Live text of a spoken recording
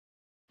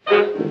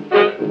From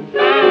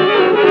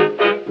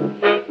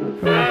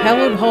the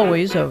hallowed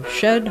hallways of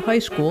Shed High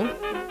School,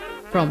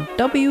 from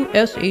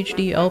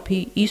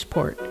WSHDLP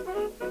Eastport,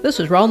 this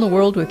is Round the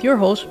World with your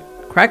host,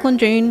 Cracklin'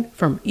 Jane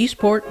from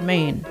Eastport,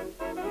 Maine.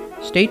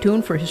 Stay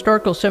tuned for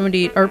historical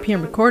 78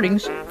 RPM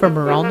recordings from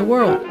around the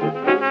world.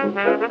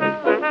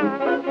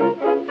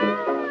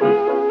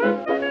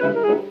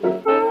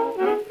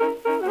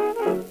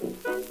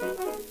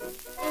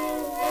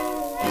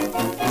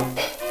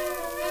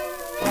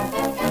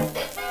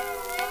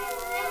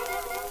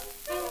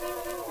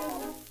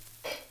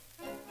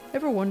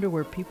 Ever wonder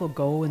where people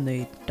go when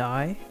they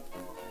die?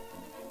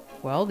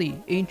 Well, the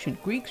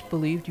ancient Greeks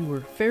believed you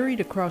were ferried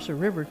across a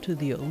river to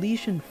the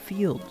Elysian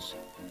Fields,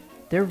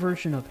 their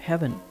version of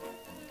heaven,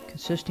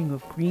 consisting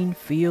of green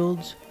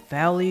fields,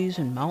 valleys,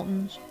 and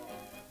mountains,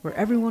 where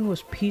everyone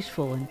was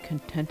peaceful and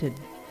contented.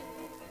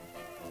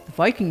 The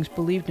Vikings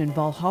believed in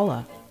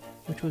Valhalla,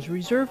 which was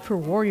reserved for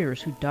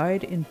warriors who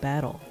died in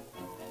battle.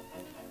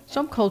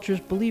 Some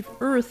cultures believe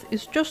Earth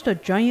is just a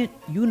giant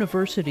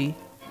university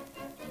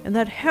and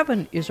that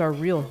heaven is our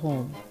real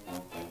home.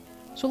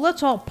 So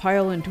let's all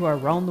pile into our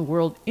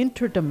round-the-world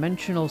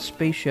interdimensional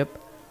spaceship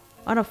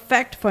on a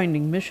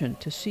fact-finding mission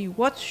to see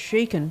what's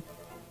shaken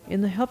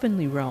in the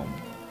heavenly realm.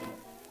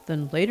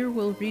 Then later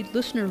we'll read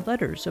listener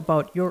letters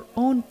about your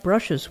own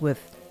brushes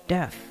with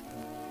death.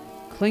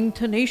 Cling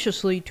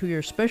tenaciously to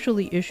your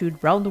specially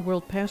issued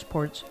round-the-world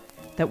passports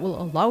that will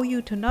allow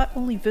you to not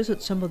only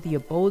visit some of the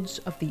abodes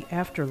of the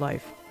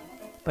afterlife,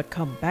 but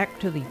come back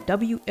to the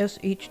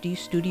WSHD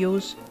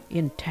studios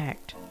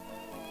intact.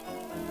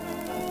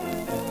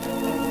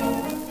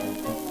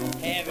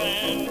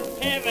 Heaven,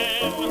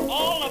 heaven,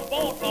 all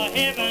aboard for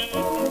heaven,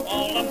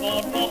 all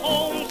aboard for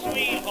home,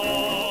 sweet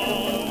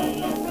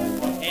home.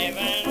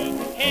 Heaven,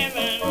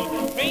 heaven,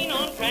 train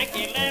on track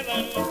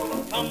 11,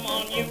 come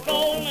on you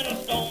rolling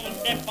stone,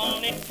 step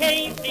on it,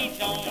 Casey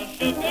Jones.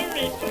 Sugar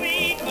is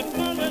sweet, but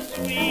mother's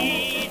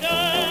sweeter.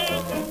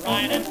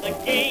 Right at the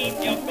gate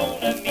you're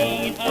gonna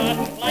meet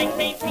her, like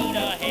St. Peter.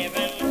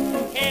 Heaven,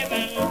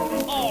 heaven,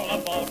 all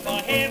aboard for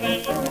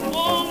heaven,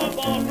 all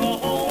aboard for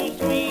home,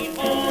 sweet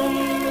home.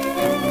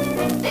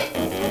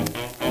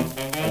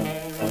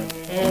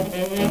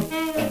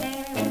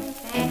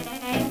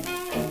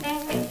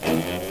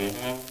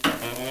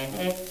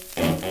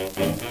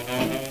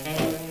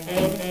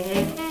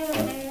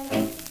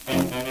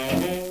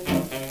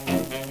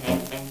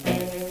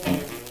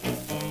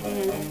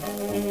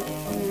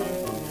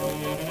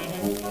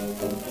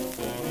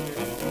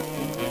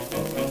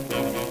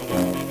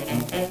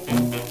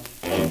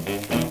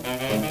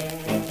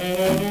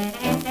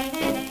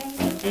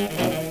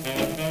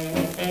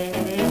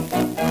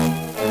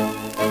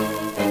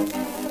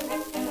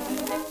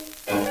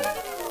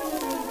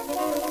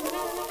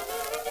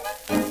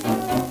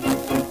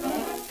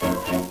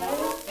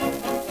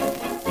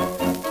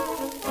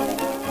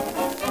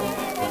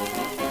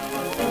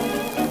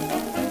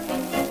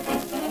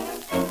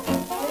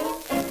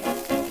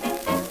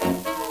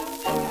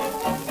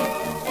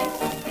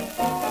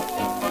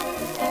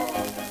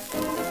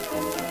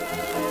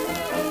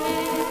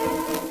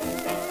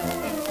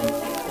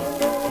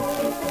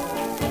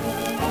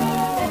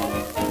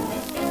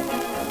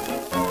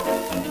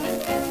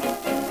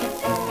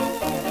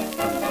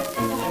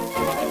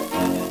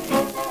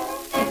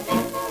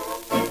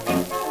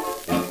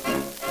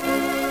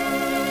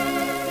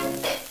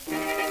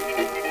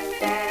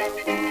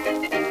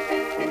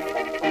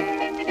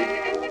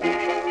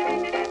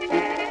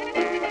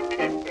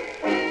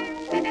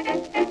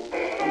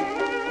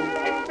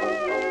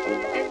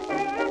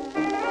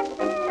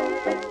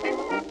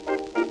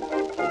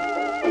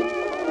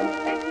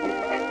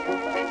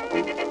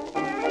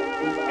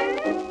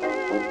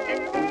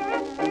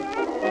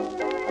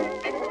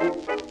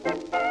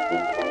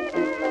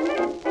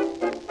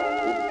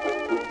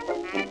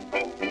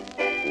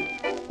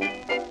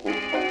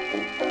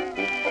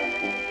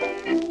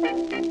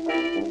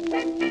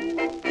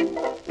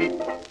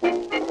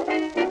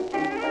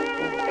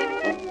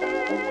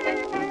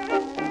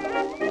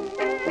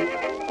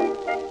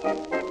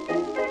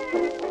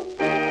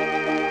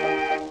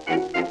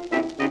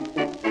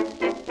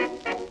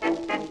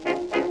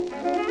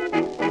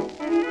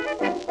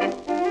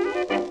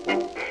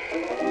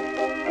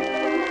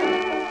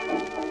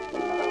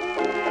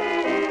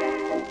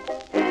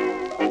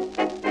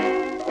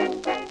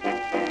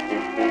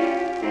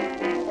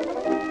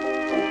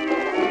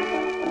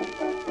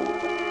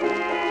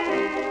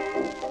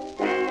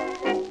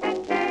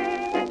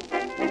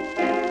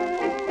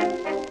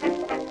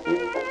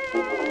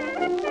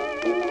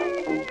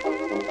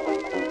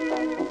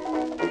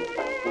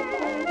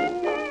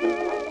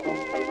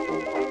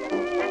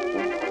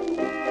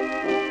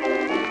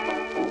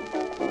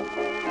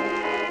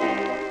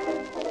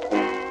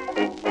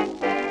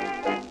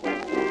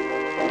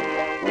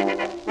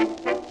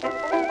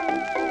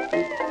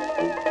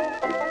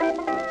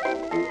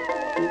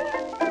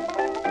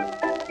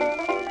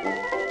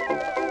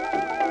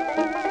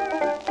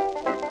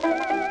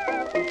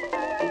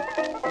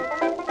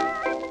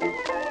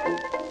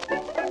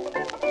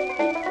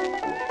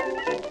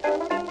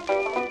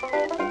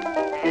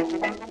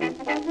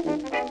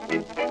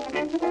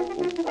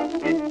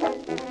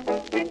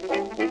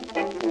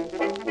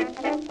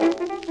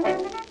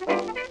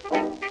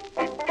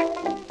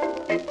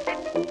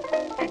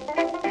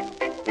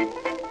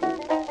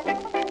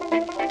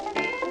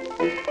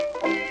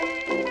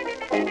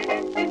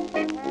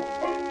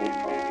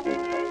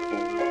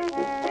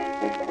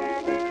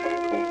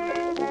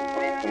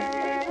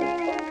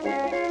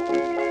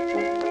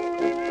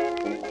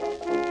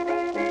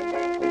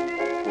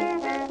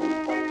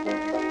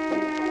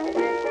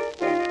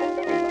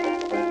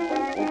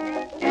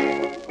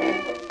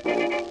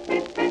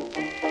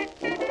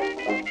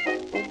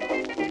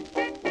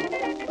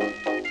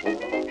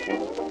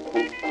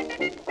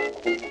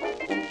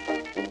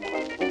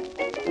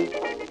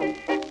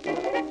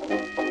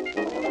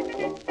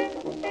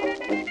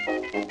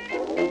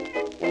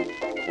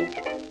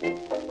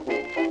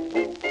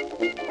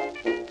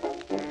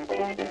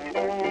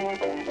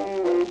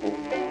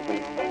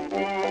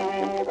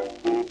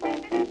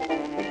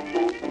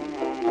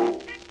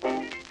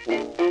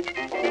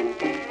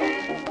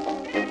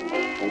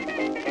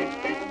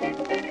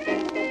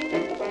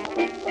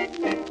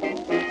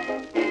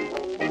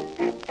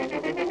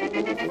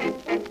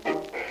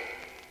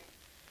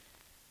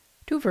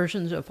 Two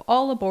versions of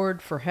All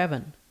Aboard for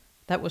Heaven.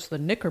 That was the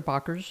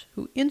Knickerbockers,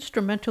 who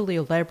instrumentally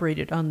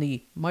elaborated on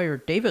the Meyer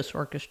Davis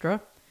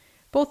Orchestra,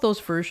 both those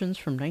versions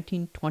from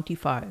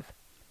 1925.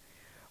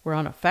 We're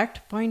on a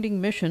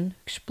fact-finding mission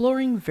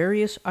exploring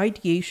various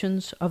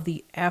ideations of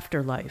the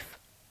afterlife.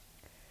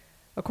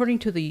 According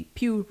to the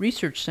Pew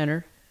Research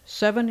Center,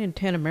 7 in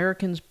 10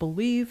 Americans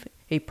believe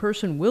a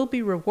person will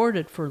be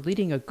rewarded for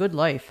leading a good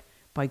life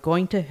by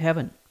going to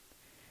heaven.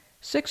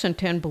 6 in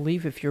 10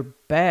 believe if you're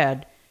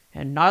bad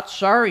and not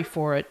sorry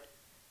for it,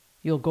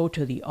 you'll go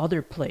to the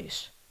other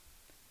place.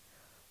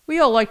 We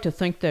all like to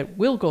think that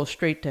we'll go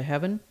straight to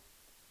heaven.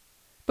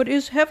 But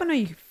is heaven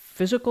a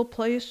physical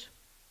place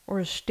or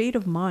a state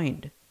of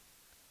mind?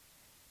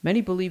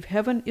 Many believe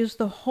heaven is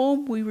the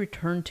home we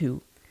return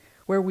to,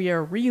 where we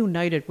are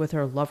reunited with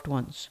our loved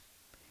ones.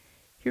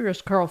 Here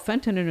is Carl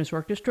Fenton and his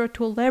orchestra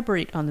to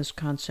elaborate on this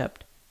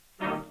concept.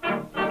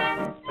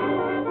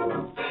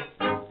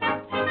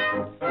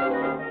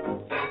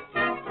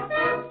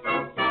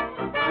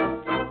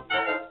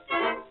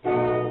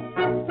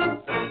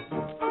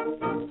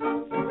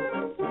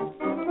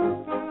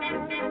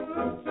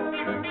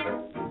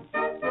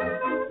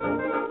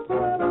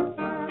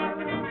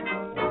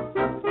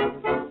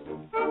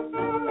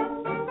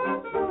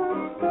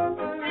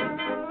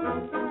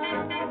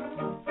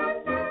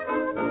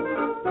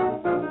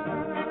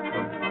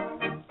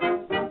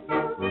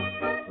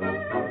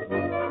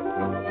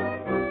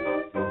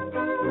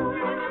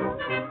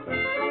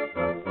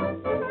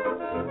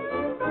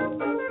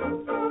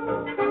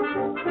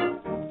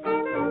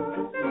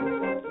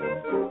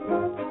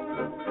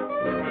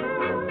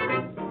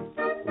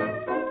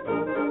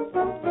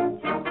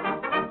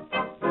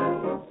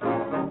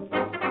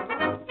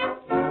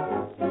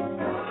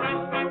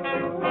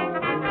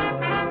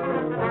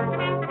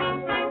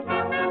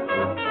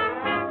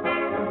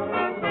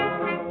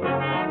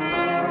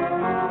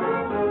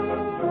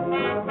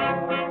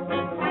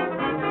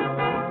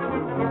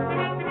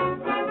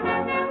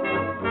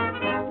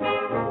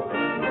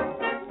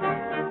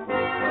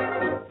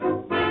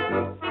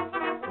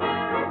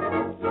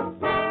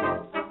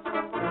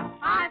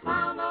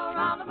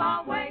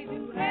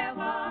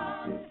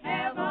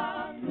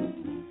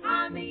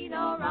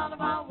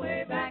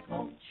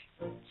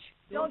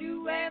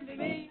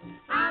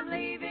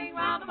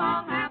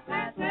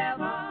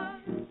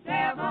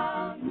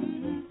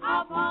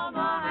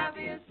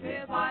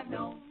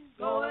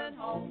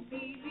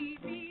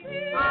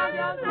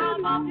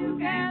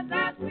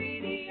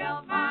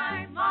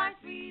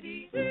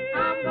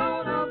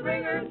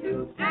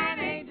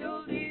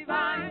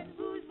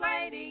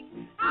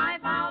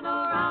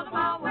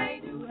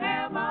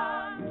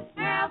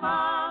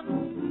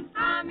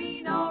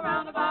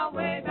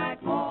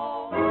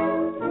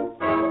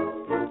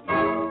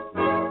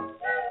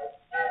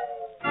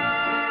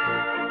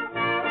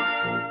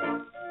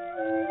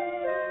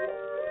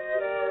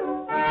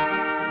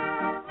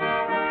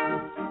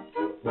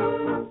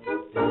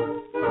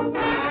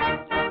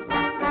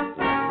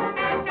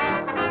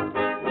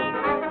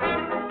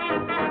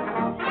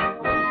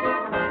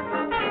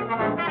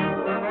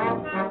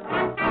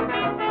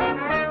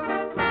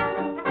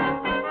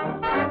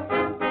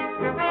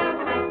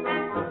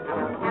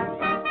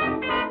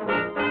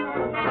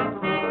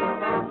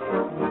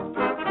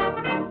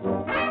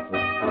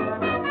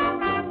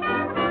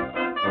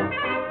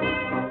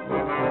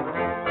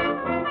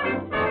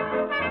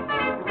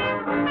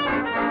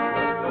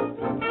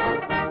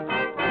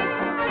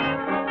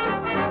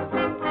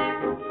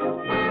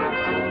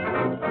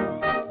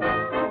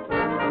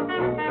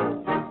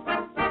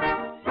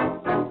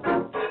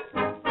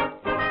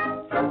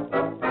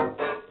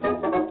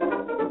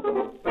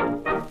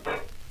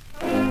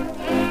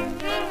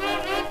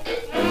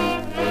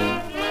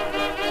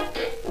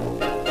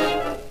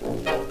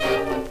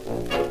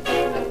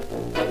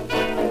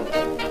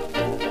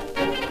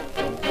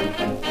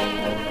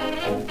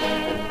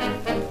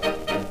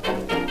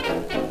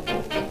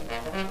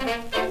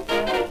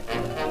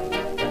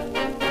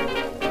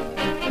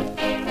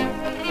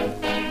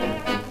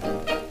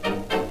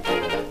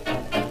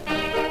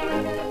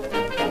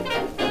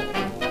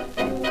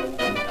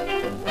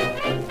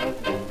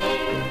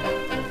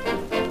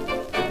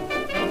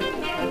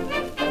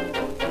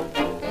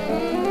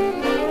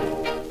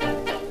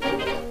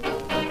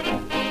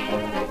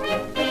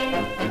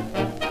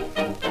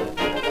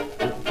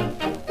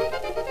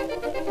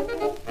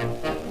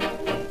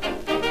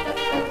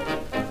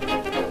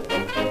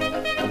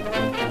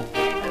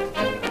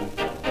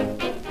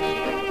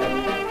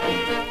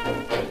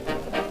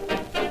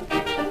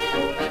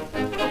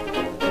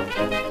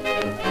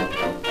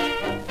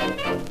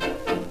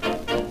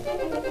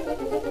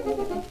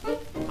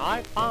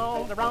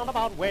 A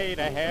roundabout way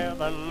to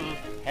heaven,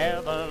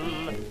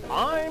 heaven.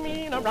 I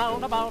mean a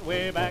roundabout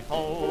way back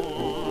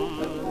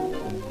home.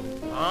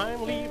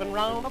 I'm leaving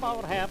round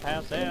about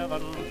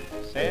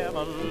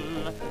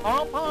 7:30,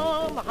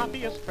 upon the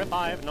happiest trip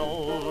I've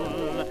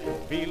known.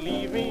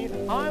 Believe me,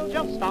 I'll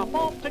just stop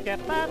off to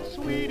get that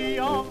sweetie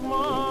of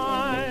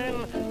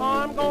mine.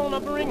 I'm gonna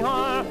bring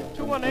her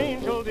to an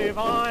angel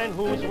divine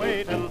who's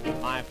waiting.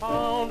 I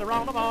found a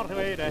roundabout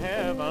way to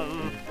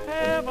heaven,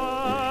 heaven.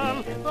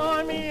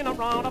 I mean a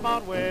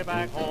roundabout way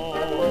back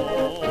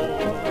home.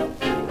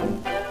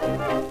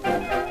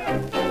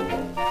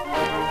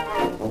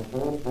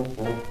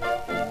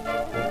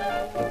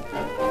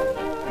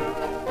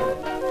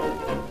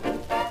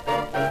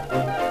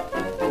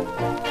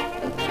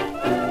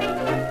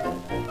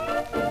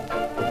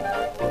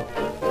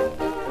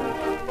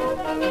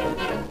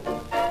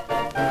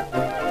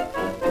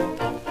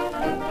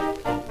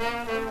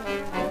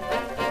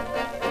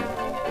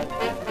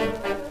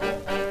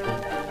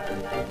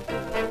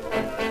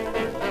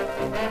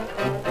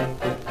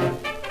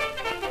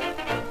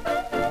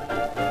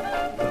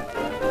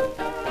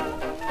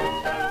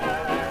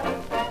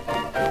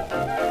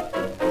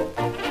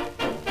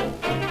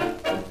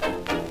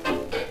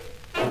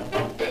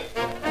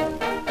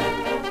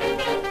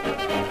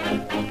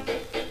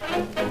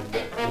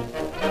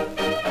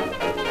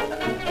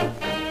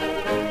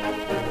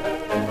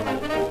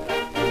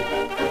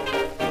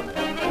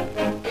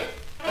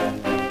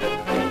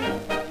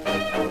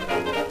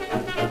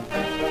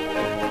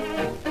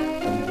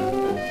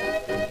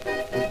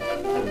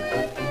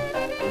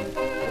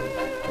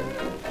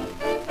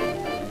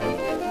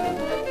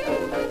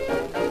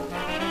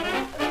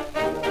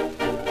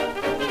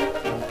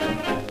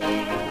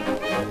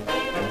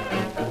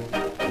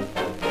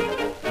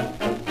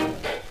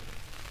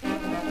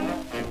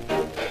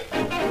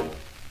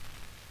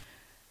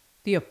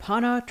 The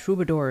Apana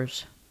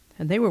Troubadours,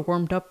 and they were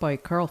warmed up by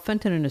Carl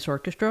Fenton and his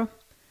orchestra,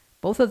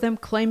 both of them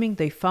claiming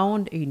they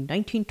found a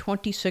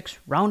 1926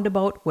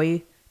 roundabout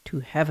way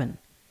to heaven,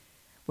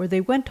 where they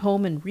went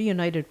home and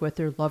reunited with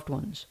their loved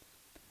ones.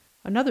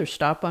 Another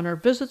stop on our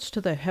visits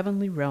to the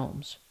heavenly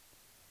realms.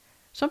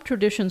 Some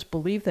traditions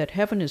believe that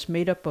heaven is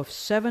made up of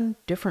 7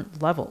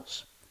 different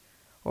levels.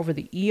 Over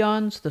the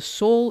eons, the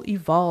soul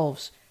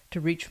evolves to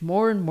reach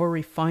more and more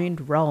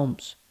refined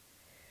realms.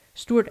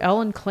 Stuart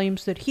Allen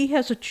claims that he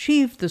has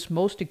achieved this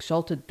most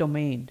exalted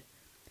domain.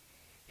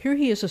 Here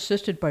he is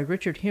assisted by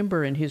Richard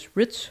Himber and his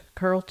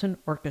Ritz-Carlton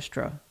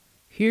Orchestra.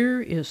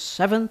 Here is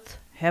Seventh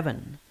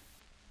Heaven.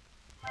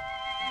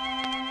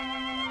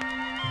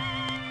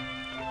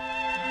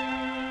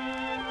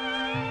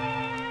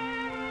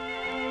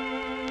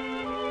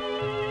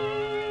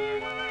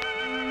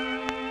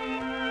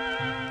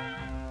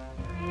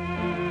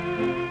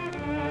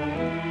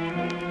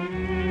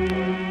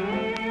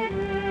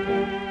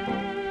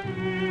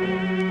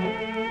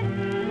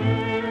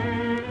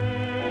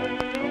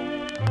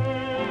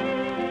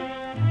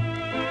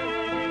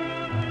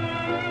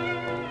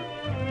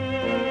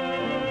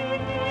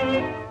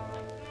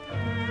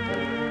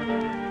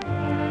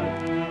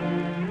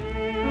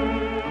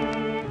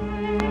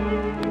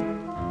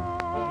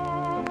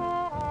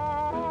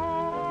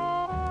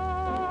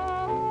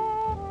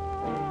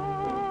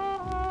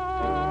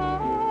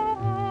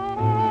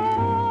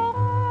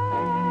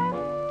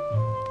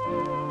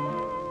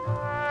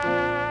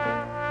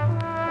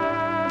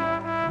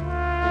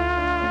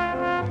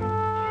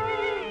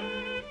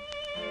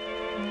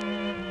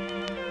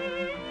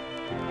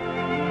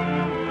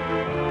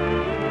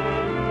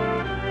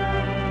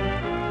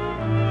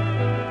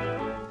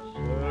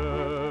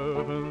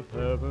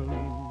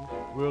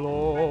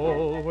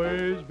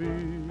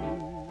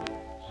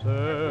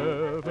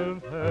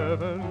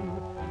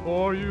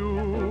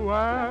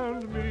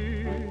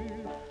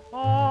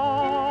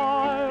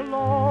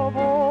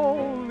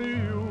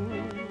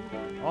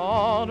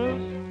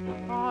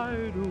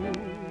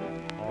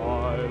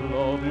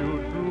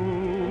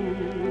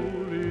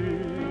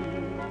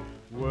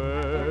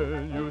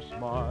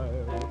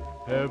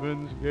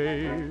 Heaven's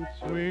gates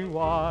swing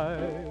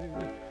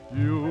wide,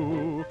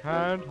 you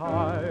can't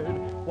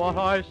hide what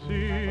I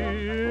see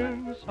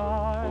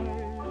inside.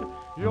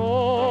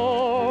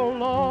 Your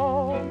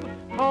love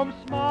comes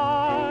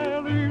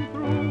smiling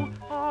through,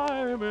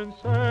 I'm in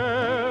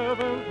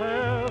seventh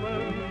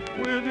heaven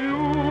with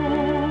you.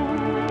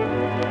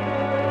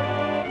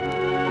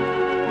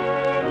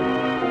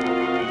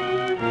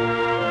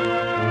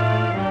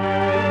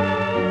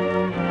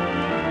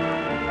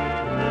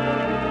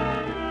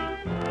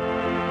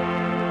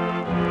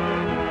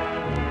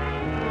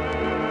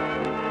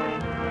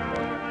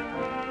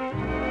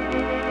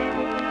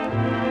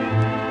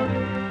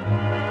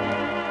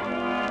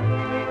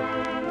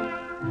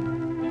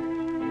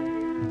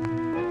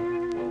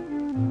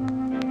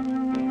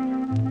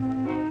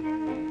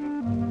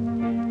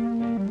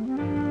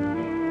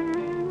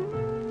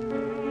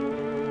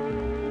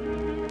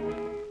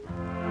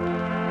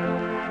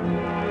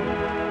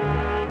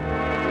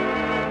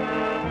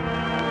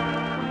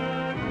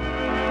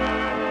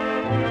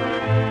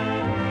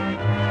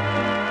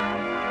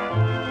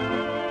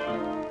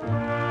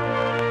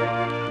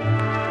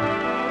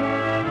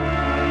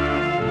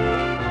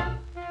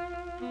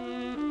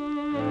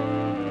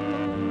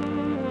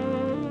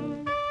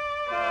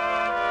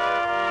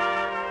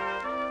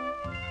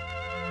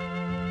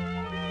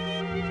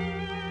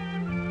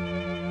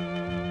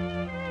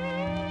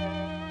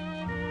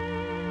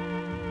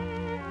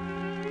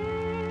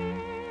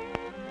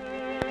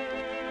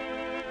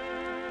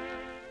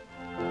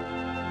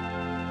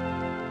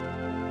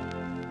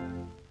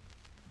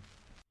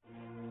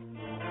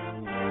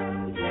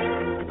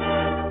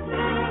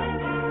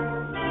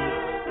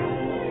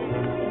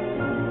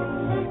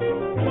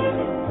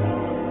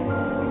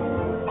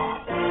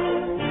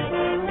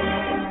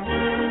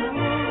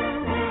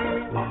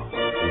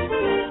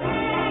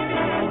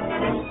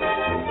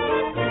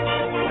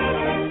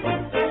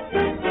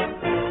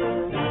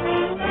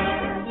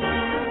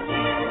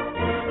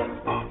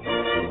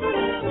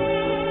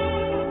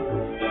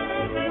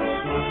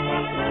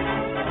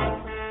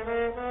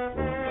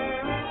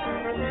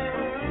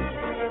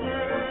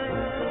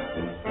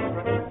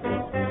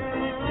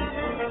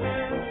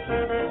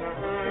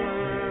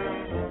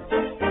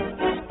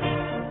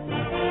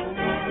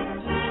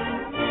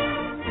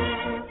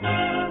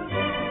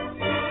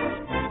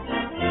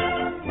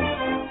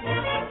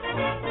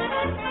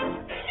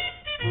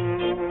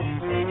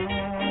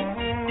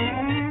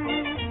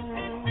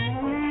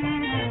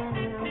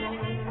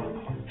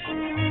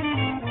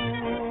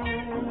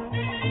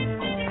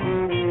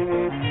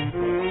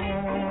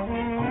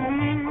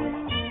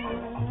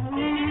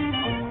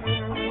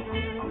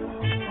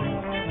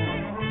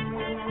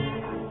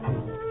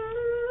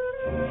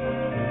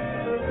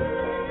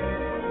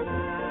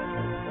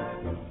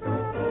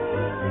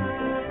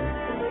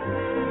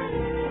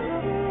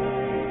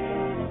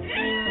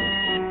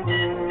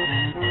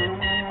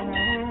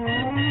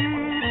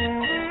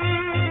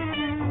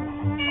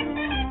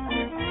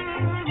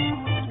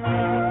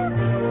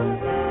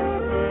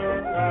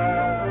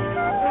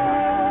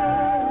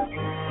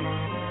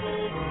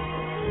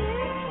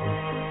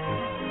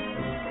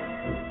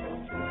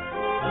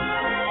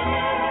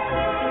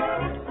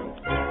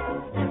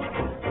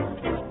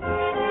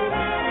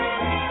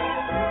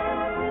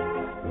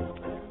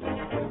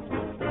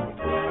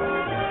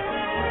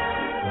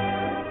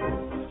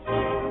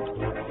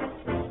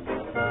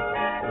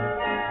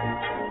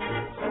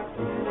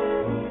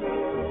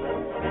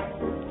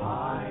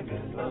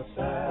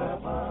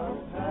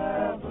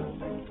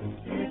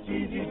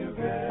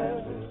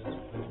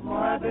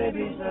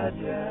 baby said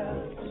yes.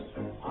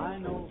 I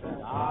know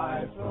that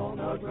I've thrown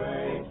a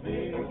great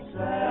big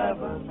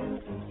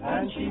 7,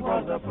 and she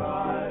was the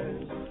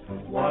prize.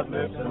 What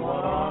lips and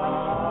what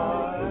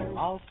eyes.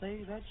 I'll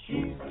say that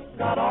she's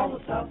got all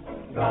the stuff,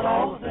 got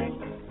all the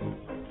things.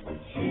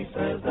 She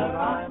says that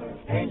I'm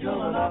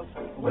angel enough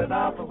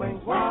without the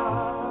wings.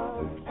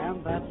 Wow,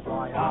 and that's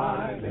why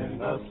I'm in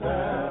the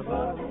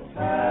 7th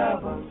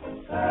heaven,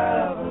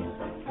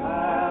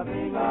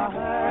 having a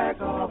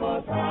heck of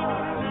a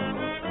time.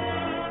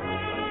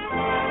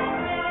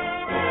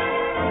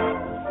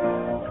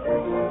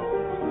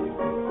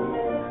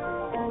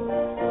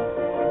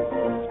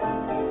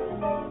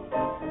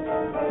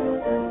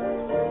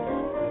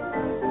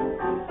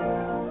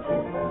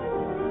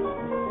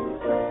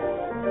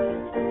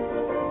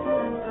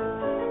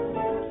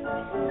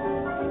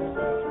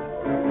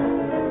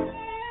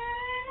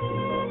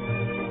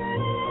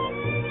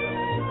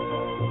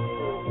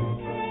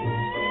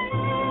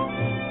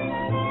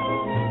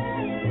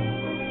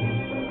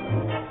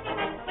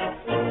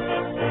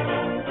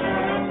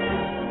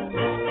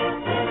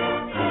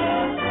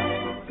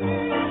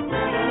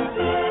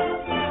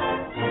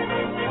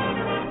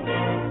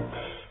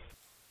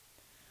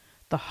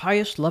 The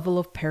highest level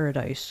of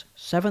paradise,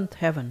 seventh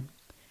heaven,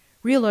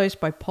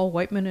 realized by Paul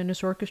Whiteman and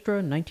his orchestra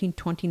in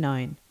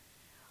 1929.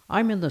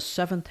 I'm in the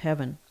seventh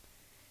heaven.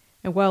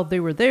 And while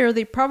they were there,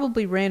 they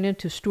probably ran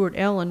into Stuart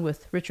Allen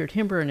with Richard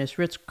Himber and his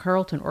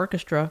Ritz-Carlton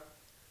Orchestra,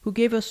 who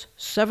gave us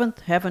Seventh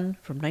Heaven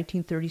from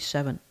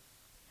 1937.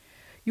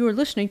 You are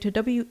listening to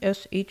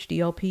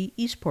WSHDLP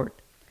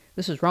Eastport.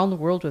 This is Round the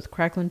World with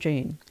Cracklin'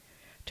 Jane.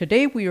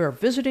 Today we are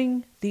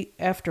visiting the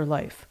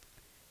afterlife,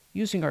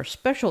 using our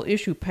special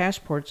issue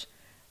passports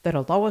that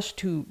allow us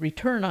to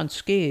return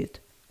unscathed.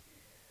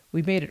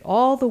 We made it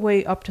all the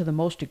way up to the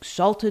most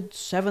exalted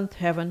seventh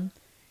heaven,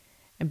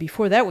 and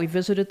before that we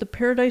visited the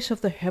paradise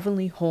of the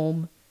heavenly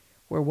home,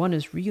 where one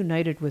is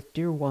reunited with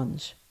dear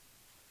ones.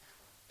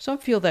 Some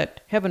feel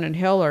that heaven and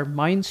hell are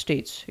mind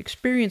states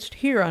experienced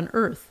here on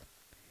earth.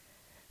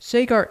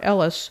 Sagar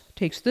Ellis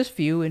takes this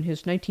view in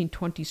his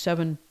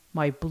 1927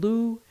 My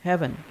Blue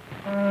Heaven.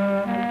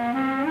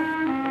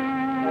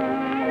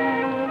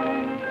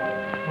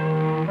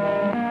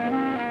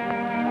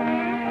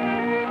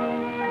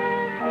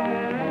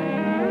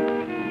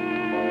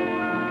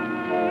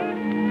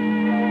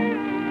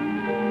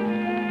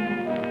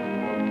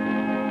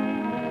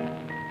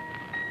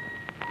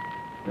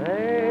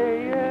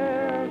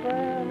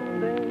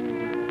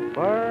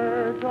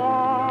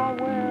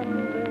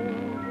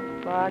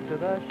 To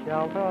the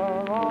shelter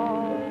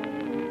of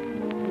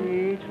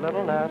each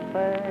little nest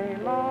they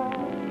love.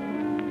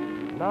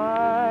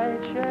 Night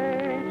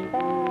shades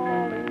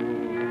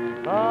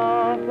falling,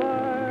 the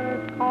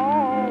birds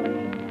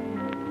calling.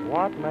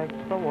 What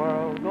makes the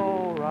world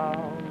go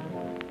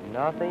round?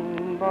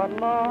 Nothing but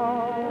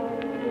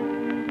love.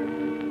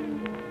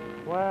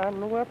 When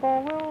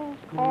whippoorwills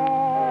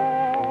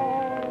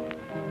call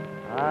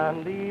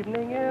and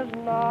evening is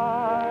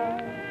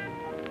nigh,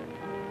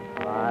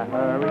 I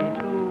hurry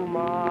to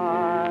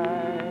my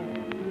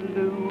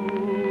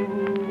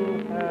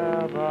blue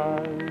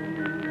heaven.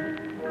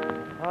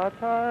 A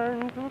turn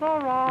to the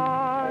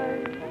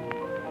right,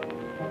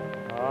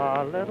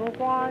 a little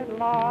white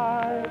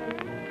light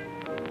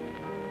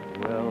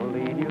will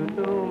lead you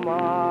to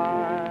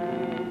my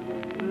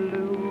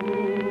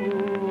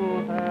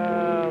blue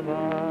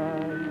heaven.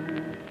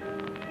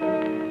 A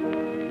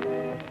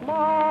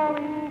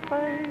smiling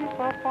face,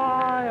 a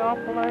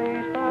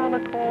fireplace, and a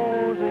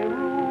cozy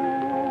room.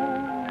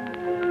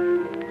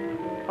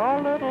 A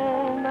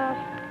little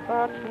nest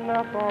that's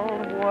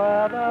nestled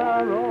where the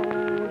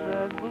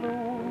roses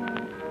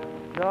bloom.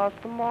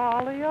 Just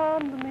Molly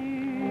and me,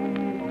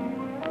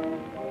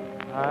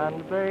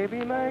 and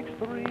baby makes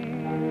 3.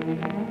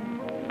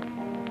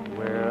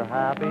 We're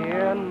happy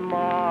in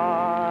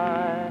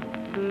my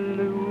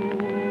blue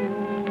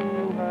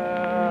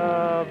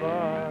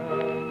heaven.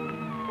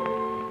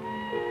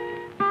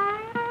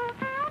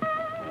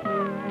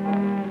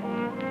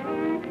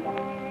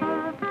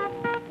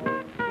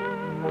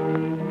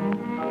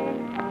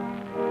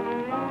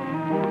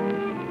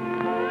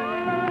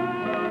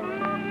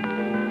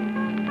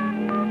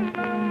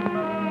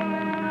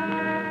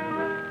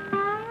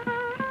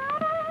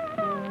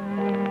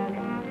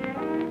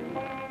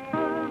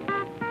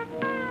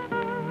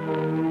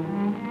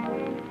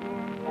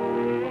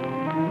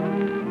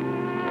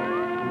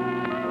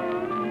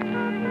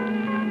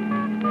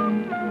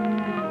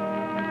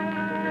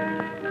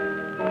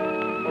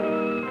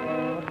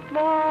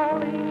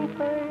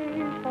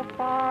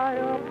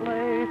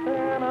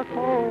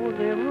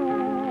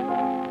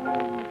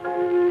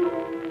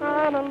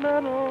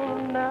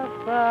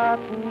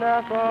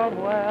 Nestled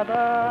where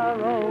the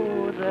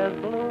roses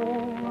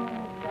bloom,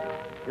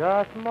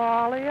 just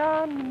Molly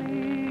and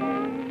me,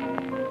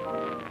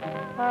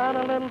 and a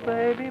little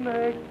baby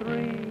makes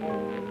 3.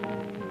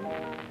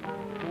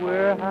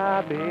 We're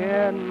happy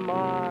in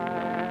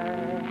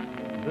my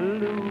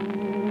blue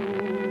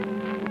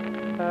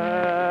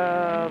heaven.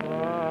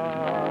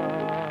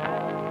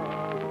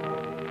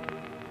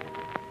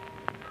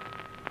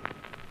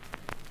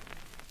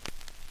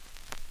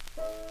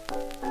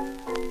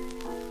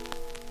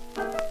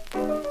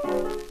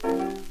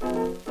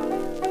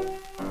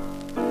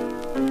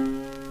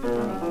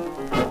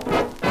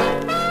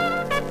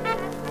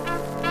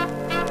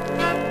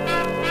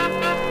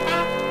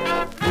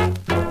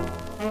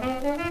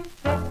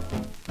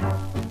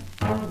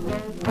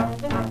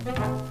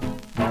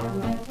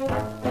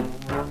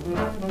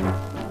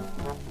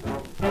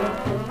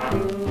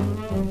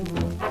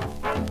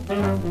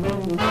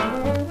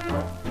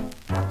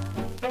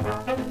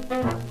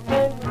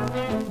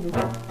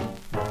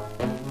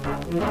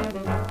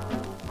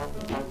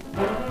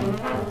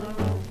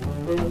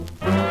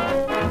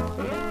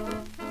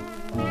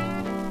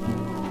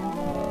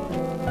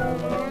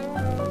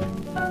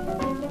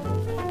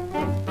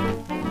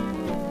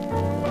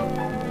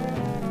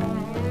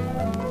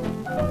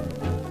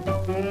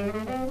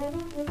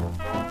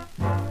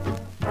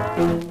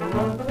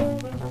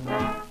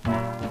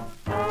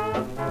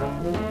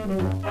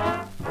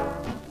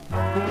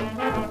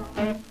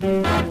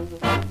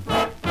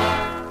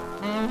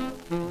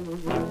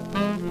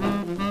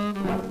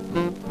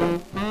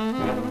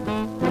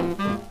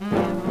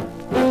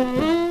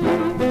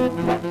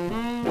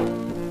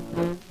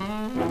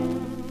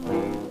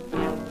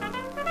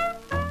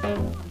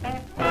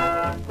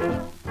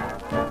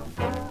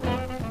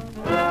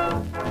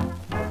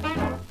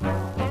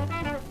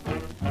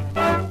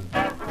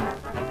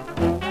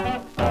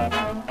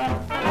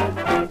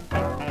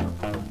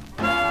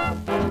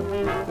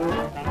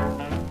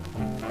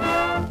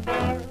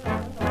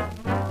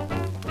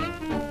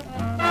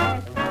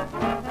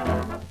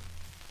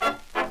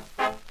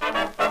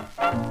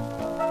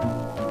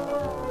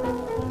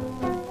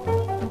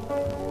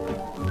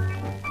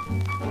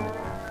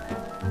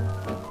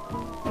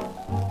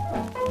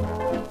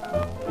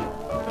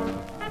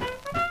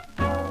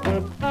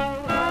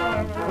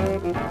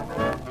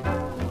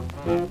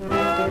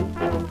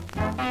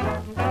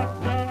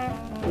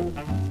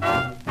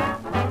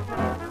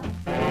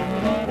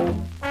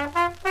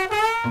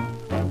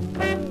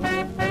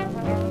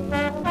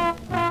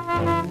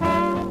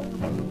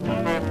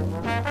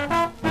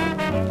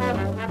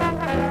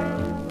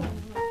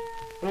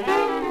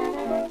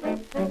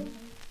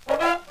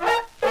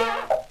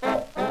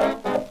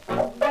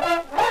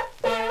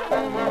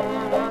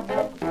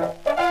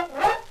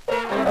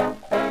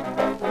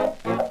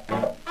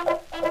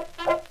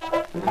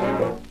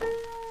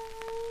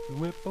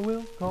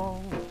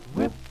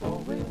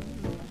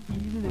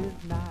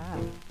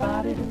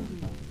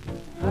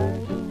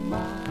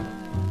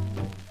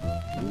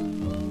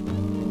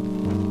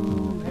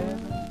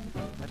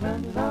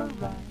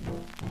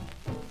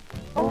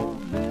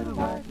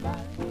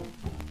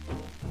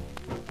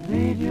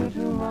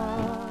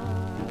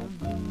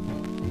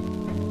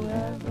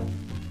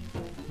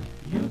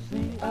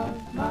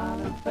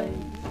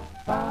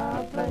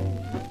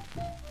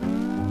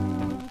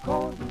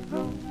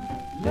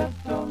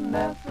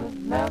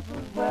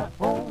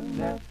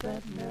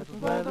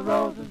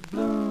 roses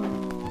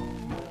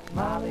bloom.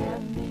 Molly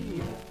and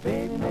me,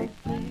 baby makes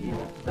three.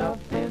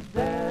 Stuff is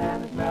dead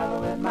and it's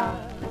mellow in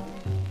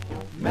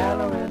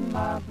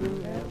my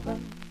blue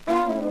heaven.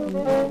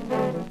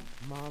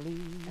 Molly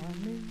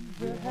and me,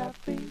 we're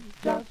happy,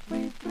 just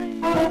we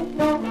three.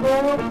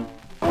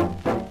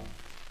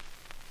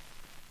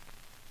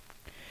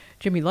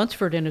 Jimmy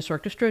Lunsford and his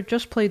orchestra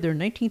just played their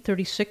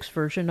 1936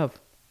 version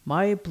of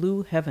My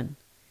Blue Heaven.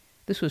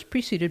 This was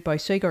preceded by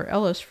Sagar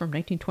Ellis from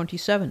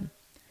 1927.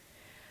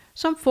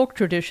 Some folk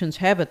traditions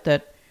have it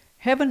that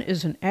heaven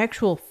is an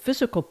actual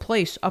physical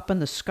place up in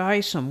the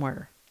sky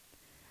somewhere.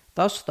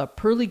 Thus, the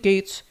pearly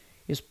gates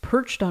is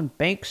perched on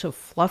banks of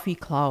fluffy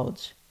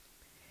clouds.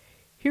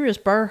 Here is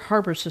Bar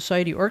Harbor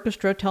Society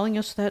Orchestra telling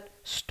us that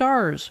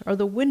stars are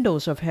the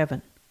windows of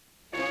heaven.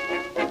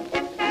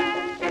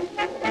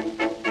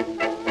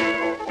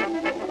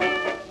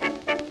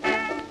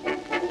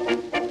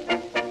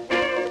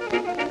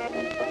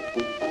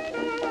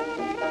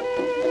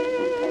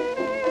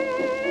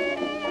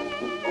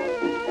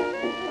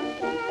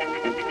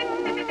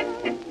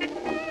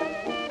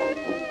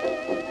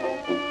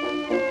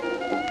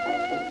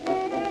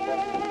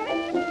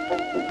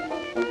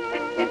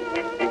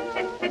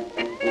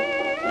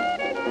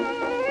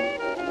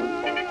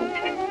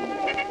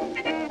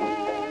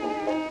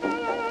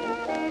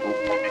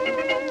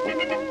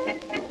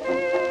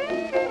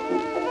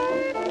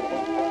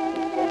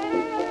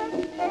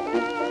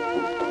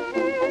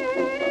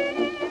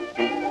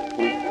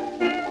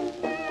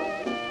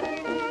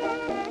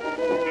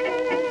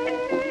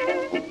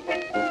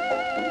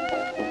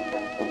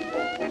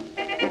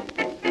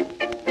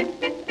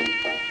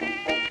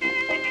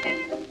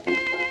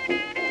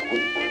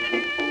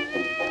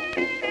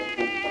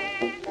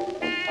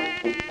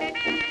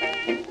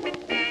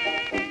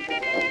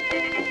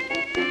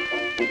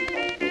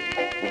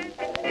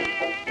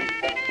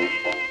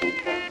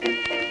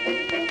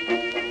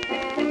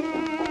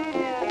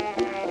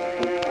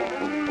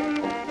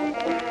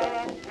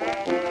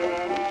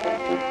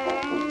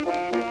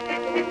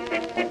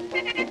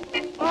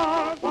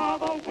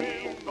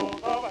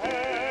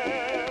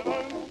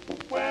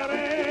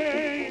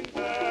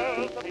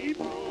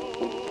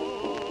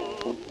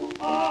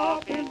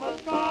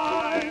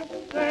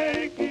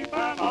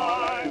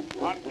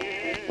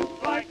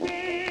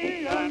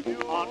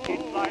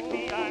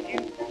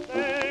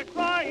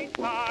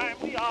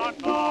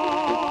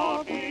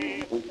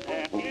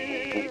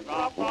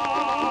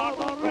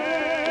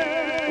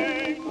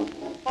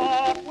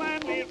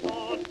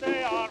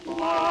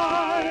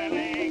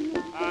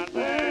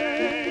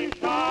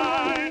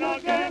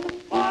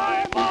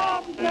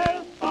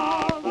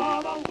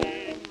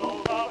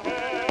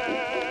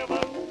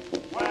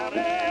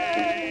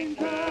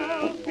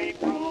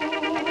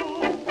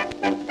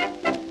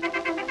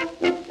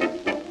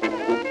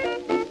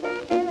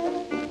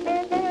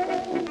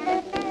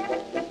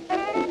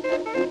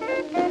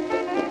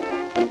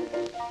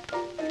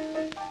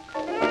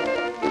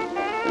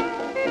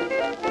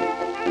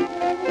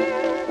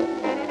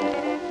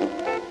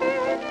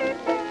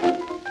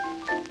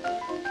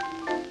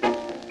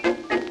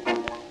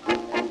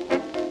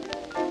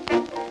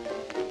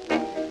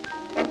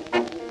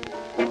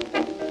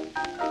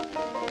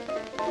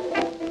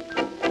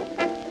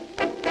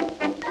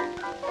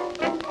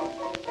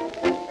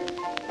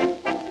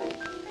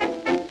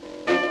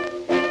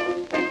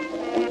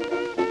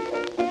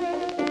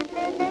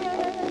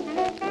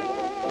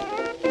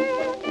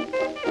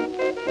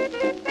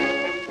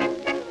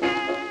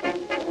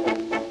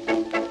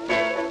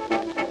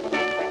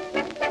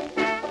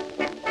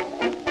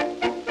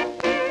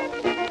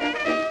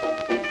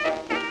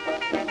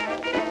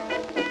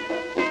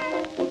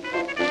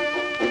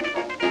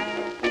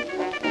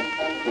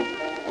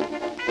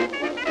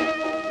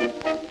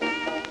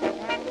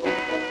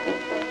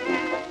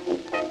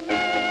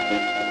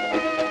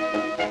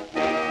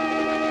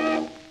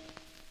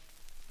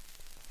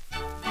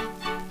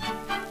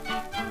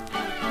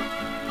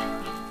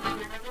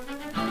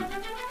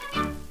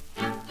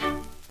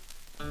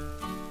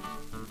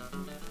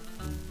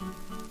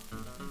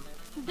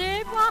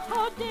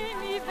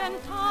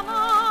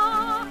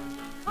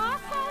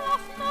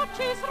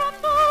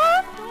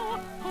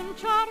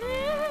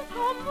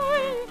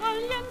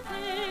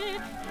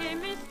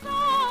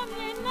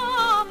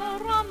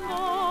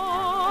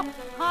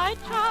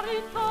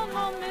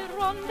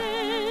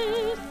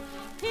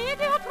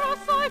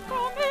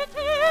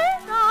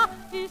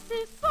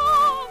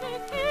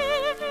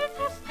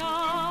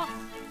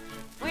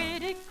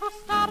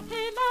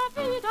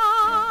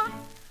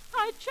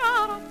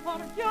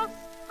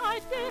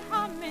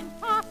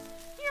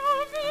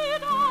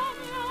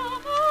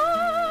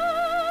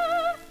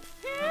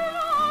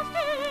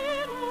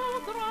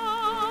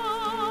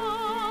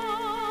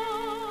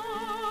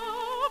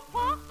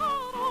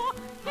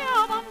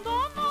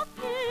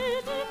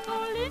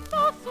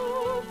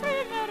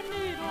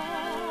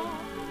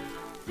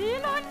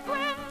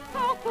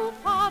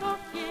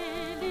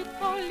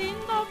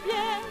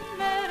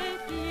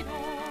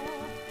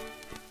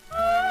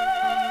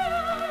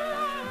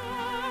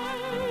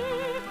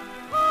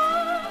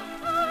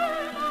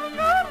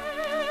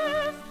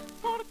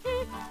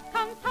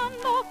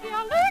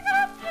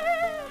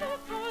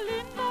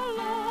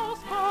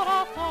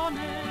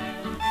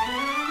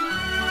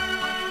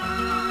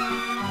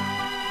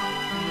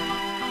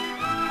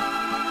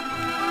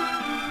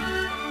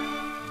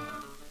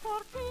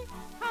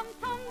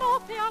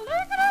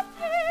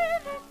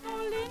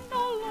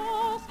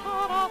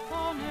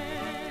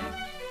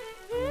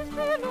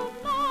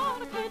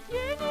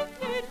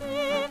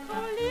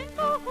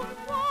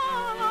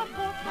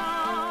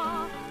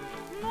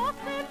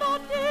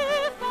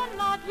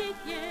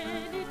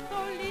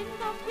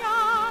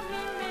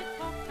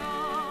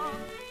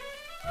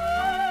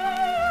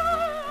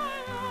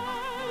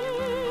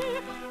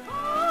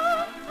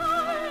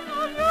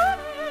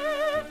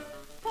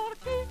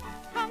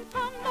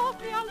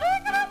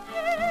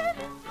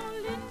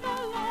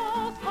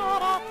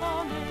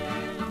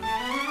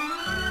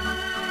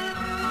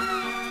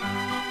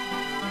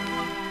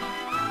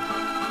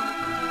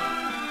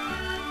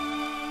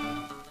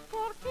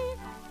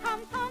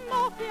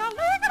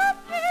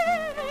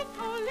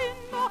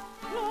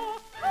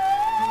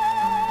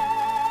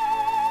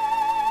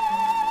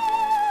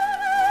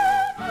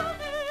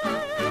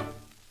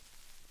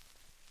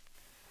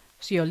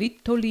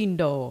 Cielito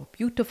Lindo,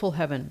 Beautiful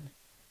Heaven,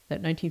 that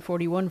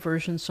 1941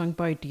 version sung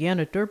by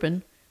Deanna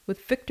Durbin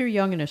with Victor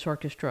Young and his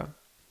orchestra.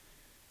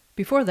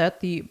 Before that,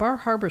 the Bar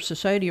Harbor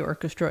Society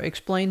Orchestra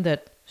explained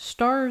that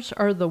stars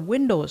are the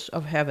windows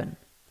of heaven,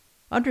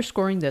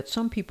 underscoring that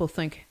some people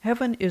think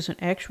heaven is an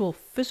actual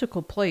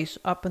physical place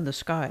up in the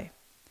sky.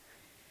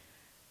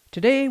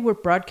 Today we're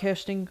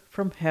broadcasting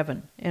from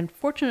heaven, and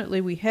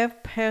fortunately we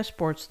have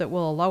passports that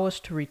will allow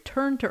us to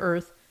return to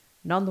Earth,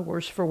 none the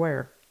worse for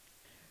wear.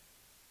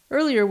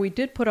 Earlier we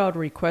did put out a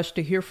request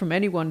to hear from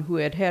anyone who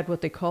had had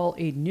what they call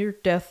a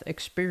near-death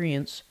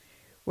experience,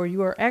 where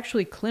you are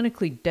actually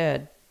clinically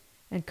dead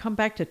and come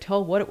back to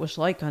tell what it was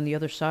like on the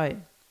other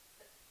side.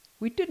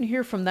 We didn't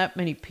hear from that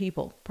many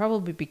people,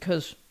 probably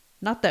because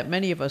not that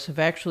many of us have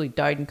actually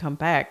died and come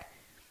back,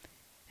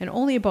 and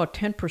only about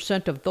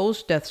 10% of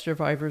those death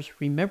survivors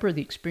remember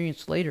the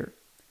experience later.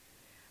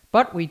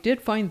 But we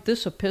did find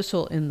this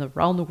epistle in the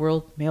Round the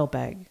World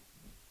mailbag.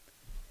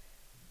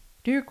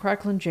 Dear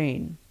Cracklin'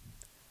 Jane,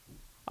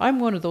 I'm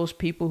one of those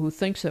people who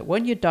thinks that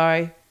when you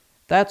die,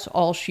 that's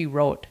all she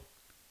wrote.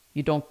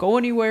 You don't go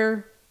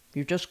anywhere,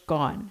 you're just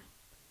gone.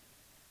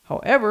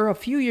 However, a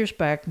few years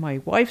back, my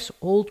wife's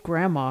old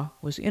grandma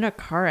was in a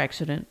car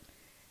accident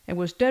and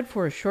was dead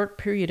for a short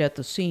period at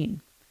the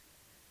scene.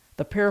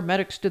 The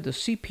paramedics did the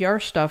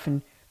CPR stuff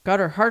and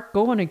got her heart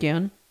going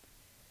again.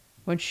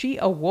 When she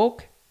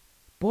awoke,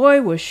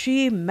 boy, was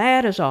she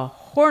mad as a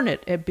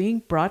hornet at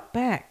being brought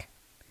back.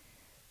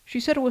 She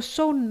said it was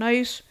so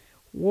nice,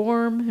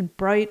 warm and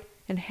bright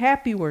and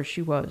happy where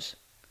she was.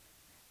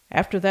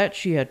 After that,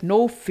 she had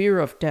no fear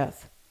of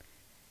death.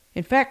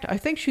 In fact, I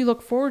think she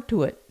looked forward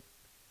to it.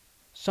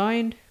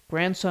 Signed,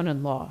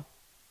 grandson-in-law.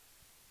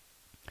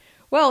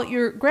 Well,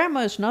 your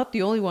grandma is not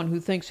the only one who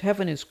thinks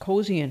heaven is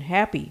cozy and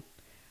happy.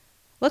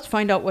 Let's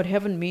find out what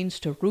heaven means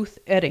to Ruth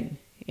Edding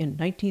in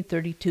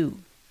 1932.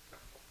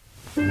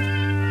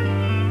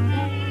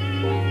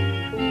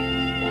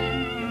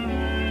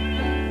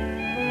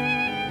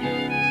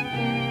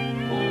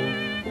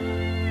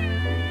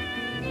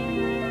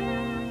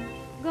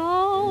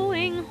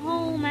 Going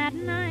home at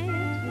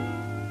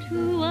night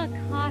to a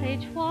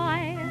cottage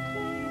white,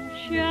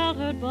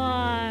 sheltered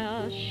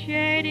by a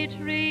shady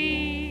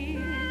tree.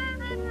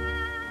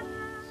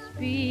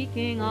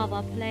 Speaking of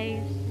a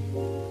place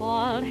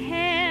called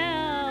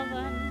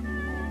heaven,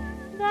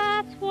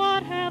 that's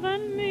what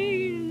heaven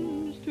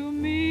means to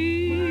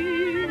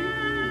me.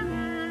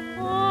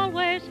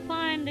 Always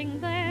finding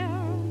there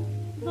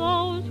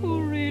those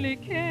who really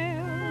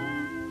care,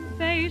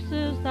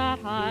 faces that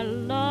I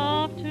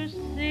love to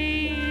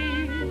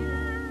see.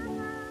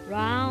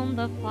 Round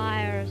the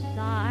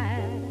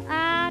fireside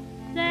at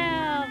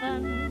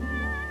 7,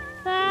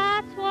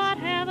 that's what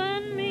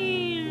heaven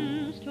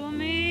means to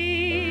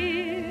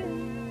me.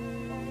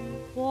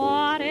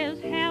 What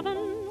is heaven?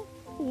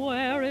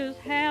 Where is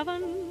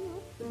heaven?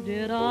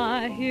 Did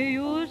I hear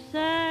you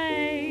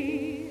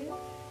say?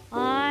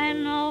 I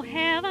know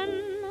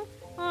heaven,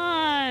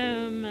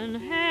 I'm in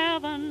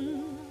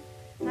heaven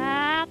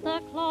at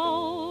the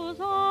close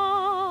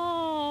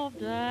of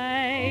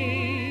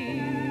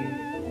day.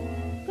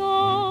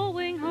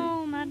 Going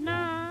home at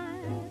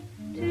night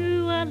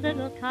to a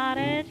little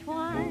cottage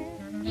white,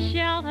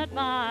 sheltered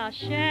by a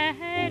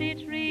shady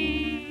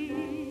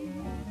tree.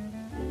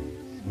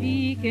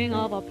 Speaking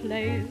of a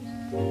place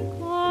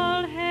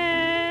called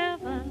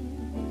heaven,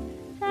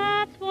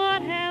 that's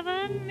what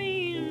heaven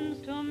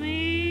means to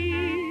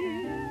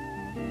me.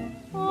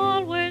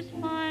 Always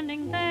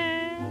finding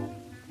there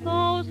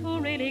those who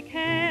really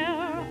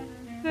care,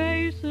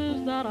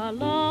 faces that I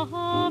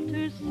love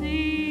to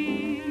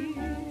see.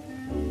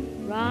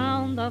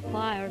 Round the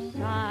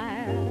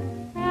fireside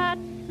at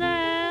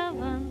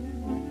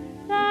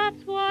 7,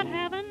 that's what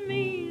heaven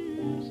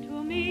means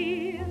to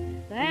me.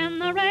 Then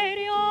the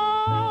radio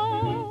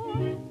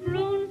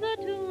croons the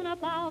tune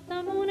about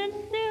the moon and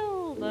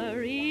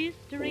silvery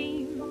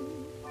stream,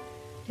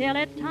 till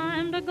it's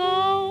time to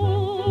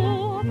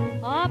go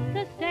up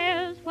the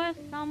stairs where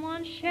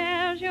someone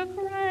shares your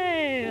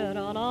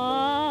cradle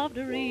of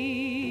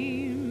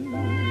dreams.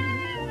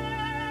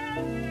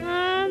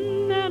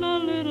 And then a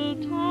little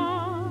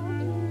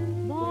tot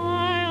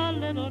by a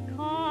little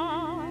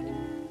cot,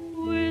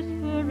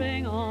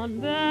 whispering on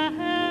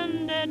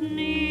bended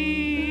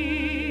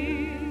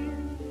knee,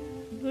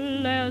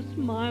 bless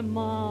my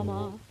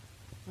mama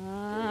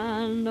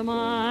and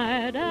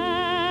my daddy.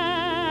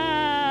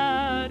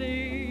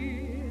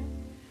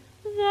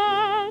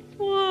 That's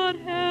what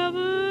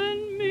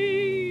heaven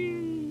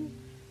means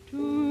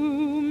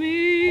to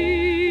me.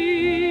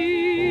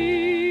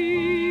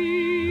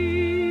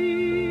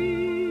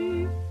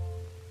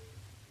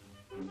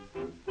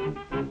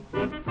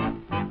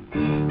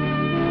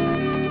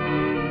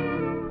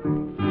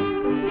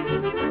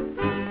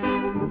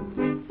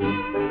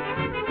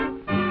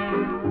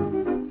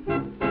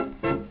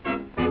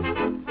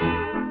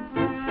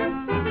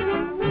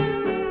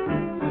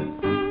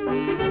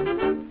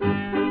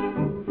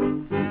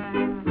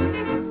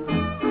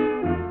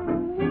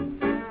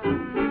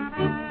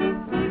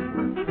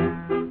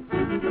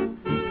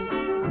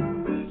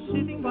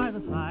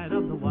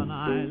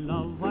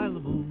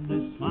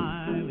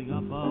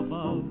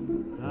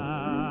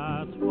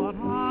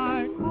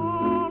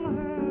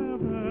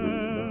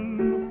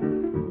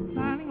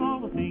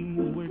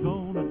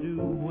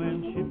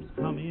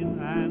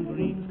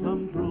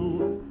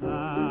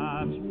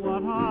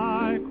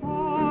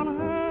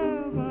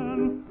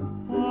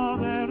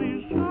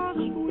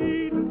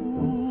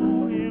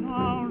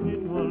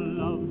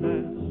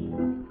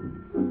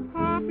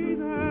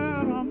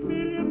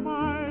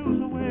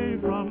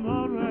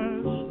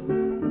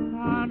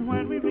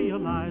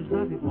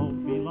 realize that it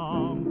won't be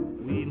long.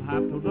 We'll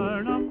have to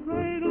learn a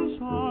cradle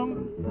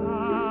song.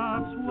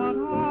 That's what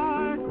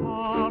I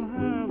call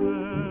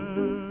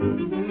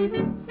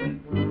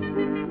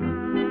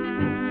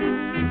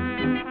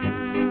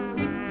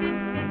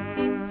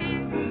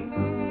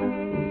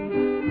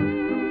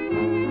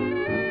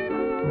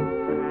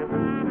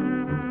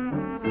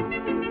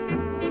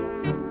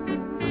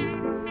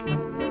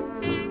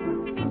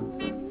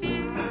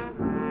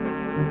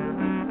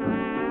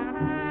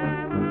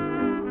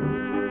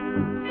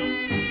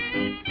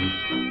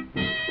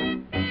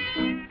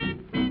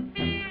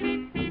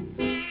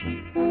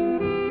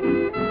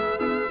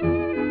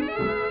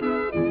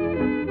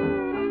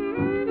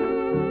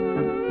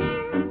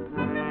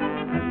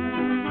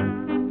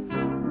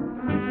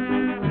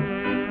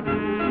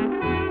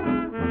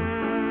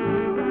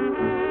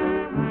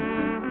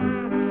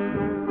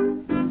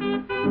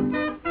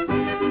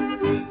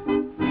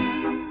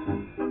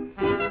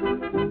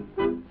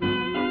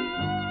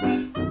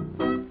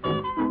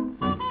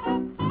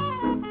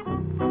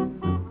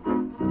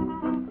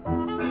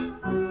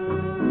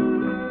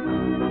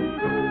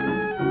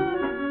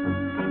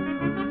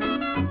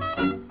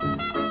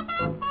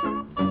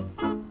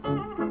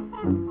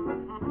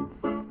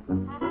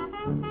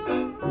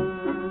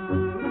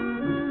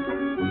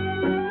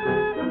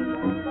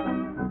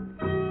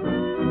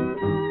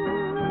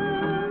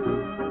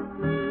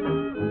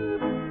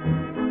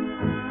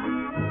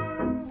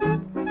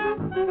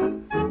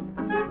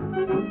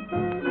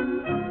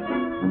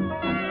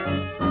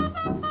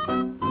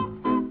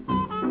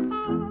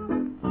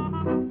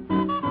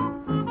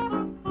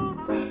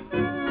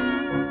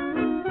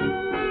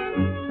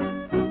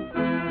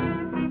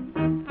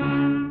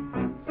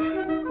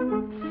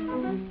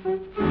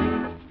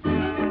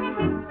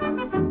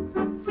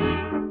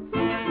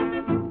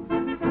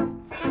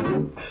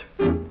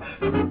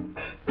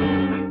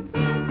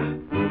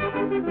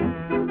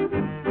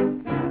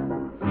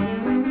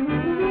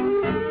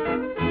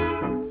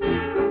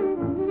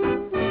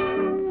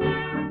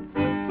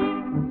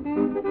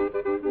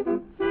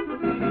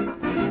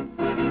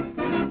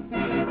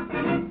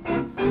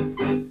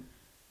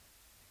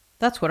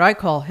That's What I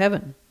Call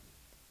Heaven.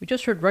 We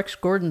just heard Rex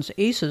Gordon's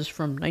Aces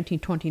from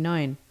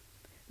 1929.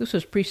 This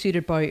was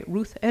preceded by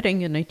Ruth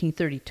Etting in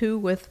 1932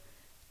 with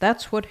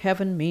That's What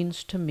Heaven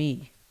Means to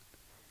Me.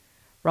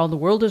 Round the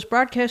World is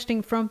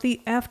broadcasting from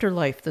the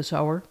afterlife this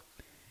hour,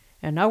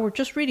 and now we're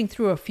just reading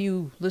through a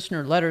few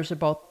listener letters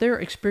about their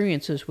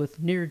experiences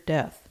with near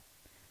death.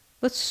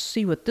 Let's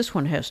see what this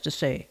one has to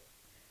say.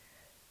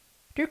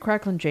 Dear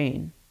Cracklin'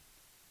 Jane,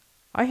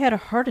 I had a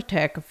heart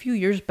attack a few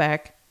years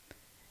back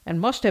and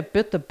must have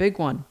bit the big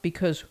one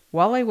because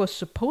while I was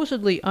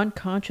supposedly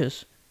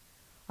unconscious,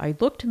 I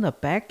looked in the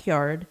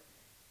backyard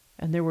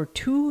and there were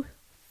 2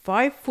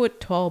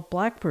 5-foot-tall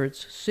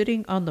blackbirds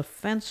sitting on the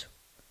fence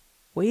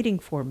waiting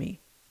for me.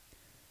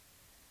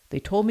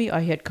 They told me I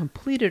had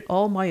completed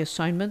all my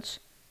assignments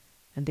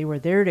and they were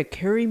there to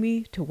carry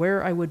me to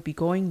where I would be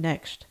going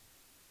next.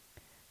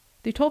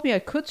 They told me I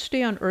could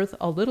stay on Earth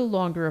a little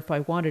longer if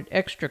I wanted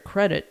extra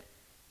credit,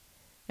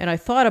 and I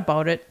thought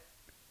about it,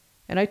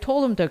 and I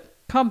told them to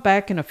come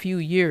back in a few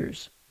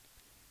years.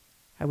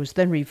 I was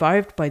then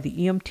revived by the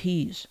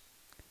EMTs.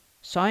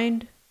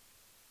 Signed,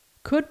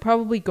 could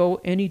probably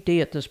go any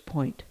day at this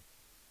point.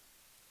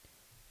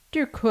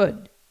 Dear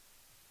Could,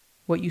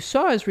 what you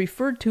saw is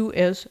referred to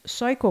as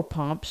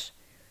psychopomps,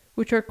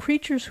 which are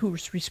creatures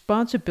whose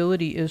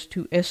responsibility is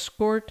to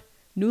escort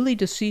newly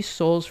deceased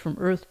souls from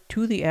Earth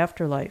to the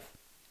afterlife.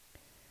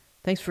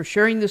 Thanks for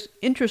sharing this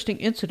interesting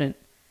incident,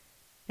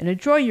 and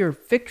enjoy your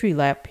victory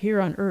lap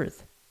here on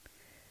Earth.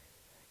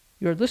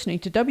 You're listening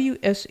to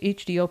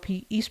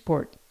WSHDLP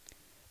Eastport.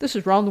 This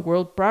is Round the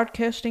World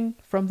broadcasting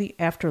from the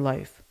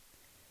afterlife.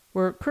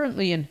 We're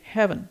currently in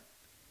heaven.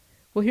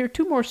 We'll hear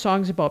 2 more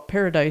songs about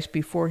paradise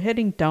before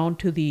heading down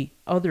to the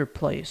other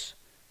place.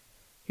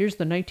 Here's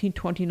the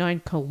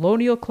 1929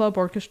 Colonial Club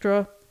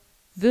Orchestra.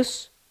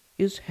 This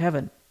is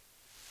Heaven.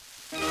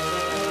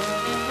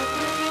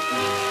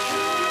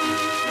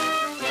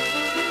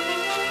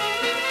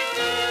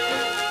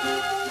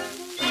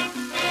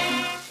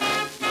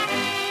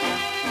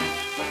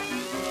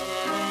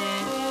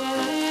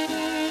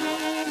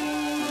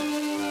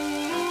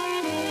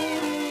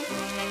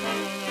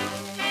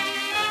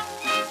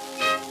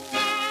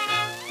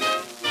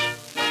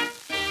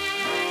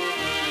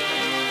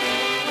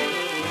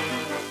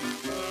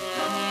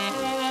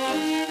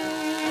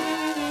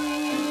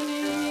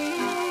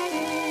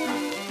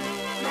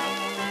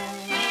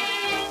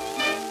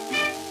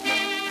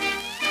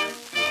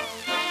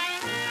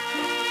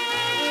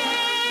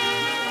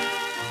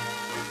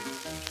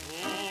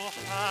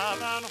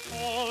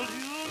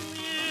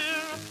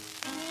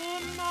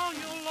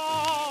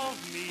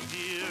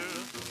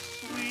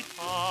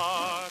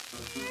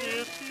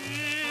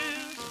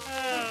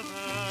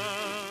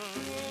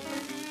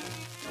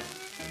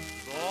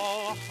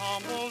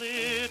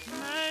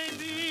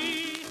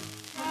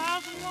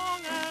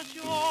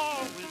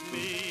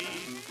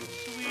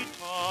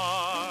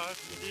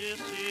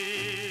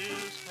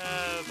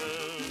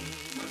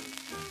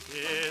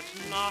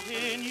 It's not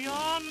in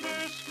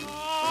yonder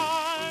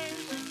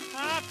skies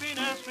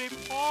happiness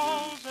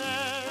reposes,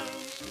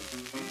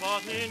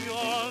 but in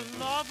your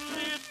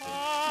lovely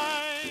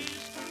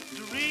eyes,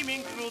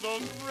 dreaming through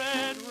those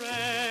red,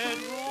 red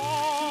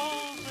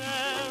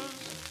roses.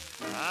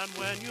 And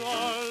when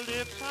your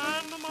lips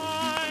and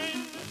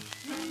mine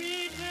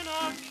meet in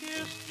a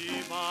kiss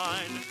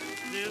divine,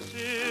 this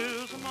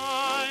is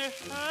my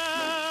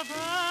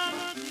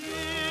heaven,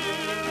 dear.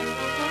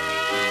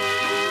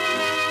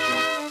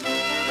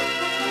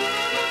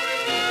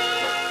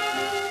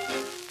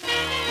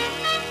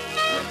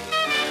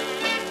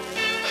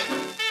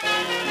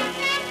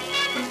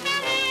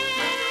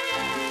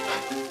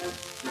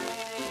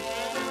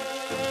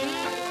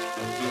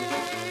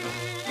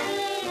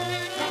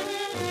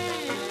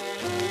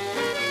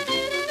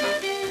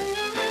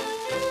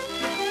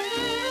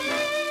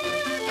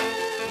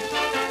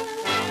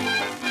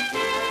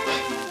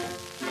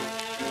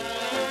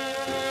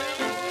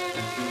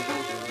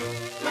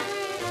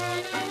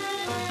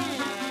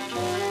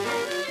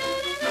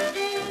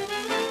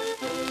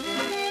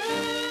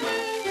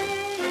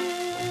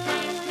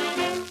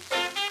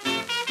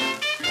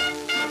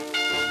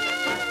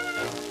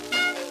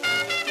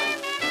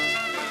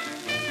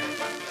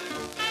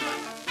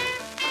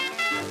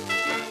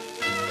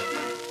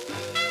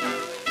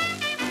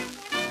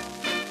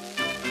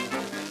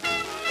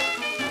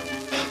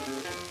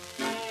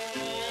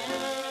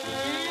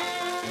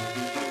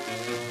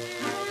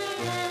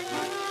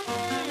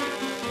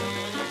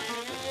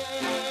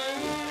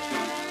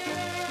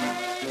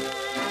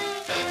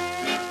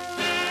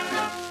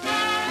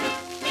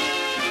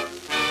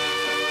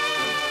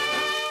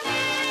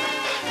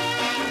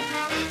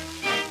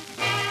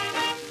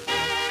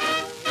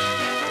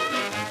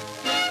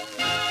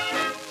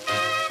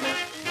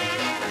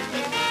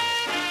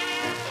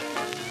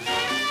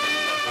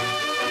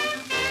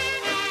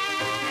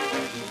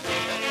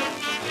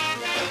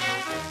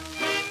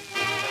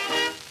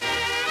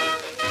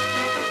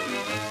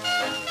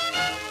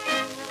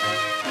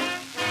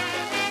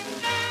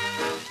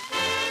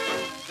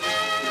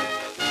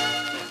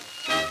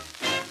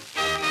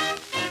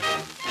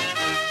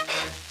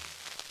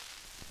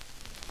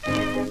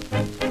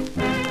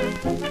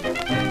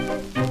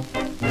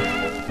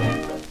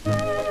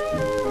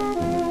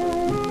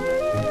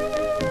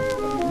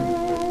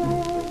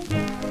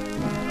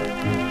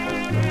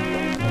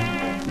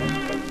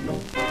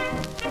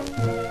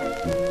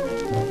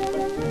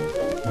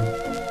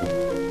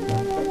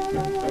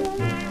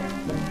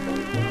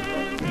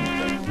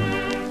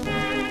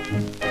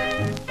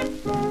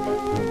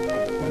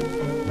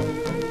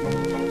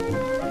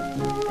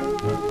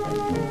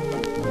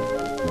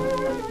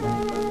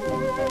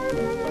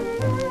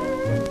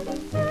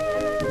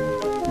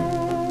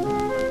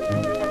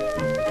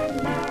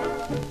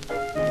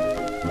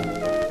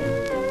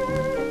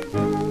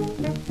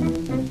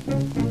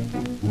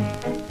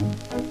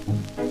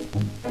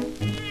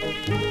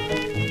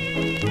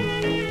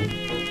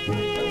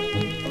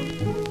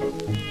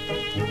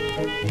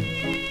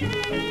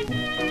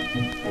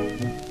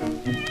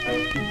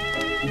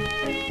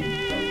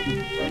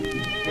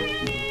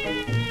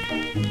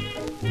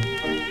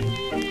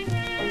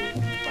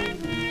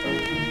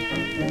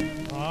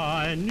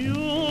 I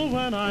knew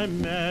when I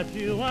met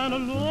you and a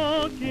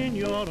look in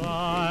your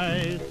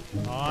eyes,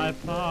 I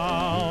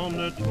found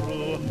a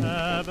true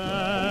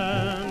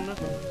heaven.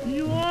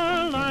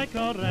 You're like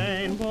a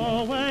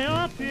rainbow way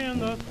up in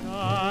the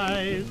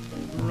skies,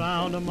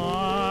 round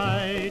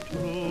my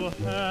true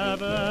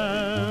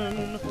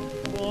heaven.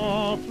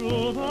 All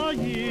through the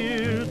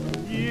years,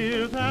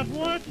 years that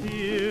were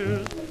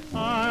tears,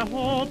 I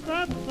hoped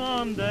that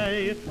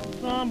someday,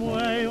 some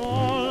way,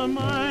 all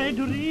my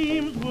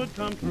dreams would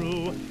come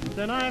true.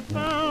 Then I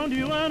found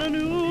you and I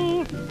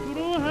knew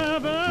through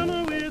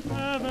heaven with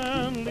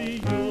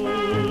heavenly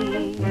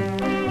you.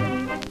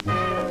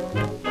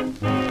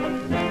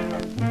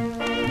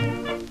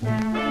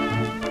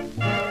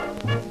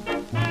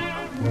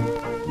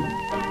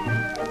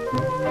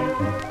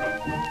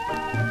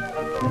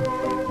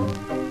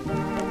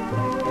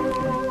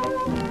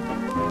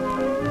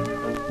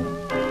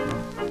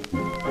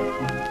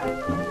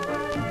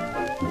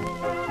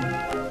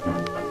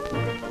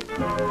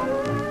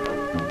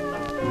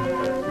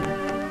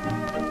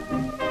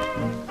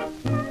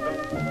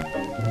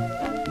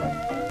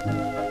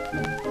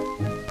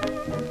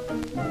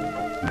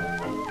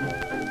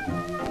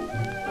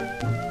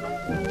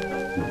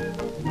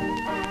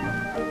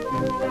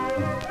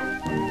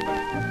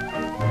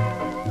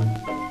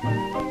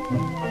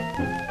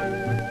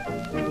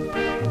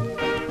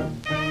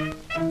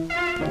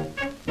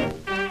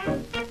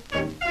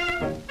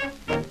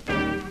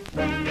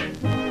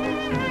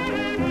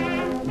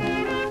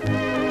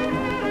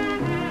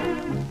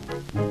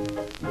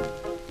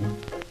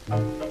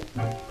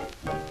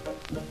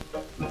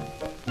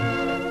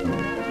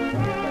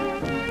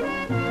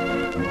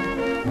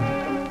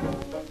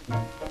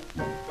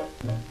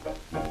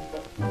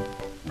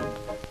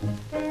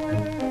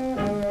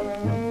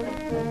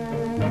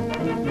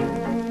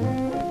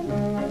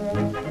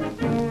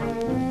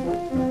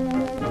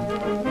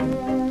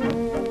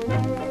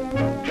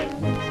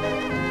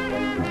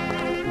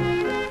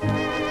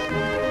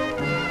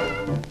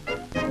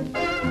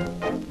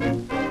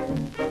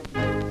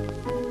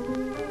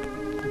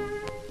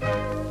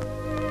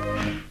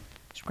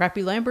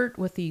 Crappy Lambert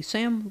with the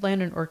Sam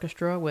Lannon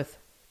Orchestra with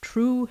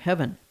True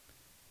Heaven.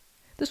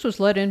 This was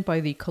led in by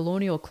the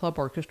Colonial Club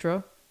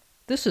Orchestra.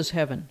 This is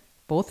Heaven,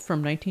 both from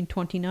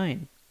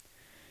 1929.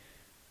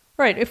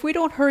 Right, if we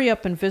don't hurry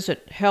up and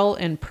visit Hell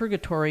and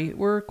Purgatory,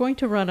 we're going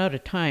to run out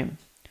of time.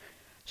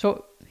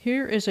 So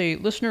here is a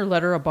listener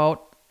letter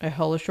about a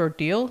hellish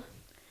ordeal.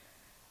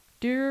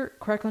 Dear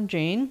Cracklin'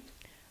 Jane,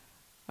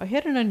 I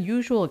had an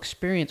unusual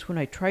experience when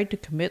I tried to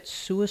commit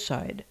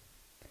suicide.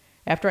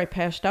 After I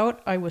passed out,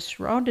 I was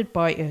surrounded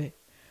by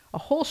a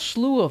whole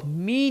slew of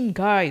mean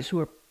guys who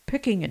were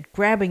picking and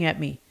grabbing at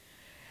me.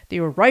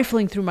 They were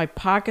rifling through my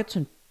pockets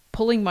and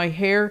pulling my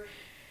hair,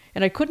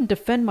 and I couldn't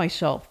defend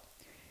myself.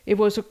 It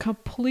was a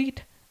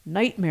complete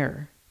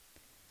nightmare.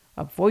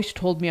 A voice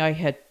told me I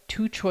had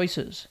two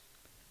choices.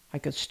 I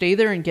could stay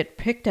there and get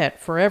picked at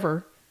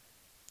forever,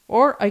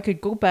 or I could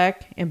go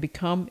back and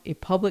become a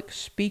public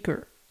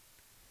speaker.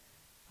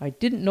 I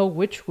didn't know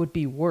which would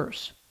be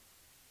worse,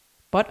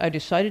 but I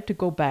decided to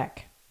go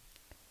back.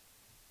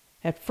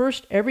 At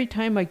first, every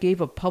time I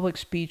gave a public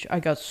speech, I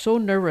got so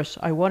nervous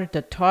I wanted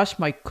to toss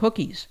my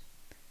cookies.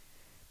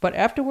 But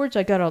afterwards,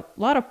 I got a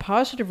lot of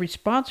positive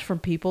response from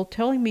people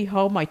telling me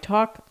how my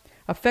talk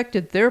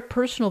affected their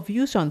personal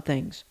views on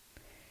things.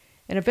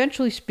 And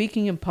eventually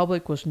speaking in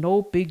public was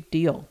no big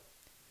deal.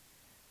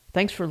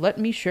 Thanks for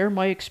letting me share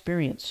my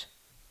experience.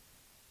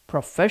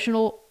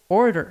 Professional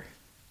orator.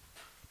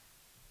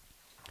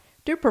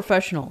 Dear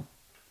Professional,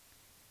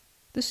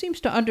 this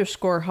seems to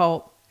underscore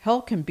how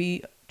hell can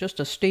be just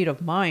a state of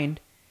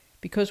mind,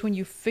 because when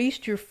you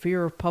faced your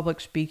fear of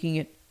public speaking,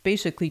 it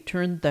basically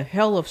turned the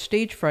hell of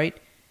stage fright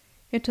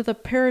into the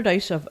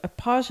paradise of a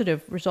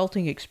positive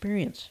resulting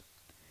experience.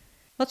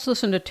 Let's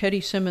listen to Teddy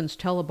Simmons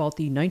tell about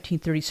the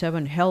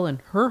 1937 hell in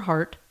her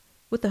heart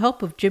with the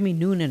help of Jimmy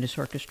Noon and his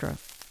orchestra.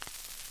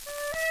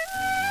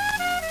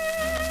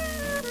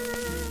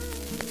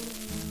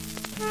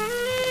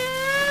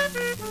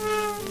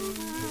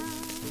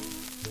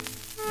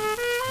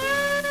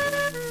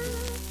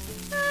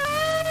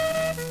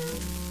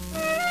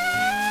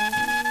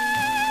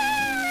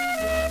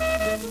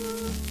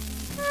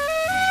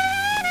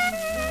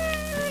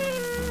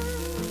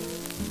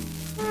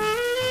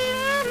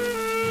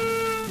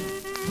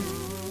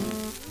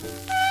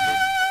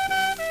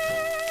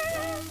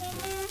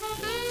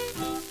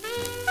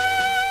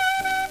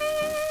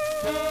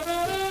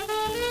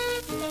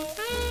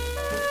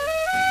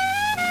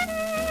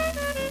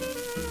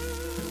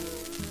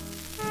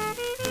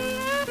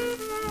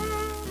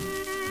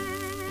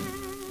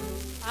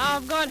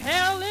 I've got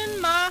hell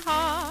in my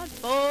heart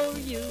for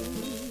you.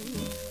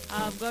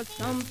 I've got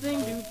something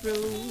to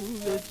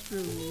prove it's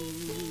true.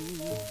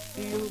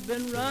 You've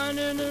been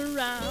running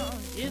around,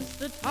 it's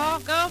the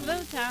talk of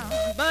the town,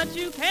 but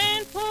you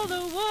can't pull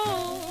the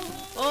wool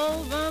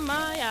over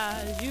my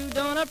eyes. You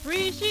don't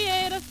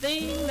appreciate a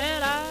thing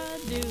that I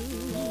do.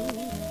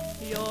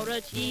 You're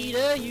a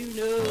cheater, you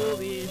know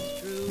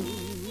it's true.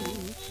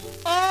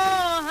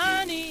 Oh,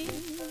 honey,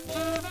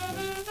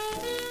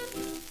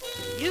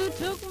 you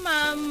took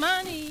my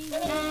money.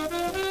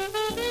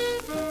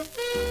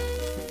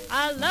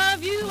 I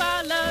love you,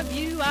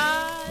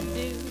 I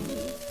do.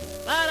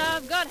 But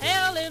I've got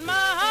hell in my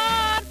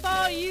heart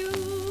for you.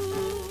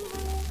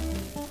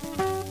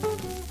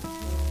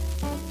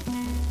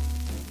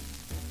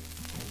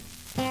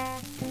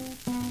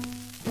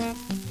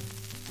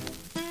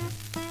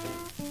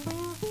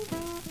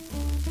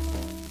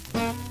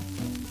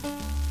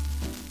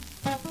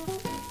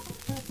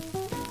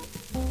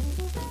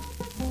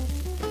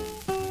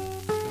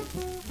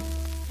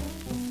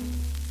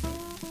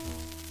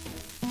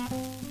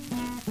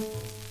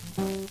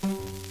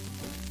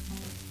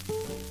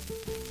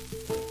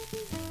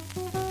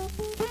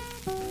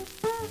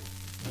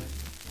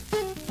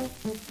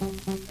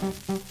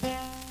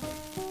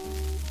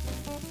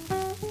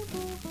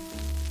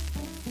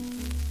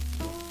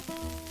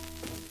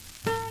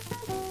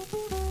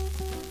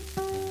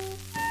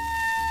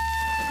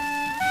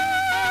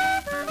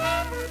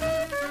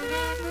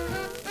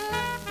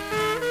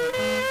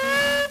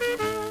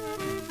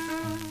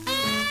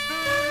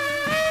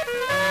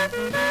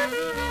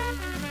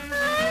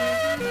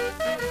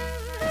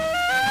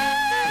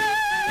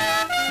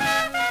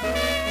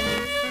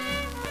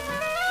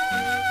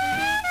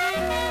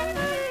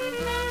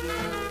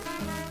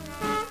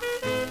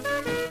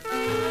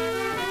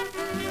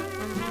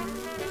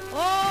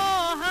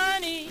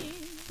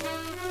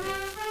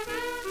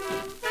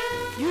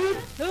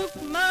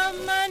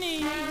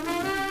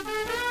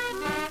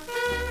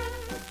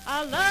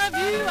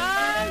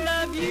 I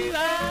love you,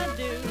 I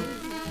do.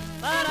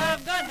 But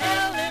I've got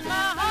hell in my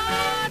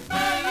heart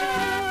for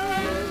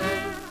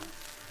you.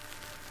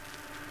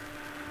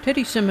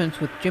 Teddy Simmons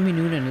with Jimmy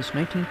Noon and his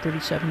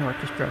 1937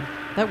 orchestra.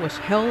 That was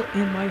Hell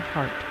in My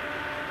Heart.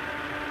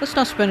 Let's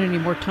not spend any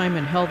more time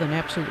in hell than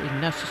absolutely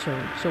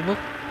necessary, so we'll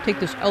take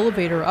this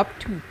elevator up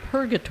to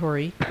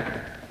purgatory.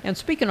 And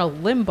speaking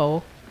of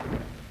limbo,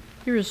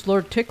 here is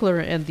Lord Tickler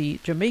and the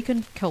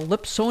Jamaican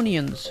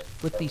Calypsonians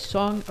with the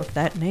song of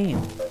that name.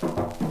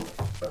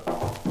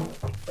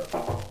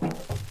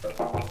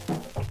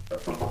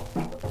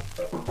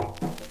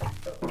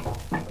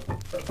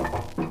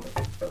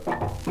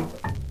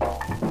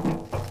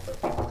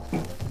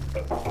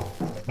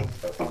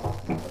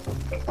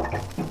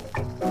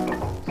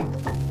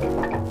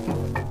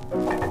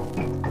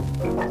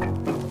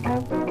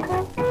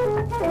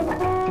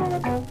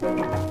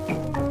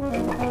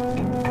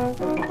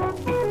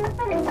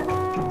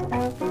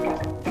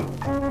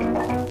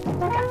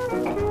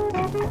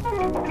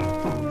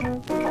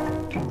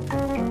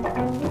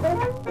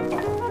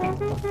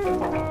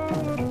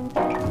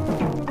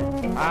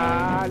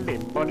 Ah,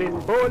 limbo,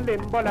 limbo,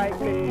 limbo like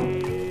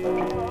me.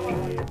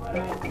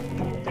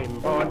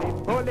 Limbo,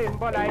 limbo,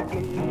 limbo like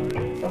me.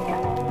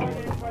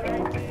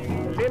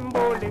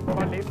 Limbo,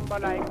 limbo, limbo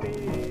like me.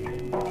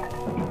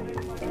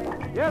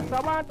 Yes, I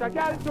want a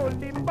gal to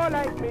limbo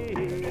like me.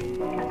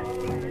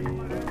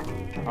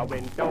 I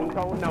went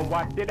downtown and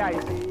what did I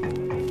see?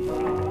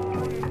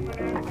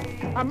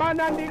 A man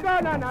and the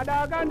gun and a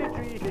dog on the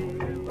tree.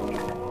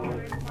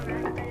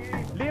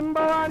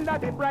 Limbo under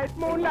the bright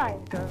moonlight.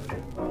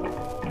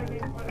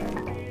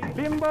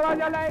 Limbo as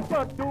you like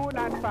but do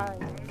not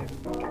find.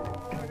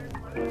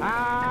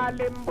 Ah,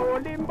 limbo,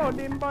 limbo,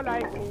 limbo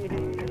like me.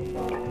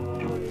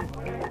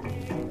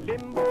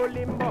 Limbo,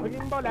 limbo,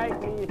 limbo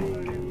like me.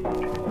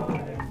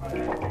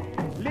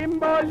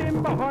 Limbo,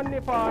 limbo, honey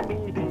for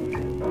me.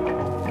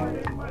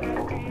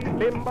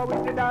 Limbo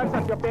with the dance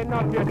and you bend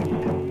up your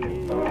knee.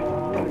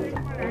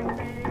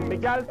 The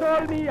girl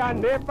told me I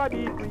never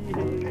be free.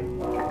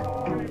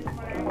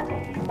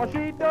 But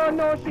she don't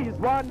know she's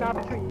one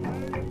of three.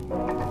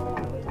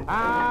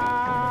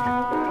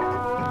 Ah,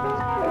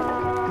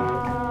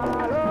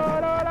 lo,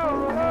 lo, lo,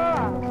 lo.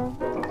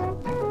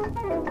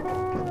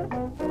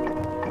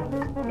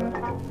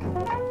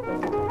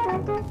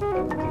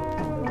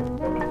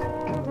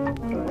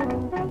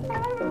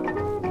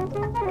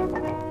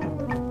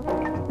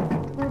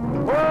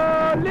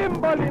 Oh,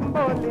 limbo,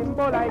 limbo,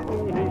 limbo like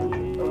me.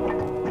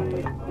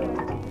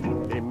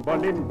 Limbo,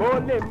 limbo,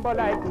 limbo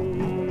like me.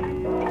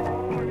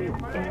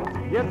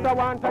 Yes, I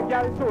want a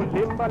girl to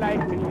limbo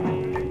like me.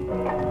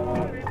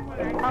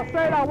 I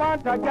said I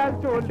want a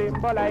girl to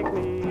limbo like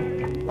me.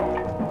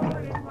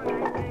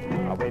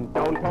 I went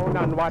downtown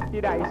and what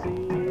did I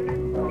see?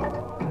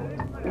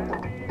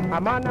 A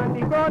man and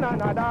the gun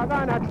and a dog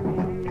and a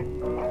tree.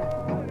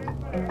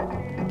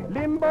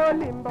 Limbo,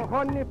 limbo,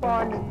 honey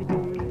for me.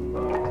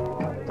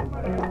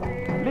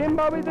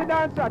 Limbo with the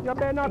dance that you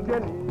bend up your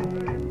knee.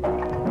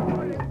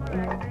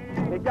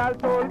 The girl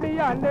told me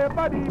I'll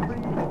never be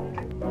free.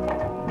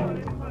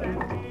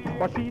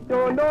 But she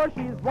don't know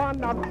she's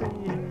one of three.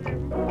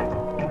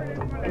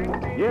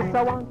 Yes,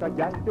 I want a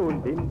gal to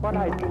limbo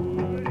like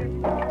me.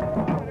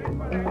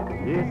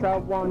 Yes, I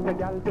want a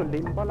gal to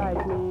limbo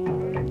like me.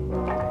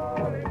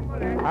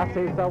 I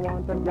says I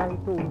want a gal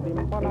to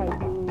limbo like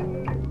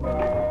me.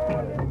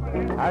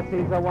 I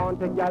says I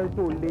want a gal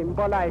to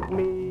limbo like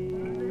me.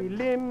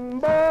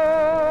 Limbo,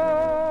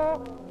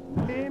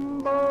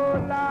 limbo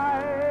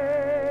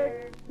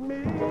like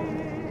me.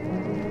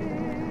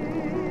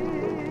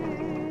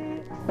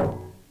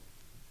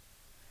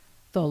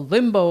 The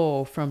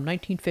Limbo from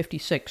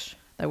 1956.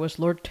 That was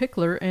Lord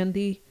Tickler and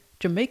the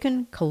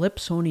Jamaican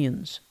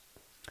Calypsonians.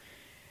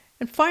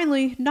 And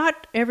finally,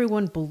 not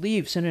everyone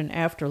believes in an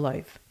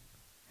afterlife.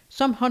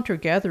 Some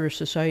hunter-gatherer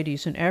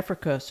societies in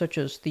Africa, such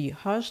as the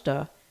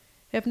Hasda,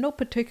 have no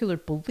particular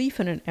belief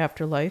in an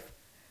afterlife.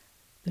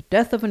 The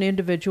death of an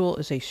individual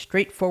is a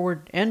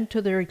straightforward end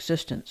to their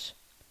existence.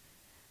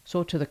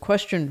 So to the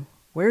question,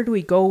 where do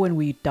we go when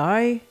we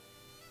die?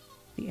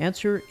 The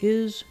answer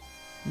is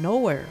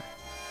nowhere.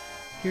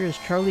 Here is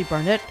Charlie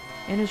Barnett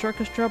and his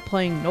orchestra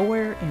playing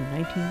Nowhere in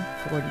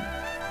 1940.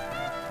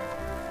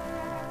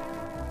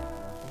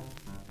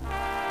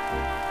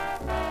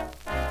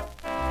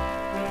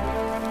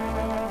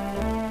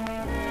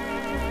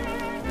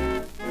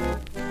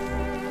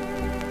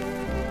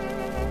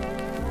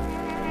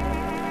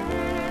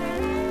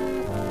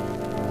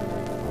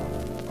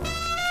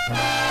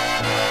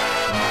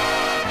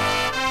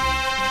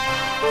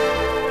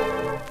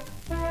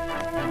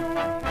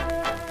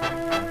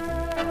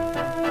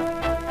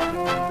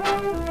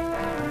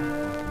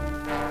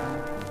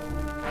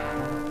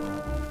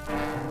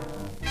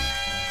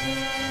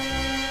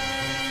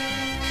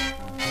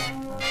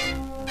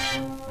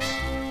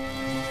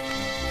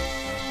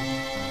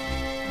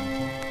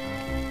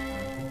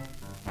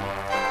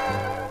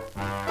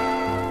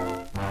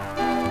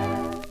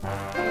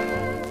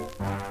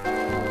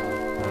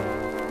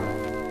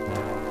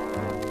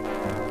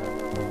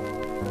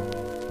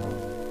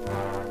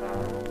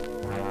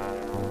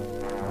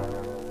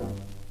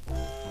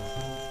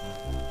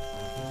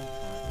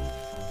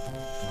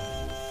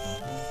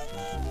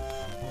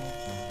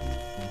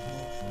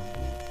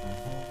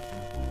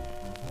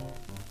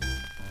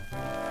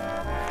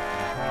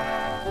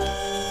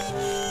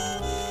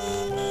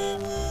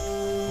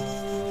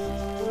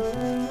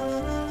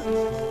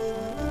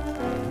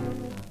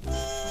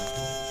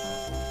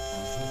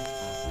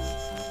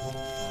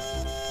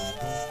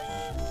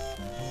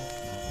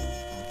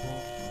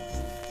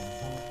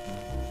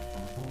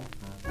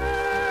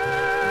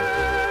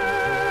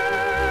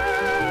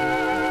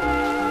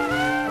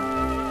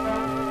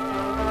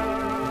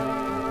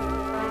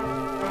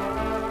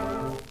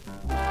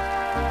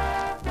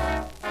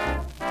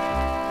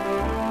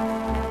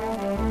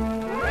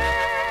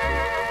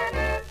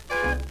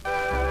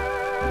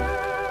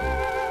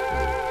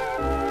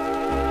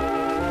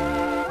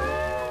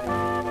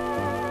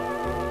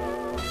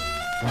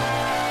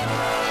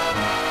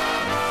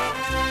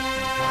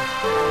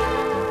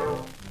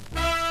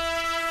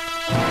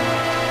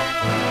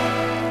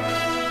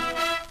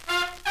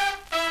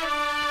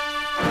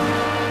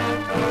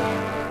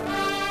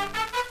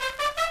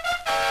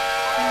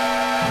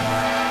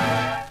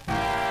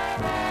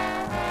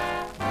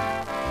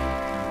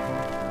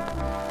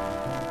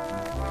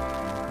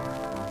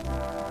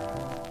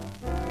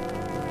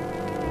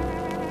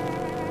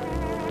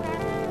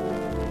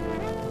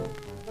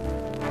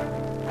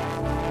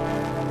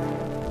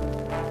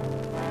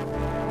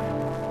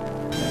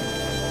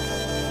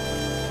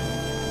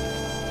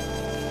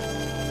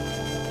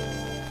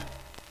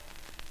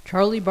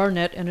 Charlie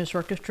Barnett and his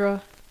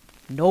orchestra,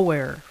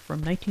 Nowhere, from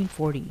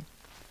 1940.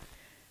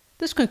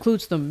 This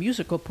concludes the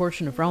musical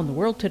portion of Round the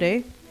World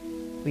today.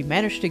 We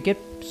managed to get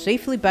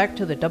safely back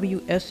to the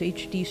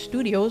WSHD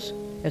studios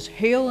as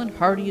hale and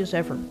hearty as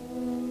ever.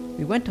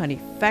 We went on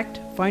a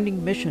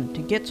fact-finding mission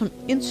to get some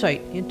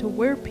insight into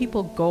where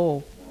people go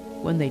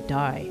when they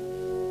die.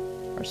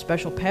 Our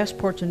special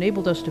passports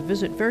enabled us to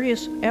visit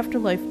various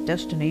afterlife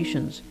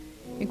destinations,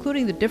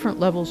 including the different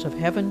levels of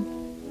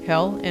heaven,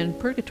 hell, and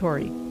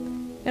purgatory,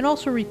 and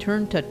also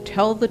returned to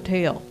tell the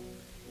tale.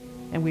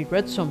 And we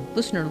read some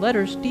listener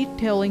letters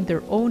detailing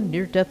their own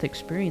near-death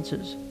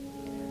experiences.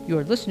 You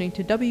are listening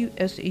to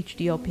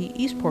WSHDLP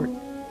Eastport.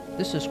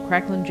 This is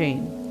Cracklin'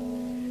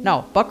 Jane.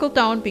 Now, buckle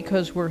down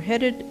because we're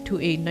headed to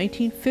a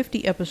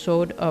 1950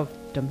 episode of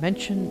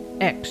Dimension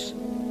X,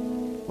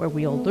 where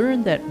we'll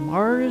learn that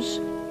Mars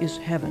is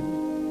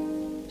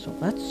heaven. So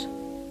let's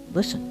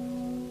listen.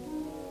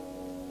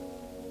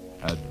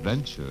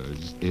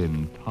 Adventures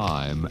in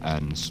Time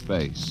and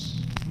Space.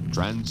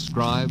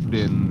 Transcribed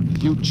in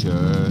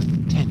future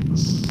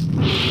tense.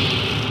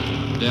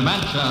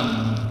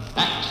 Dimension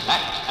X.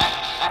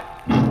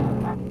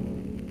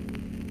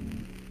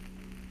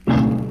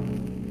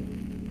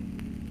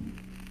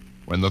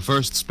 When the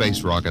first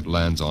space rocket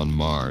lands on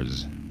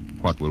Mars,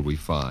 what will we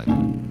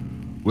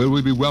find? Will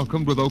we be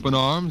welcomed with open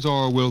arms,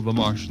 or will the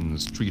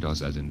Martians treat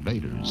us as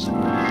invaders?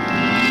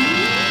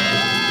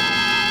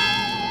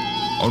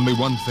 Only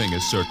one thing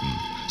is certain.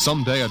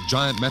 Someday a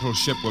giant metal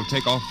ship will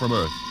take off from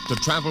Earth to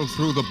travel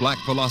through the black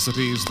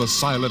velocities, the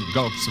silent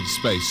gulfs of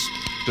space,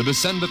 to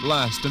descend at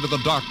last into the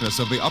darkness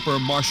of the upper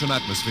Martian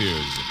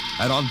atmospheres.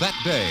 And on that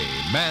day,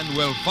 man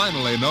will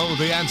finally know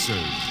the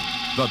answers.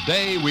 The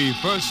day we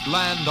first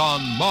land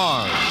on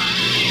Mars.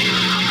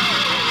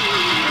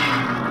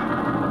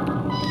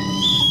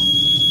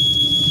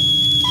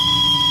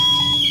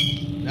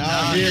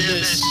 Now hear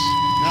this.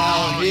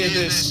 Now hear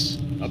this.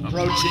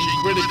 Approaching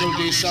critical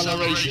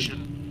deceleration.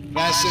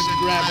 Fasten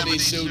gravity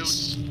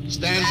suits.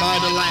 Stand by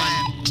to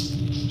land.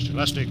 Mr.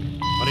 Lustig,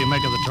 what do you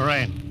make of the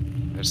terrain?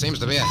 There seems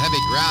to be a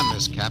heavy ground,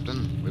 Miss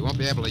Captain. We won't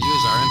be able to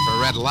use our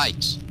infrared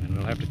lights. And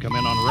we'll have to come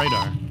in on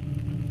radar.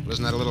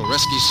 Isn't that a little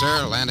risky,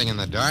 sir, landing in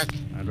the dark?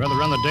 I'd rather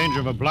run the danger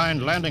of a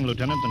blind landing,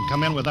 Lieutenant, than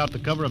come in without the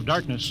cover of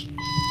darkness.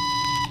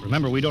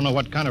 Remember, we don't know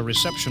what kind of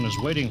reception is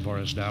waiting for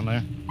us down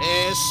there.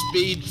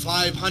 Airspeed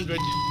 500.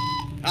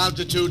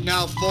 Altitude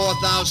now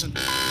 4,000.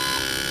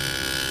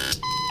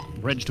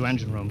 Bridge to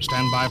engine room.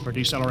 Stand by for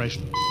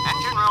deceleration.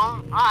 Engine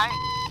room, aye.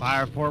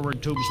 Fire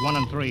forward tubes 1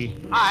 and 3.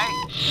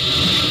 Aye.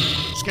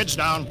 Skids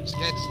down.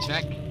 Skids,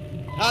 check.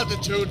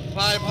 Altitude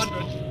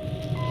 500.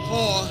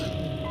 4.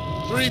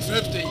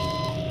 350.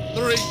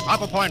 3.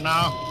 Up a point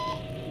now.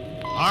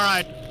 All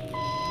right.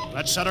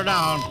 Let's set her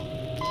down.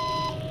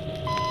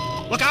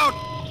 Look out!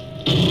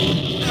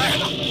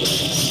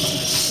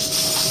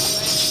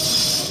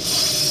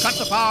 Cut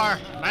the power.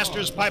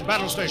 Masters pipe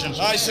battle stations.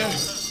 Aye, sir.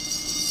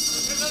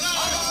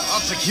 All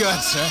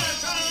secured, sir.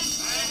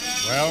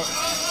 Well,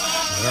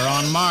 we're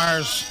on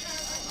Mars.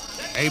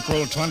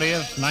 April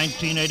 20th,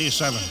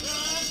 1987.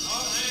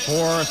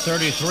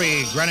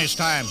 4:33 Greenwich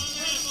time.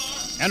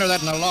 Enter that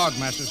in the log,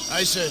 Masters.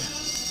 Aye, sir.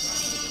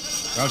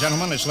 Well,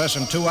 gentlemen, it's less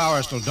than 2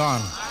 hours till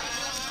dawn.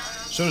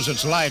 As soon as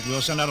it's light,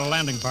 we'll send out a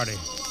landing party.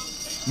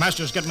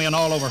 Masters, get me an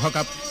all-over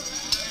hookup.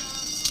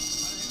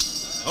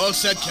 All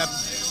set, Captain.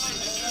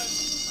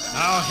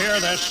 Now hear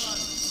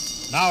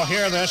this. Now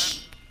hear this.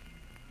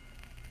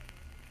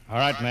 All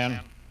right,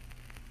 men.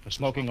 The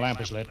smoking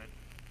lamp is lit.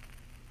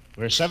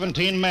 We're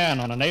 17 men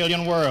on an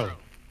alien world.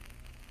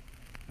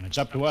 And it's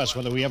up to us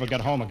whether we ever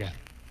get home again.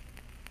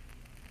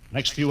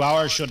 Next few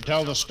hours should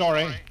tell the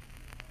story,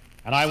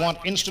 and I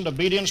want instant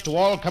obedience to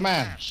all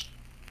commands.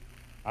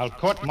 I'll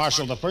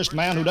court-martial the first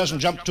man who doesn't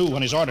jump to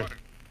when he's ordered.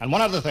 And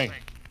one other thing.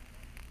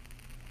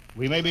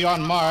 We may be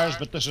on Mars,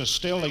 but this is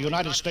still a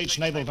United States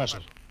naval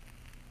vessel.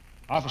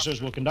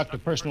 Officers will conduct a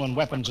personal and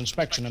weapons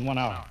inspection in 1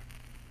 hour.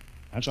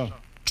 That's all.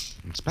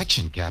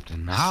 Inspection,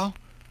 Captain. Now?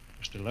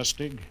 Mr.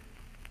 Lustig,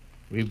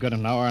 we've got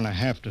an hour and a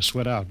half to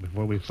sweat out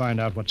before we find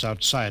out what's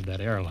outside that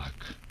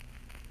airlock.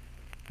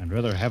 I'd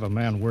rather have a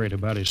man worried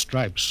about his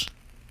stripes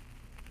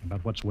than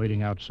about what's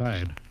waiting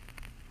outside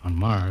on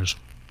Mars.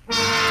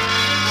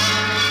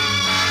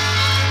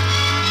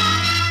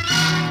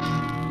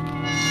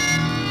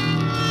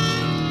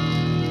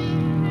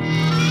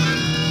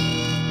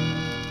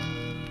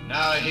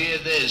 Now hear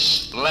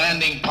this.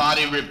 Landing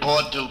party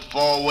report to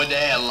forward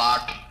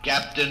airlock.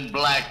 Captain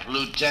Black,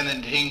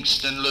 Lieutenant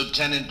Hingston,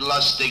 Lieutenant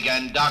Lustig,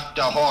 and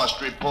Dr.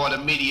 Horst report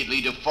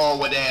immediately to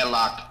forward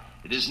airlock.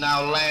 It is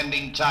now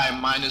landing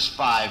time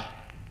 -5.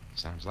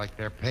 Sounds like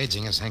they're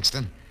paging us,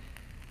 Hingston.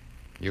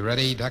 You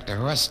ready, Dr.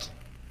 Horst?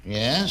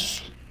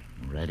 Yes.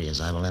 Ready as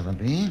I will ever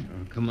be.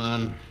 Oh, come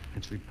on.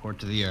 Let's report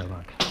to the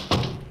airlock.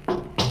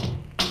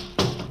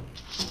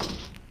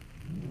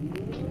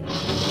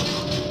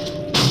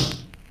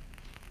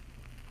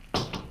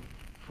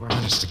 4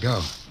 minutes to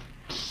go.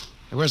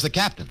 Hey, where's the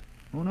captain?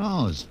 Who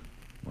knows?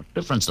 What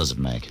difference does it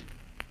make?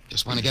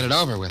 Just want to get it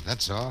over with,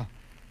 that's all.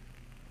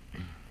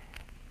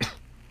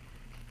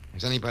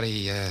 Has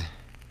anybody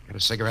got a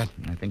cigarette?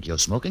 I think you're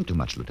smoking too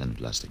much,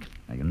 Lieutenant Lustig.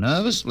 Are you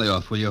nervous? Lay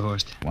off, will you,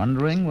 Horst?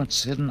 Wondering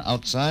what's hidden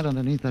outside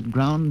underneath that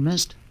ground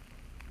mist?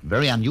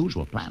 Very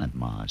unusual planet,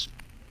 Mars.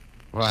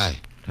 Why?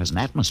 It has an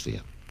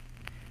atmosphere.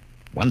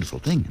 Wonderful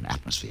thing, an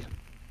atmosphere.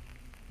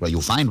 Where you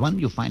find one,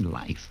 you find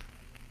life.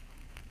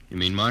 You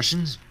mean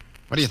Martians?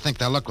 What do you think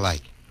they'll look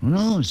like? Who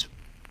knows?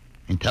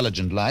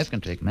 Intelligent life can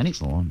take many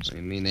forms.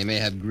 You mean they may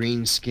have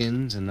green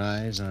skins and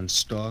eyes on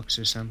stalks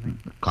or something?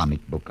 The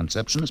comic book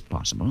conception is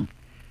possible.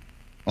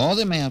 Or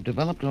they may have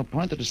developed to a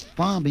point that is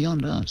far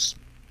beyond us.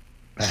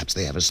 Perhaps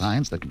they have a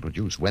science that can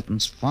produce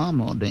weapons far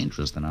more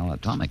dangerous than our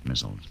atomic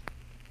missiles.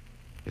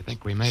 You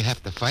think we may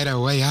have to fight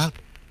our way out?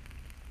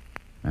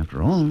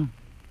 After all,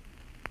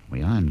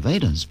 we are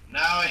invaders.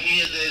 Now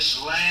hear this.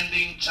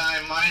 Landing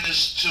time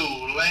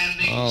 -2.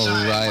 Landing All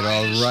time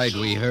right, -2.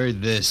 we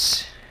heard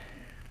this.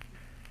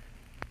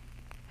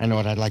 I know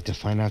what I'd like to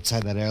find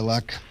outside that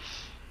airlock.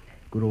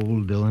 Good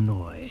old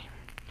Illinois.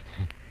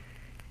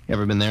 You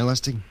ever been there,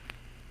 Lustig?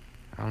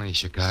 Only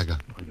Chicago.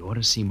 Well, you ought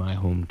to see my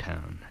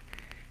hometown.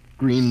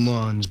 Green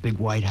lawns, big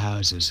white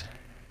houses.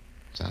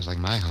 Sounds like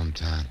my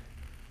hometown.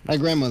 My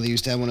grandmother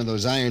used to have one of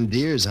those iron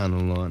deers on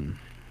the lawn.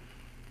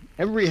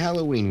 Every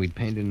Halloween, we'd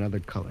paint it another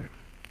color.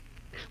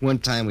 One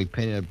time, we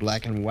painted it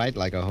black and white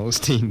like a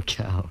Holstein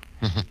cow.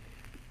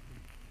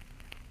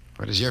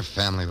 Where does your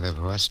family live,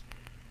 Horst?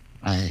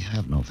 I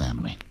have no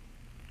family.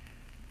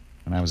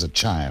 When I was a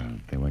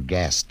child, they were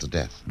gassed to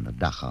death in the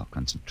Dachau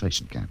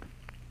concentration camp.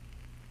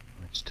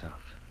 That's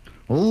tough.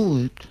 Oh,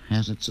 it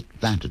has its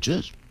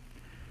advantages.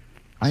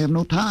 I have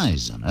no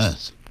ties on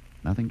Earth.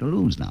 Nothing to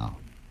lose now.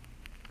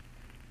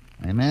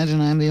 I imagine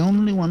I'm the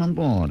only one on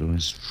board who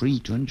is free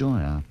to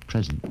enjoy our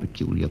present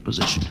peculiar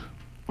position.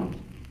 All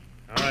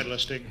right,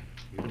 Lustig.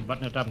 You can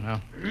button it up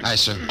now. Aye,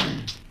 sir.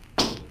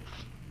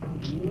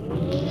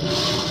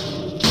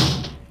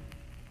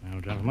 Now,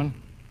 gentlemen,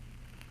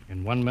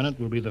 in 1 minute,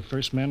 we'll be the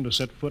first men to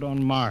set foot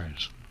on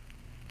Mars.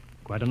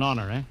 Quite an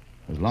honor, eh?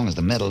 As long as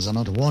the medals are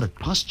not awarded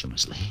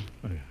posthumously.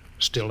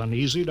 Still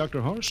uneasy,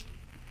 Dr. Horst?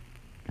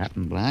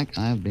 Captain Black,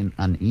 I've been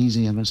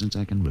uneasy ever since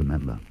I can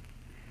remember.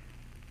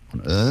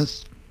 On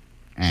Earth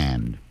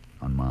and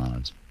on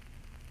Mars.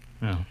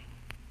 Now,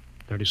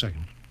 30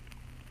 seconds.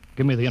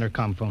 Give me the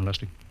intercom phone,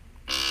 Lustig.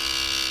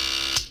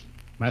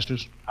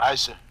 Masters? Aye,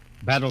 sir.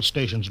 Battle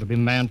stations to be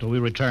manned till we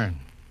return.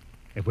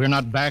 If we're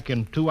not back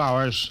in 2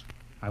 hours,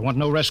 I want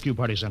no rescue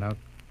party sent out.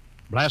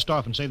 Blast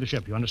off and save the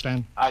ship, you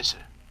understand? Aye,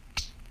 sir.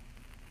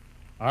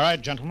 All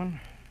right, gentlemen.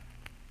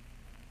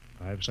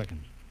 5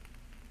 seconds.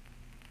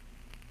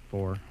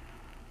 4,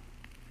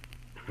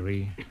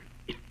 3,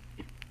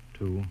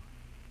 2,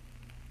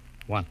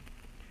 1.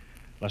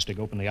 Lustig,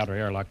 open the outer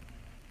airlock.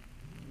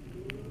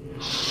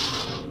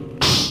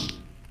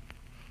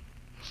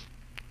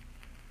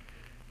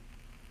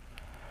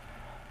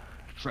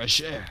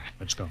 Fresh air.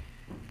 Let's go.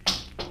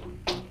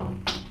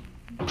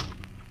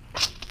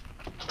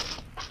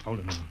 Hold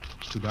it now.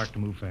 It's too dark to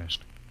move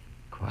fast.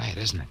 Quiet,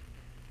 isn't it?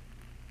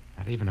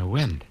 Not even a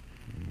wind.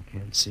 You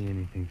can't see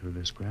anything through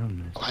this ground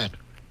mist. Quiet.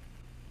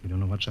 We don't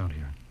know what's out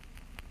here.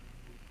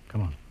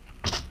 Come on.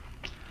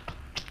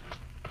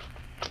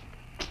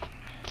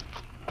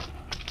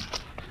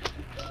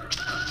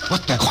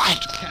 What the?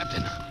 Quiet,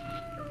 Captain.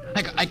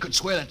 I could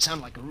swear that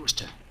sounded like a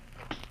rooster.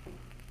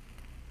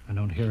 I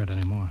don't hear it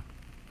anymore.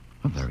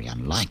 A very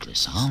unlikely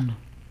sound.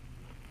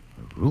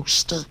 A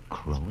rooster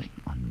crowing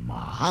on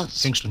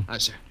Mars? Kingston. Aye,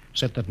 sir.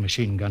 Set that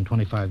machine gun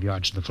 25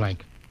 yards to the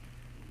flank.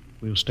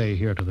 We'll stay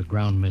here till the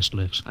ground mist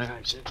lifts.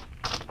 Aye, sir.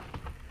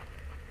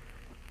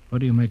 What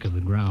do you make of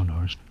the ground,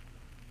 Horst?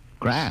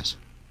 Grass.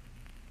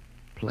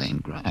 Plain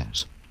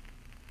grass.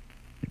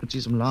 You can see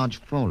some large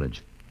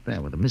foliage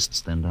there where the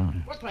mists thin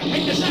down. What the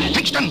heck is that?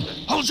 Kingston!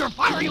 Hold your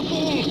fire, you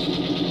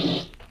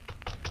fool!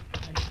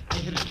 I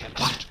hit it,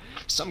 Captain. What?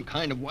 Some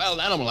kind of wild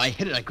animal. I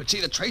hit it. I could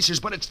see the tracers,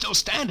 but it's still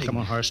standing. Come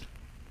on, Horst.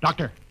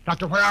 Doctor,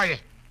 where are you?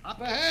 Up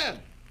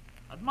ahead.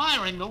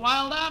 Admiring the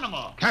wild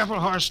animal. Careful,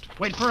 Horst.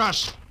 Wait for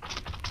us.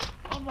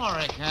 Don't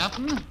worry,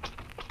 Captain.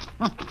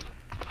 Huh.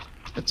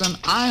 It's an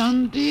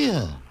iron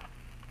deer.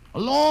 A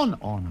lawn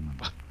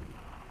ornament.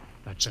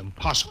 That's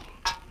impossible.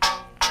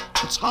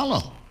 It's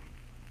hollow.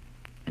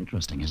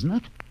 Interesting, isn't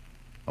it?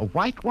 A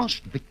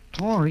whitewashed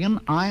Victorian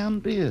iron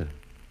deer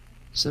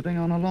sitting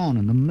on a lawn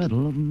in the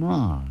middle of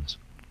Mars.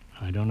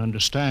 I don't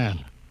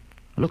understand.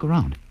 Look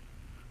around.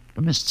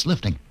 The mist's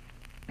lifting.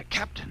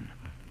 Captain,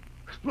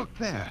 look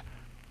there.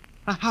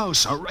 A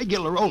house, a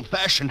regular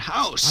old-fashioned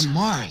house. On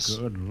Mars.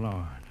 Good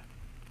Lord.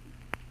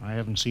 I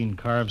haven't seen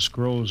carved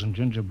scrolls and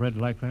gingerbread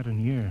like that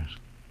in years.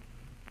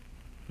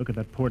 Look at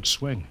that port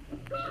swing.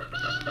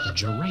 The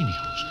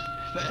geraniums.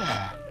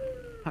 There.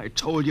 I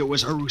told you it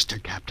was a rooster,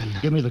 Captain.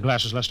 Give me the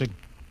glasses, Lustig.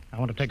 I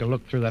want to take a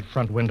look through that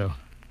front window.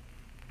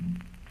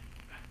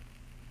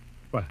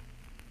 What?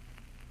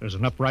 There's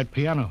an upright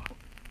piano.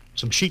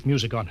 Some sheet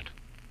music on it.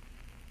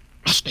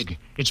 Lustig,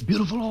 it's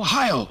beautiful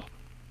Ohio.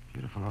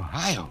 Beautiful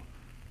Ohio?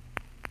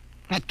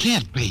 That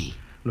can't be.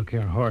 Look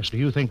here, Horace, do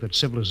you think that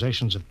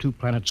civilizations of two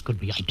planets could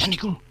be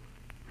identical?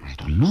 I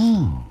don't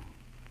know.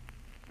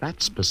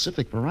 That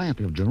specific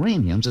variety of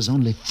geraniums is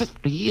only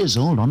 50 years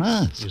old on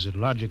Earth. Is it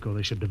logical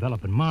they should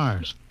develop in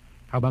Mars?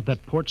 How about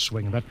that porch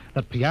swing and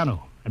that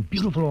piano and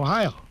beautiful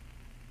Ohio?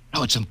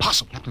 No, it's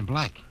impossible. Captain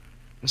Black,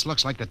 this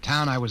looks like the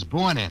town I was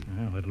born in.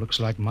 Well, it looks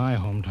like my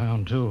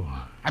hometown, too.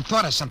 I've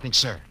thought of something,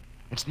 sir.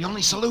 It's the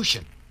only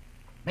solution.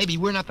 Maybe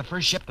we're not the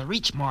first ship to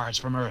reach Mars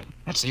from Earth.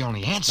 That's the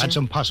only answer. That's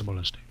impossible,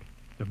 Lustig.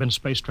 If there'd been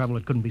space travel,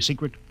 it couldn't be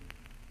secret. Do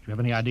you have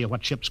any idea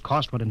what ships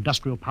cost, what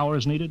industrial power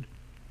is needed?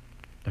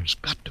 There's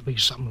got to be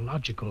some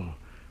logical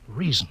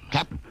reason.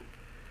 Captain,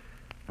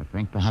 I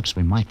think perhaps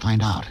we might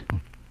find out.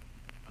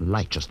 A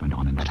light just went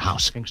on in that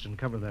house. Kingston,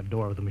 cover that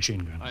door with a machine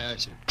gun. Aye,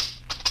 sir.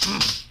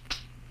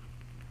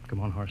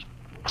 Come on, Horst.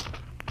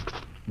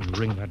 We'll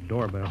ring that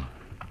doorbell.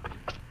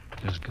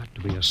 There's got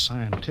to be a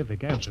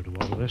scientific answer to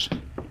all of this.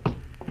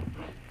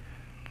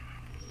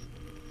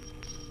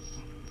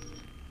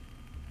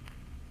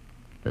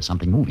 There's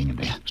something moving in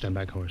there. Stand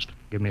back, Horst.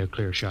 Give me a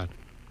clear shot.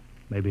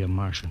 Maybe a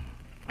Martian.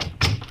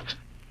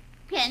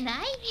 Can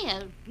I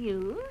help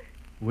you?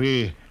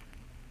 We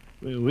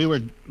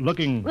were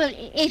looking... Well,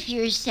 if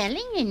you're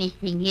selling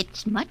anything,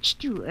 it's much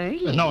too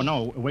early.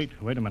 No, wait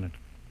a minute.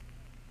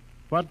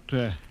 What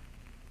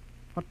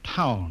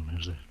town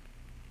is this?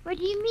 What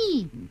do you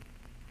mean?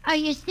 Are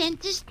you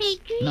census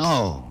takers?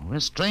 No, we're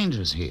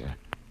strangers here.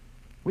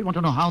 We want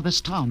to know how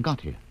this town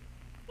got here.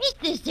 Is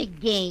this a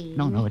game?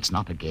 No, it's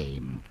not a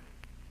game.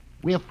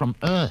 We're from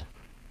Earth.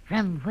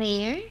 From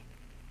where?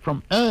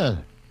 From Earth.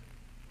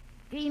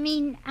 Do you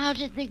mean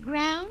out of the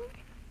ground?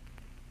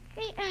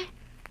 Hey,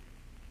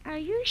 are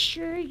you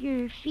sure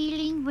you're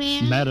feeling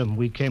well? Madam,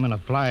 we came in a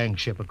flying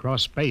ship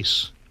across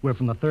space. We're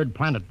from the third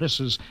planet. This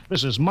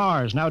is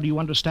Mars. Now do you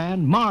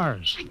understand?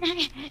 Mars.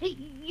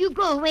 You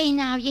go away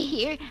now, you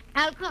hear?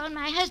 I'll call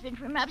my husband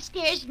from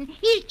upstairs and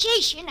he'll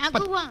chase you. Now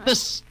go on.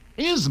 This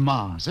is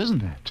Mars,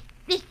 isn't it?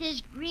 This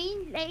is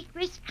Green Lake,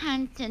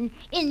 Wisconsin,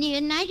 in the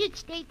United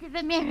States of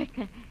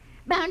America.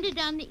 Bounded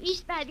on the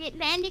east by the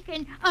Atlantic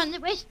and on the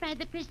west by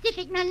the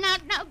Pacific. Now,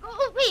 go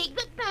away.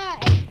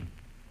 Goodbye.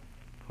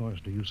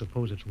 Horst, do you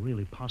suppose it's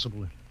really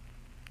possible?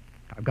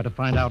 I've got to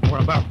find out more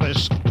about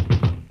this.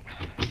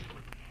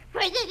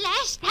 For the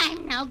last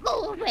time, now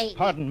go away.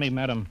 Pardon me,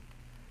 madam.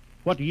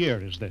 What year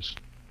is this?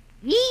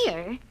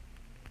 Year?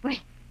 Well,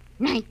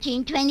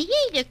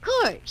 1928, of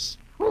course.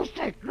 Oh,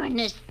 for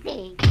goodness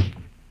sake.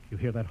 You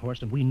hear that,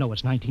 Horst? And we know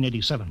it's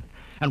 1987.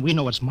 And we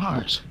know it's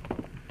Mars.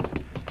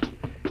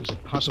 Is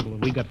it possible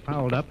that we got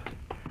fouled up,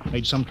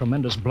 made some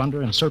tremendous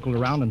blunder, and circled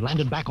around and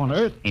landed back on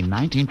Earth? In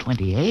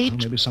 1928? Or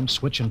maybe some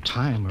switch in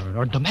time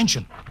or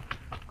dimension.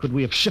 Could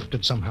we have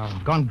shifted somehow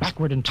and gone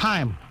backward in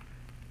time?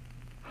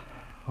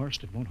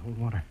 Horst, it won't hold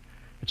water.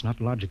 It's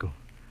not logical.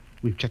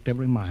 We've checked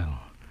every mile.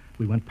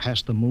 We went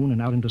past the moon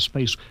and out into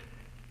space.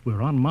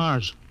 We're on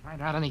Mars.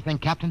 Find out anything,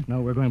 Captain? No,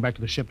 we're going back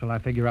to the ship till I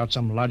figure out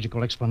some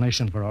logical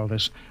explanation for all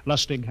this.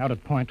 Lustig, out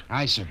at point.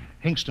 Aye, sir.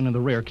 Hingston in the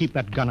rear. Keep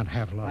that gun at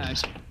half load. Aye,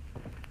 sir.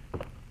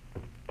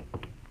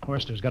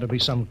 Horst, there's got to be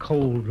some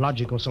cold,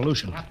 logical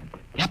solution.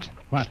 Captain.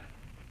 What?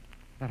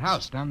 That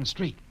house down the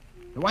street.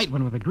 The white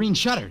one with the green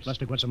shutters.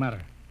 Lustig, what's the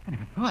matter? I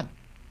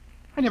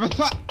never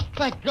thought.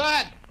 Thank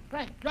God.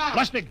 Thank God.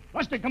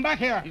 Lustig, come back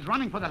here. He's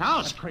running for that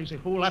house. That crazy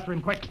fool, after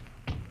him quick.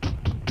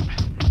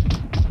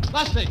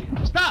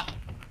 Lustig, stop!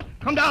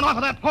 Come down off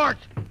of that porch.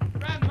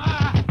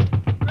 Grandma!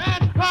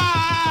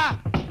 Grandpa!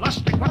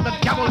 Lustig, what the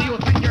devil do you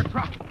think you're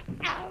trying?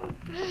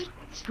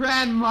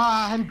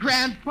 Grandma and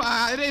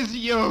Grandpa, it is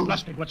you.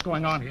 Lustig, what's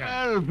going on here?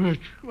 Albert,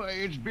 why,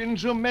 it's been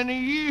so many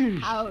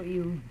years. How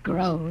you've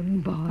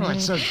grown, boy. Oh,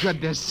 it's so good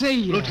to see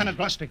you. Lieutenant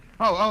Lustig.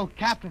 Oh,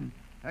 Captain.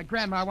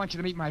 Grandma, I want you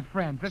to meet my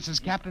friend. This is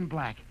Captain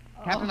Black.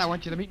 Captain, I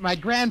want you to meet my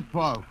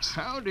grandfolks.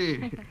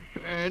 Howdy.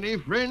 Any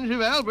friends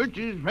of Albert's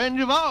is friends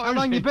of ours. How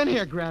long you been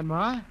here,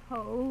 Grandma?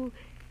 Oh,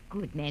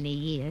 good many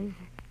years.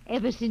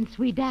 Ever since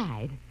we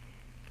died.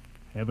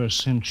 Ever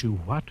since you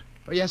what?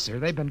 Oh, yes, sir.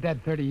 They've been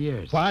dead 30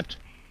 years. What?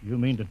 You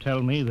mean to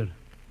tell me that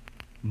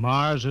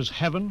Mars is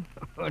heaven?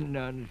 Oh,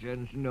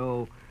 nonsense,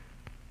 no.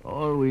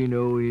 All we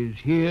know is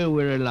here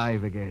we're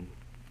alive again.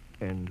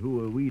 And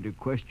who are we to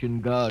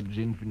question God's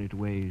infinite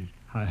ways?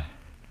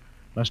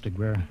 Lustig,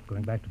 we're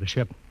going back to the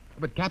ship.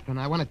 But, Captain,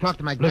 I want to talk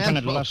to my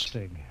Lieutenant grandfolks.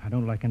 Lustig, I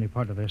don't like any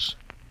part of this.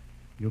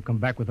 You come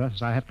back with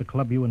us, I have to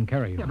club you and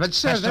carry you. Yeah, but,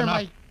 sir, That's they're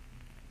enough. my...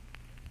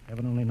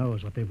 Heaven only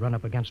knows what they've run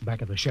up against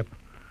back of the ship.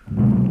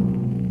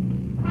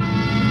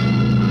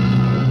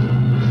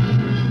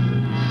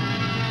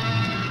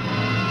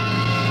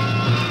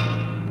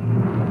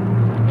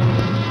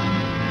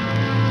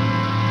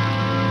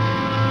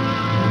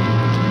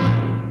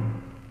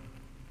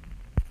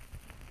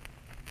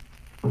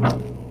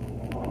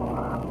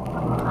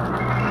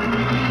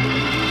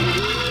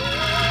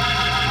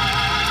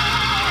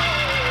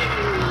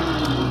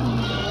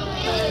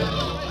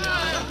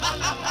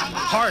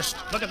 Horst,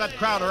 look at that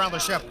crowd around the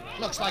ship.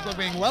 Looks like we're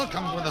being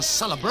welcomed with a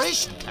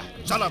celebration,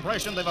 Captain.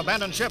 Celebration, they've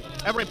abandoned ship.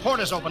 Every port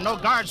is open, no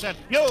guards set.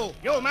 You,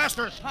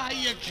 Masters.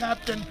 Hiya,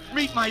 Captain.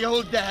 Meet my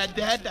old dad.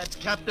 Dad, that's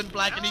Captain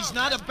Black, and he's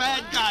not a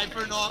bad guy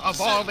for an officer.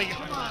 of all the...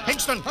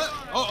 Hingston!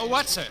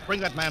 What, sir? Bring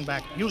that man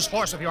back. Use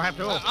force if you have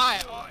to.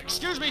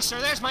 Excuse me, sir.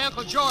 There's my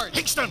Uncle George.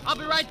 Hingston! I'll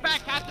be right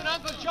back, Captain.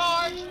 Uncle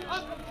George!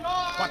 Uncle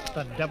George! What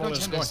the devil Don't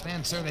is you going...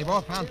 understand, sir? They've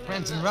all found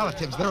friends and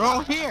relatives. They're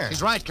all here.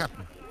 He's right,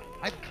 Captain.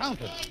 I've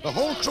counted. The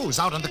whole crew's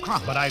out on the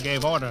crossing. But I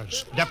gave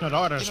orders. Definite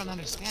orders. You don't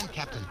understand,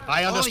 Captain.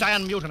 I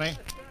understand mutiny.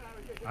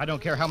 I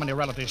don't care how many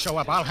relatives show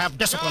up. I'll have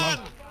discipline on...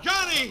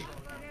 Johnny!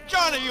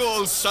 Johnny, you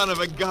old son of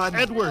a gun!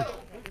 Edward!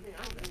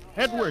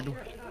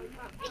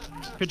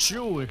 It's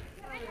you.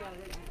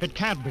 It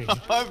can't be.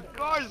 Of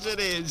course it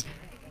is.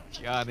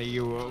 Johnny,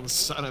 you old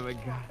son of a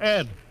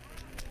gun.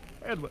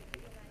 Edward.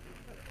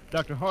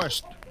 Dr.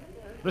 Horst.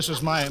 This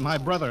is my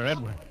brother,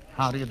 Edward.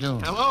 How do you do?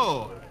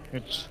 Hello.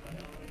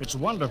 It's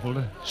wonderful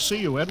to see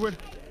you, Edward.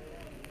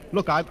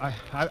 Look, I've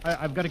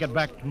got to get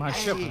back to my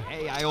ship.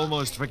 Hey, I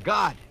almost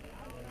forgot.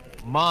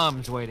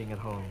 Mom's waiting at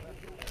home.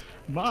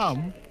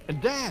 Mom?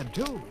 And Dad,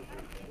 too.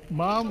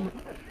 Mom,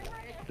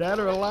 Dad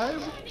are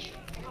alive?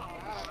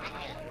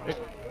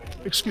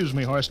 Excuse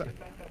me, Horst.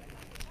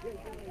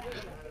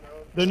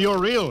 Then you're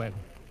real, then.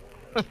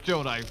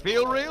 Don't I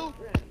feel real?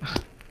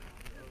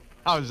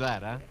 How's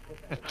that, huh?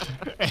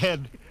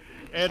 Ed.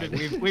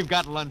 Hey, we've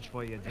got lunch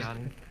for you,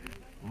 Johnny.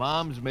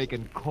 Mom's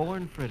making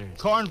corn fritters.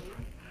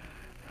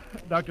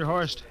 Dr.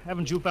 Horst,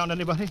 haven't you found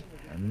anybody?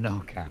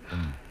 No,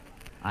 Captain.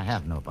 I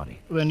have nobody.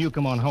 Then you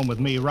come on home with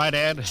me, right,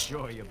 Ed?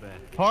 Sure, you bet.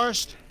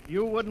 Horst,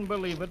 you wouldn't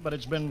believe it, but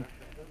it's been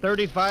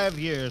 35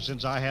 years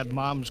since I had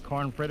Mom's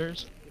corn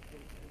fritters.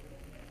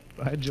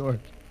 By George.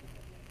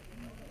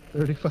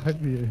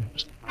 35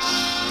 years.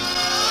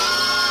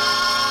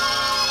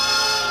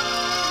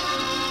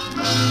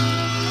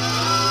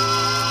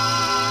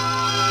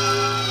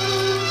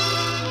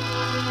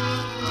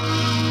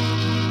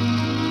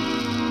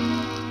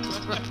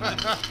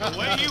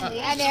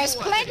 And there's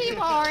plenty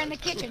more in the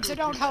kitchen, so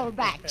don't hold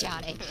back,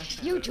 Johnny.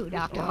 You too,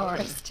 Dr.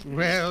 Horst.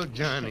 Well,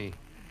 Johnny,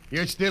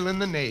 you're still in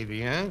the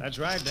Navy, huh? That's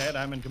right, Dad.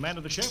 I'm in command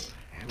of the ship.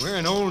 We're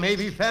an old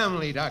Navy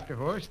family, Dr.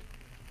 Horst.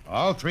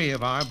 All three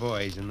of our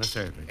boys in the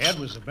service. Ed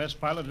was the best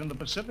pilot in the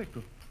Pacific.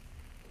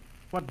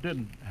 What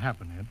did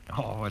happen, Ed?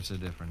 Oh, what's the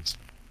difference?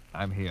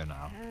 I'm here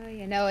now. Oh,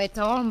 you know, it's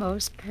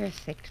almost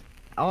perfect.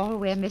 All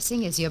we're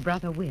missing is your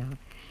brother Will.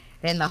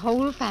 Then the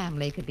whole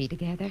family could be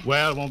together.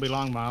 Well, it won't be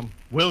long, Mom.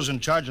 Will's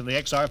in charge of the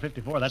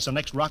XR-54. That's the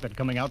next rocket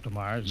coming out to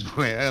Mars.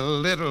 Well,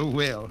 little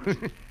Will.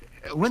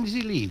 When does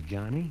he leave,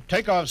 Johnny?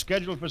 Takeoff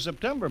scheduled for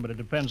September, but it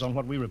depends on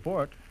what we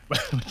report.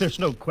 There's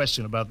no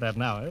question about that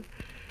now, eh?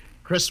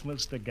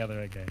 Christmas together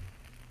again.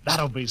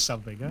 That'll be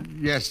something, huh?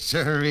 Yes,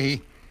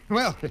 sirree.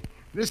 Well,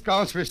 this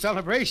calls for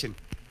celebration.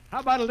 How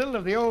about a little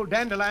of the old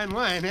dandelion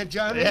wine, eh,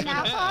 Johnny?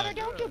 Now, Father,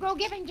 don't you go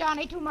giving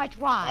Johnny too much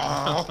wine.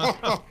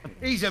 Oh,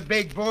 he's a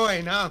big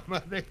boy now,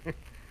 Mother.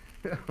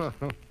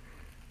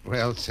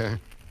 Well, sir,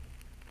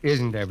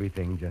 isn't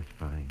everything just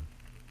fine?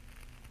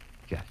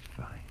 Just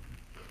fine.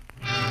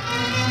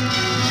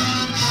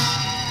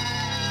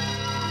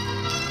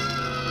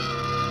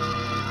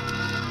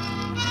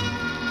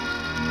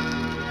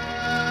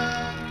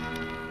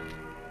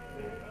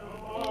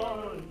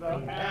 The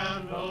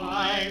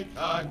candlelights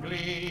are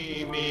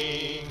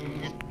gleaming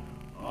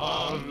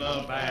on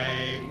the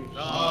banks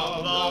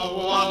of the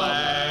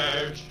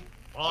Wabash,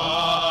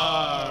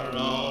 far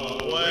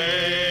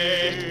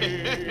away.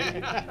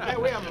 Hey,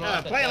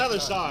 play another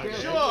song.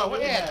 Sure.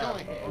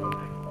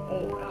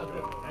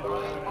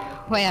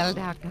 Well,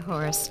 Dr.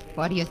 Horst,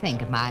 what do you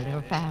think of my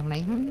little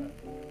family,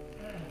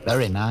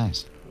 Very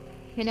nice.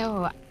 You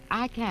know,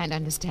 I can't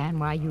understand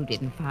why you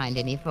didn't find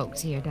any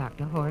folks here,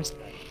 Dr. Horst.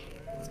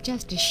 It's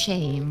just a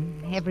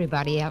shame.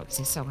 Everybody else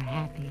is so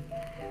happy.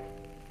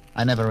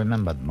 I never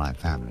remembered my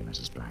family,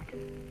 Mrs. Black.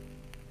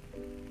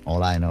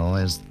 All I know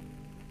is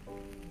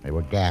they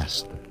were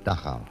gassed at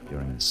Dachau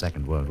during the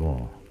Second World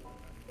War.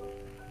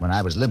 When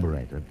I was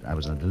liberated, I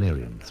was in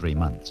delirium 3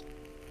 months.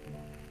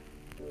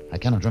 I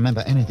cannot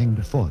remember anything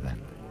before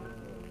then.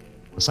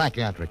 A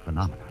psychiatric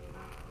phenomenon.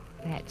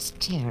 That's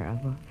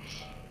terrible.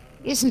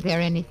 Isn't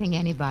there anything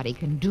anybody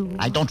can do?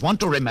 I don't want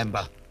to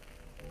remember.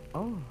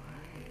 Oh.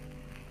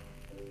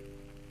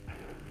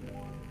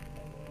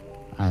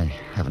 I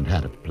haven't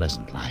had a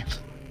pleasant life.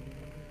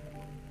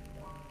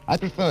 I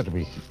prefer to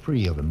be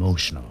free of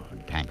emotional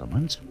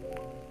entanglements.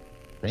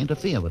 They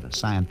interfere with a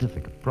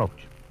scientific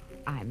approach.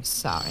 I'm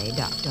sorry,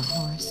 Dr.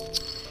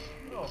 Horst.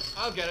 Oh,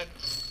 I'll get it.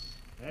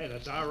 Hey,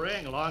 that's our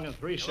ring, long and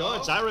 3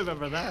 shorts. I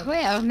remember that.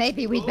 Well,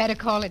 maybe we'd better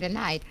call it a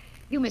night.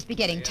 You must be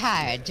getting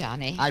tired,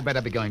 Johnny. I'd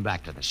better be going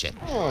back to the ship.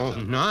 Oh,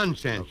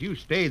 nonsense. You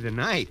stay the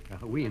night.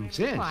 We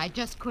insist. Oh, I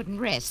just couldn't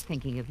rest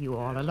thinking of you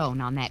all alone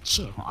on that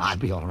ship. Oh, I'll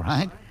be all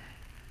right.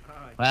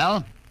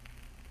 Well,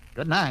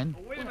 good night.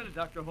 Oh, wait a minute,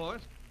 Dr.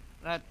 Horst.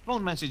 That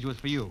phone message was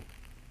for you.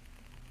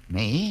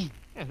 Me?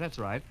 Yes, that's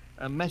right.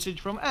 A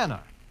message from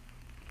Anna.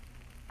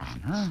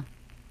 Anna?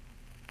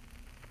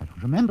 I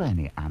don't remember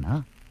any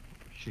Anna.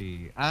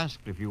 She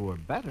asked if you were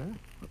better.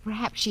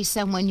 Perhaps she's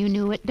someone you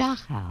knew at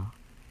Dachau.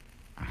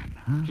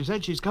 Anna? She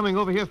said she's coming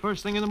over here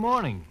first thing in the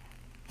morning.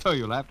 So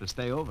you'll have to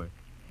stay over.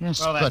 Yes,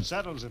 well, but... that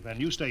settles it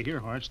then. You stay here,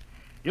 Horst.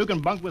 You can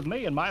bunk with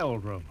me in my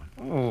old room.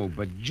 Oh,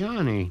 but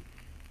Johnny,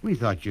 we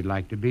thought you'd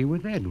like to be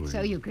with Edward.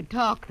 So you could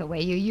talk the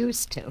way you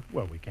used to.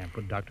 Well, we can't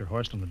put Dr.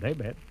 Horst on the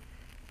daybed.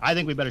 I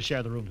think we better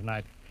share the room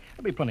tonight.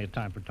 There'll be plenty of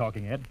time for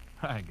talking, Ed.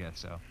 I guess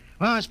so.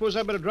 Well, I suppose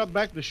I better drop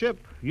back to the ship.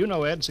 You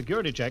know, Ed,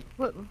 security check.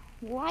 Well,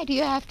 why do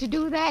you have to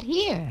do that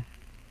here?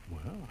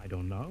 Well, I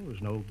don't know.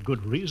 There's no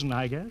good reason,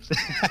 I guess.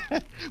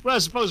 Well,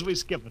 suppose we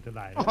skip it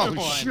tonight. Oh,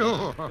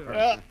 sure.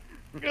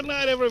 Good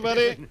night,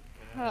 everybody.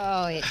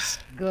 Oh, it's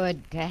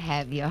good to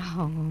have you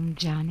home,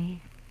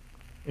 Johnny.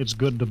 It's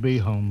good to be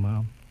home,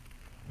 Mom.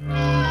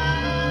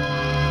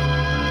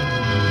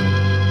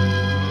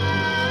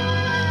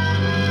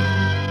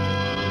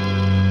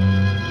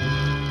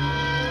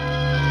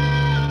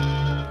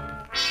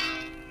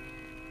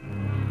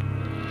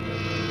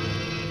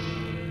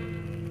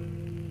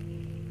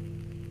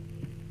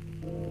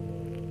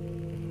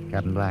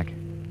 Captain Black,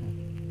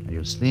 are you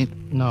asleep?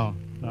 No.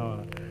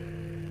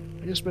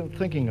 I just been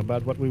thinking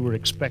about what we were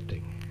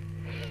expecting.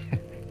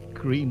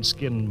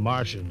 Green-skinned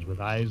Martians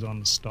with eyes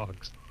on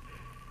stalks.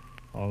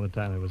 All the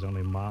time there was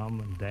only Mom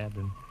and Dad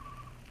and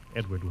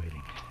Edward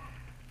waiting.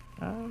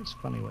 It's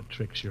funny what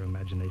tricks your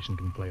imagination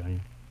can play on you.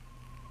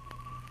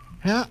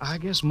 Yeah, I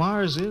guess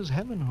Mars is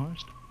heaven,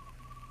 Horst.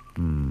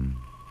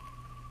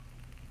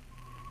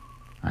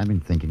 I've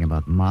been thinking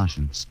about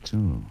Martians,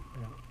 too.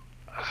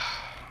 Yeah.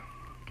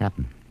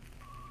 Captain,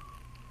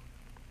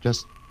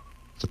 just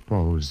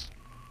suppose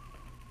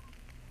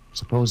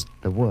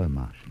there were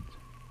Martians,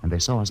 and they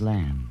saw us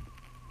land.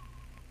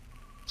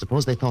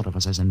 Suppose they thought of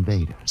us as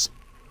invaders.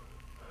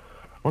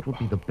 What would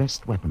be the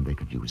best weapon they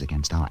could use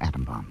against our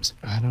atom bombs?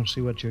 I don't see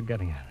what you're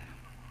getting at.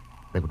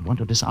 They would want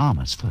to disarm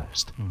us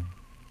first,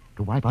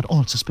 to wipe out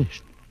all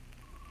suspicion,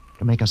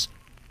 to make us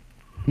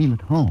feel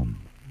at home.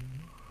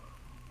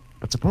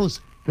 But suppose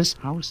this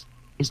house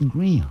isn't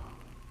real.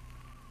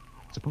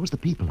 Suppose the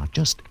people are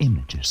just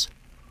images,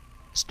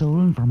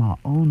 stolen from our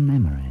own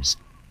memories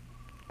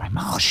by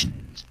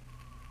Martians,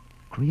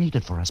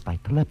 created for us by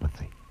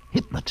telepathy,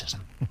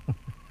 hypnotism.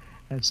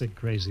 That's the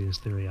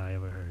craziest theory I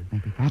ever heard.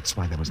 Maybe that's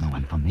why there was no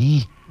one for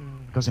me.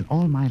 Because in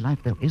all my life,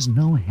 there is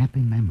no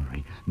happy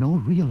memory, no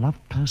real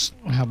loved person.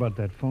 How about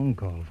that phone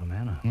call from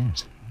Anna?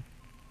 Yes,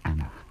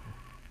 Anna.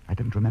 I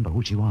didn't remember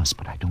who she was,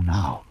 but I do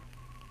now.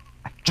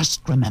 I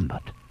just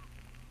remembered.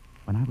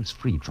 When I was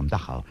freed from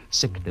Dachau,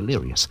 sick,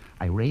 delirious,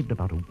 I raved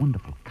about a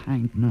wonderful,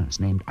 kind nurse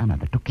named Anna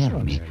that took care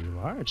of me. There you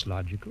are. It's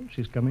logical.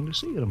 She's coming to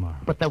see you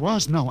tomorrow. But there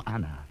was no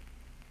Anna.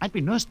 I'd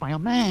been nursed by a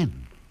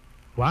man.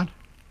 What?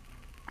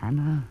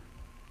 Anna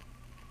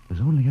was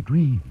only a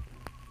dream.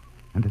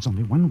 And there's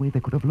only one way they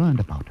could have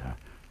learned about her.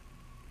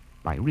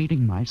 By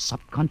reading my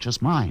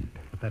subconscious mind.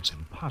 But that's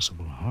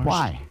impossible, Horst.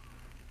 Why?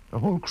 The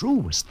whole crew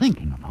was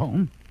thinking of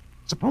home.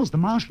 Suppose the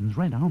Martians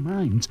read our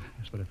minds.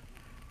 Yes, but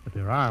if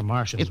there are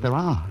Martians... If there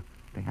are,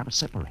 they have us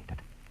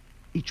separated.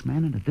 Each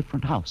man in a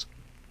different house.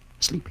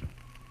 Sleeping.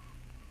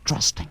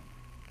 Trusting.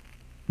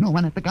 No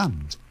one at the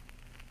guns.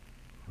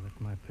 I left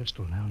my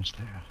pistol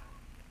downstairs.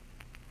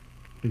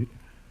 Do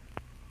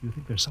you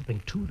think there's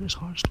something to this,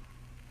 Horst?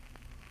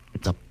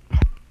 It's a...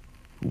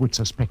 Who would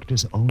suspect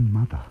his own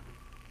mother?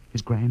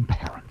 His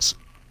grandparents?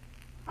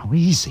 How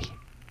easy.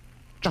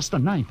 Just a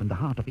knife in the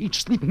heart of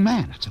each sleeping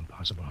man. It's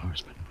impossible,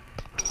 Horst.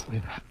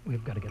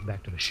 We've got to get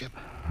back to the ship.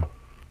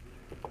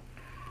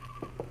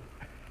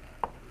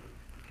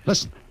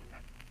 Listen.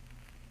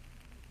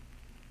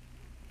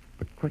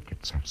 The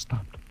crickets have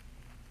stopped.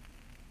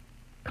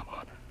 Come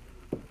on.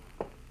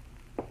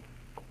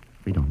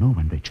 We don't know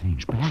when they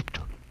change back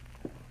to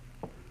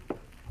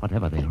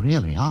whatever they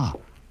really are.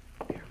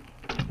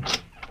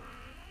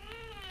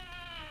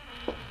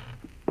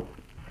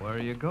 Where are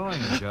you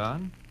going,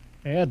 John?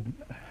 Ed,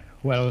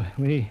 well,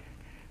 we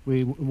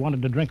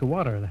wanted to drink of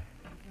water.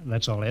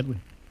 That's all, Ed.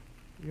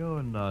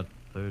 You're not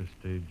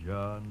thirsty,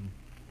 John.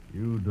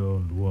 You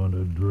don't want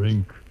to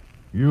drink.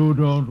 You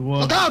don't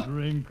want Look out! to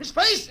drink. His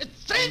face,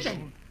 it's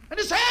changing! And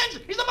his hands,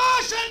 he's a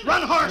Martian!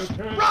 Run, Horst!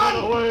 Get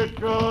Run! away,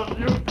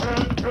 John! You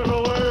can't get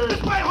away!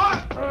 This way,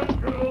 Horst!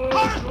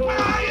 Horst, where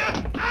are you?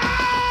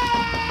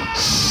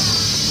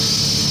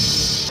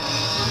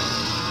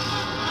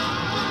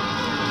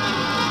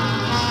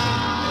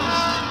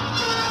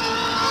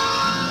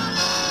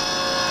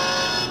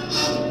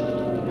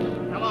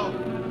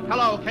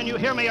 Hello, can you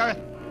hear me, Earth?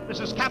 This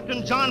is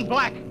Captain John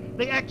Black,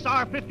 the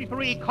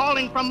XR-53,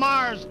 calling from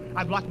Mars.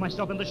 I've locked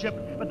myself in the ship,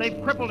 but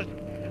they've crippled it.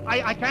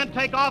 I can't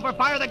take off or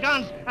fire the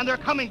guns, and they're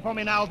coming for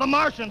me now, the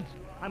Martians.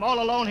 I'm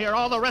all alone here.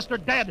 All the rest are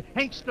dead.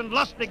 Hingston,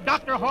 Lustig,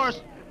 Dr.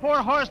 Horst.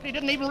 Poor Horst, he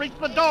didn't even reach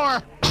the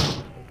door.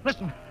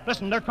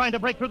 Listen, they're trying to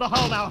break through the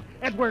hull now.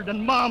 Edward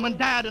and Mom and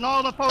Dad and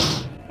all the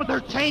folks. But they're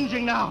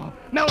changing now,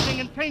 melting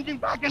and changing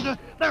back into...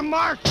 They're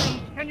Martians.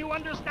 Can you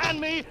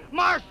understand me?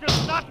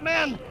 Martians, not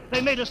men.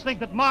 They made us think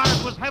that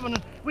Mars was heaven,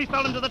 and we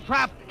fell into the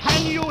trap.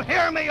 Can you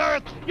hear me,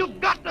 Earth? You've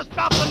got to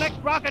stop the next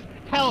rocket.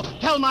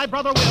 Tell my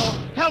brother Will.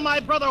 Tell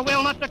my brother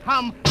Will not to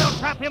come. They'll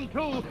trap him,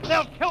 too.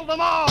 They'll kill them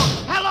all.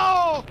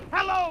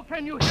 Hello,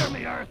 can you hear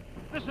me, Earth?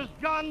 This is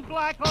John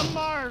Black on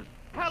Mars.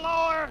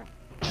 Hello, Earth.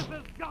 This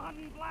is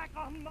John Black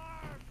on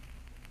Mars.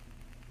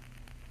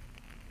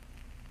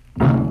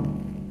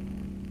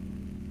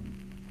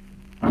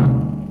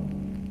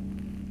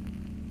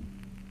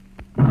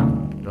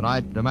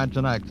 Tonight,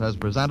 Dimension X has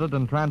presented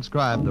and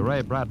transcribed the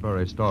Ray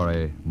Bradbury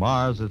story,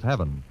 Mars is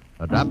Heaven,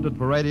 adapted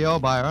for radio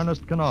by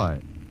Ernest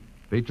Kenoy.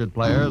 Featured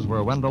players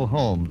were Wendell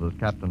Holmes as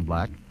Captain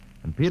Black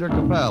and Peter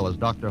Capell as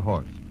Dr.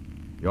 Horst.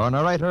 Your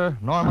narrator,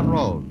 Norman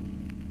Rose.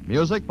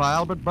 Music by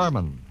Albert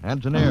Berman,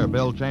 engineer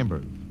Bill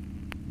Chambers.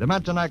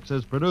 Dimension X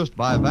is produced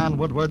by Van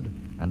Woodward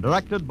and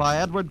directed by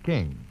Edward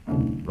King.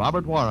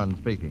 Robert Warren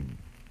speaking.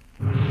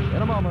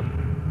 In a moment.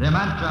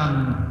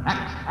 Dimension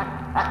X.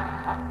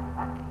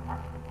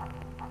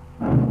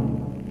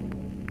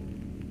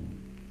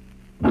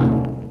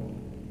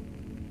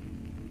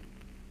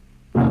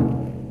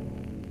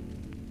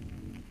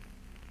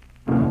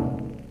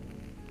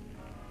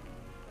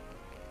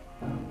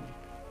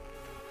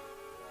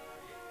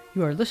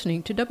 You are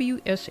listening to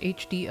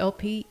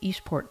WSHDLP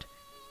Eastport.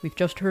 We've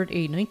just heard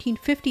a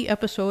 1950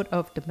 episode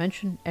of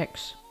Dimension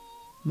X.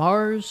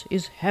 Mars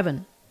is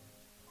Heaven.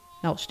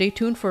 Now stay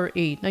tuned for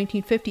a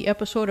 1950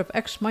 episode of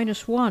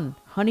X-1,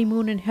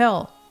 Honeymoon in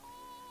Hell,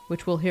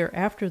 which we'll hear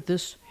after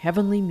this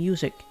heavenly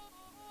music.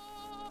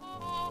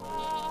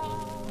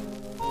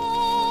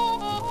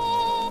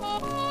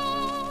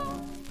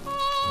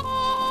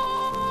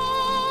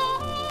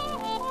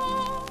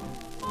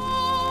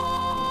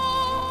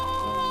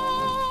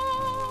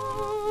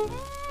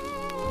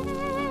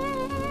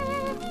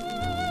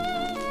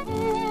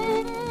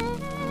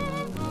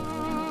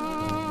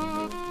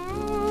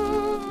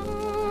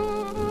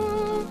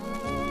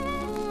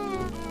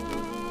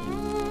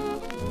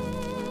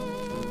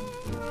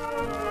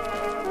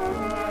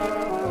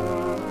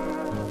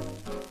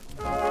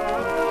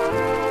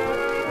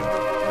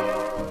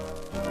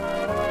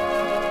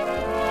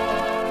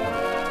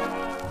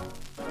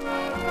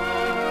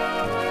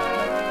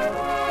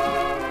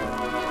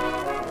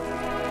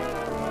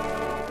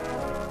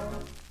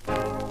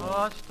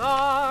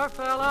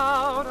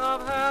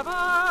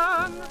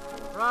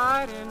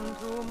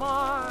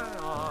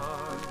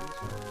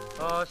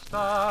 A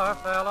star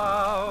fell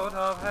out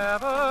of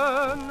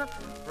heaven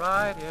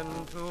right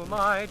into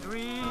my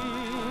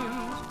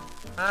dreams,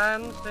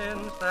 and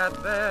since that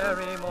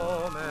very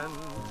moment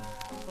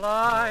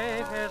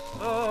life is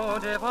so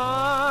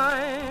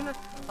divine.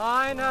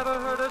 I never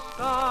heard a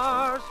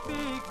star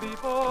speak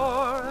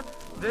before.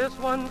 This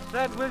one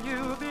said, "Will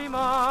you be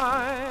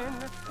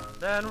mine?"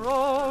 Then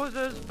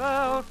roses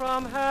fell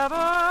from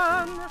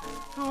heaven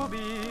to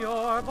be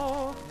your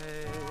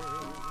bouquet,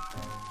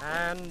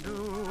 and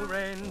dew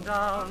rained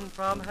down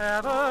from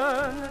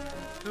heaven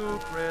to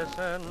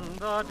christen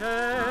the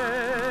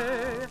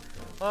day.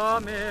 A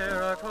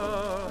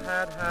miracle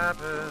had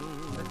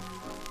happened,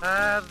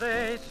 as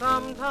they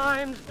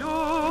sometimes do.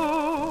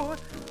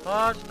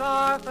 A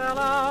star fell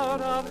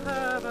out of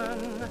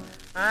heaven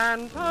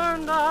and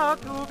turned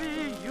out to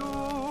be you.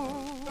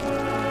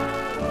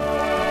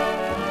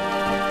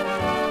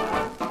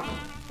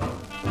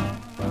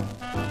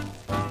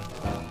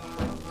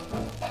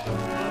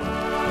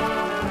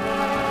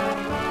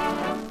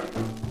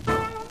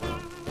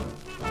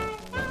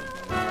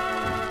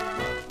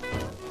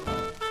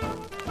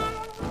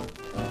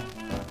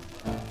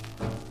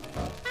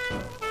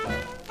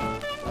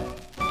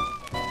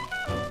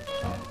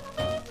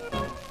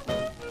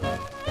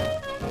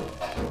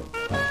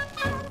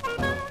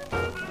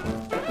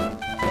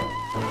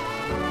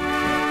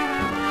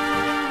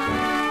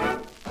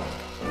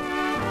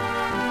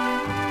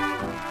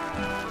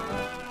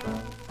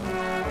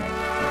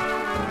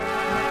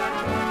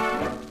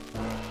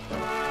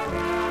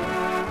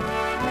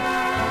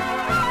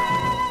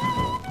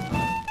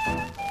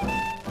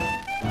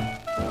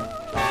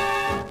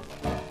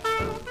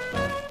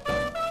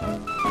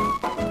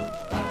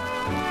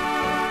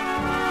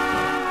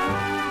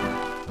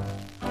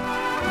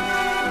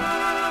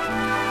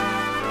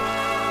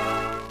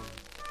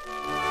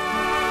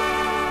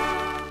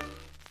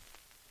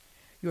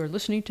 You're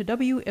listening to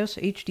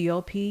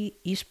WSHDLP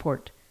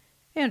Eastport.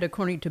 And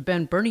according to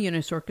Ben Burney and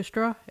his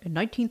orchestra, a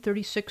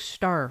 1936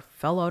 star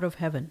fell out of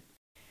heaven.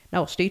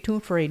 Now stay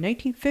tuned for a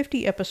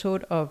 1950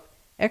 episode of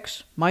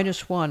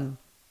X-1,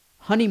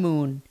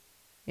 Honeymoon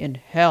in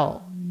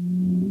Hell.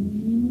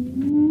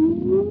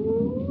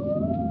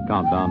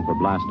 Countdown for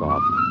blast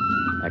off.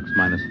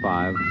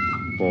 X-5,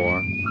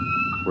 4,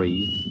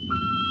 3,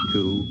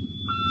 2,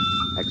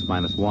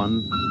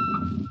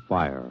 X-1,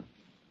 fire.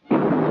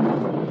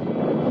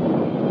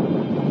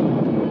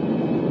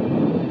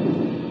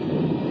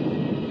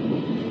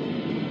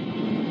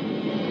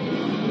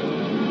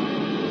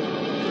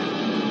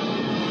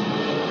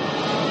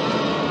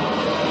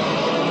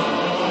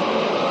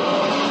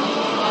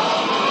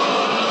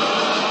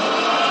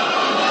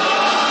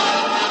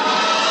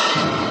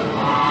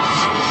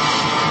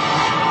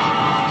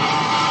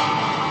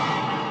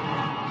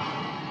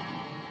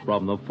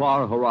 From the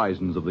far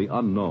horizons of the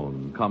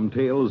unknown come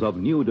tales of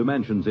new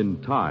dimensions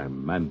in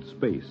time and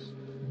space.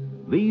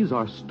 These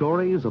are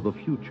stories of the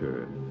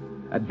future,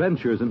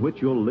 adventures in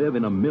which you'll live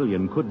in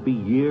 1,000,000 could-be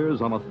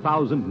years on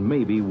 1,000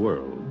 maybe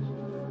worlds.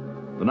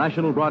 The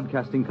National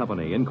Broadcasting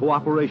Company, in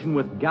cooperation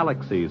with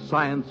Galaxy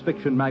Science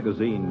Fiction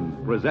Magazine,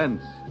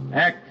 presents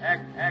X.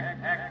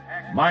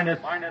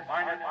 minus 1.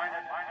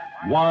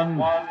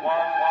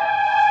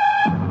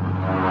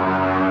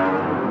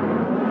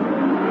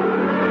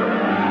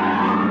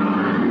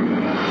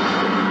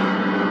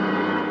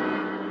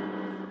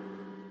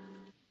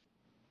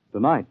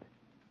 Tonight,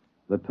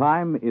 the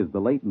time is the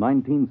late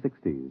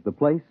 1960s. The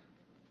place,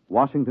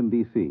 Washington,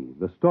 D.C.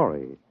 The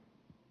story,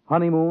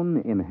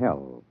 Honeymoon in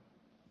Hell.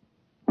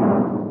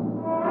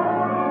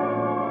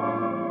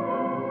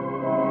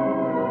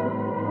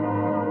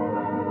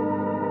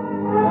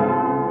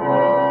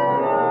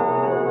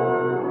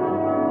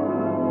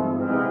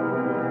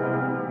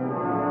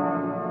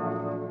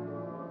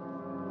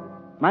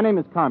 My name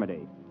is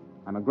Carmody.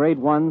 I'm a Grade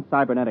 1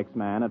 cybernetics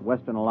man at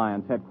Western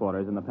Alliance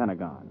headquarters in the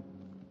Pentagon.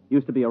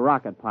 Used to be a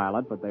rocket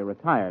pilot, but they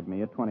retired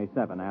me at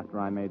 27 after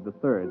I made the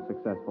third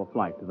successful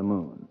flight to the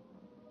moon.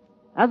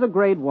 As a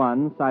Grade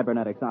 1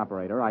 cybernetics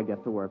operator, I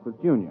get to work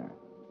with Junior.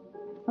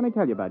 Let me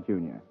tell you about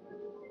Junior.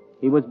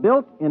 He was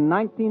built in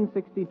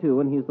 1962,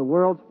 and he's the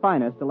world's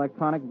finest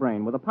electronic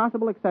brain, with the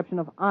possible exception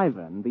of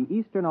Ivan, the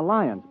Eastern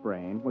Alliance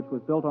brain, which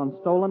was built on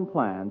stolen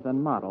plans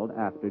and modeled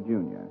after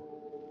Junior.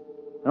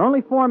 There are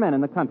only 4 men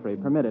in the country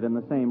permitted in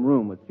the same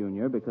room with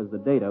Junior because the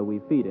data we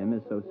feed him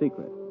is so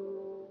secret.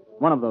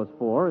 One of those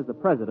 4 is the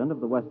president of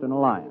the Western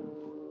Alliance.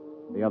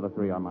 The other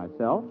 3 are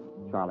myself,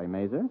 Charlie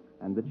Mazer,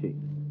 and the chief.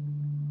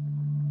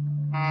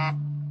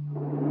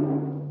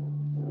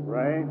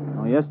 Ray?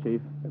 Oh, yes,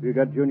 Chief. Have you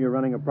got Junior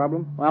running a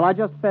problem? Well, I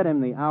just fed him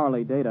the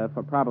hourly data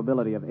for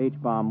probability of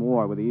H-bomb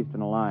war with the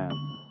Eastern Alliance.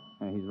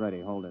 He's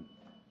ready. Hold it.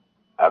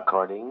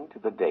 According to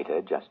the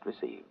data just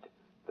received,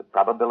 the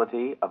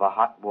probability of a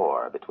hot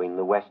war between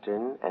the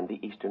Western and the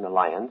Eastern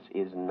Alliance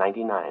is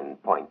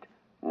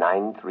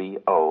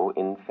 99.930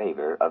 in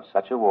favor of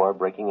such a war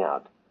breaking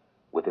out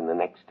within the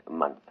next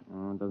month.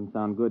 Oh, it doesn't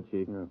sound good,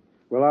 Chief. Yeah.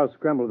 Well, I'll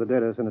scramble the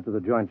data, send it to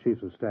the Joint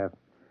Chiefs of Staff.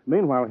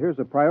 Meanwhile, here's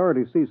a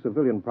Priority C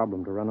civilian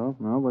problem to run off.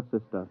 Oh, what's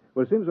this stuff?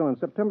 Well, it seems on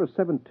September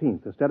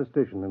 17th, a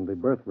statistician in the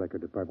Birth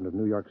Record Department of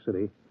New York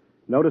City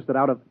noticed that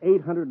out of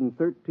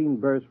 813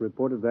 births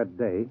reported that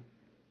day,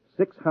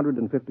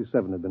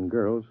 657 had been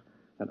girls,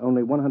 and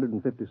only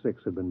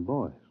 156 had been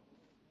boys.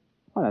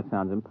 Well, that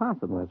sounds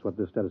impossible. Well, that's what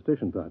this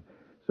statistician thought.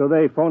 So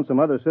they phoned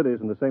some other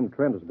cities, and the same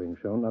trend is being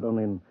shown, not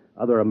only in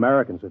other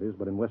American cities,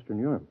 but in Western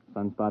Europe.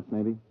 Sunspots,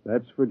 maybe?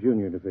 That's for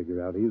Junior to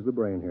figure out. He's the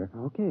brain here.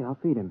 Okay, I'll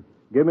feed him.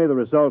 Give me the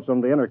results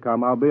on the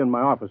intercom. I'll be in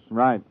my office.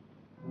 Right.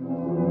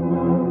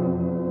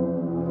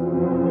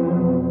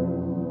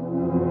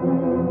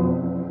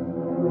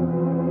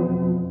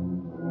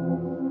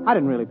 I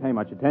didn't really pay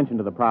much attention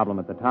to the problem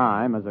at the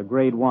time. As a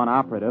Grade 1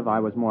 operative, I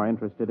was more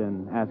interested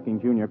in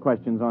asking Junior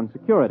questions on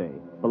security,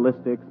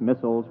 ballistics,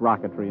 missiles,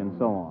 rocketry, and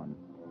so on.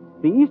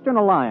 The Eastern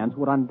Alliance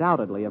would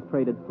undoubtedly have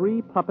traded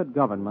 3 puppet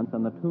governments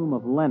and the tomb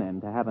of Lenin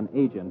to have an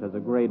agent as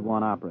a Grade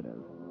 1 operative.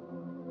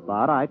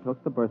 But I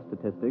took the birth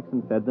statistics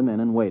and fed them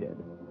in and waited.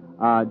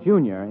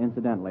 Junior,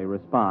 incidentally,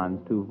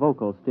 responds to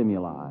vocal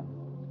stimuli.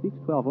 Speaks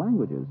 12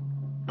 languages.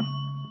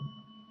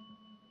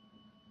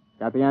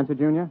 Got the answer,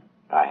 Junior?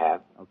 I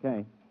have.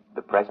 Okay.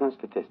 The present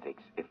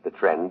statistics, if the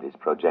trend is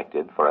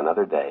projected for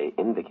another day,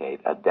 indicate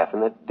a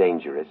definite,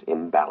 dangerous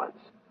imbalance.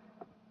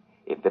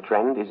 If the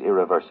trend is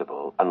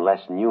irreversible,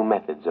 unless new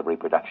methods of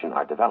reproduction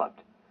are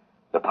developed,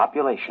 the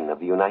population of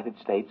the United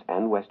States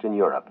and Western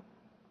Europe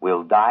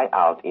will die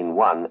out in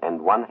 1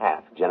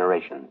 1/2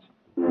 generations.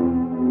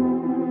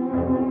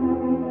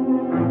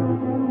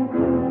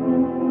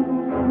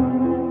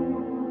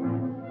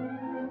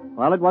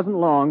 Well, it wasn't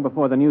long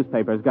before the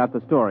newspapers got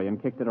the story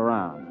and kicked it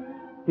around.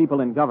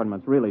 People in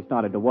governments really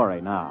started to worry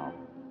now.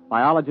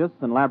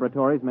 Biologists and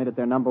laboratories made it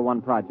their number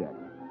 1 project.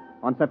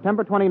 On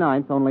September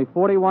 29th, only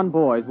 41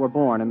 boys were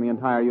born in the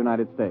entire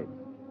United States.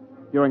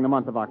 During the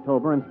month of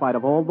October, in spite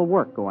of all the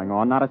work going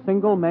on, not a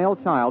single male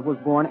child was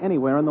born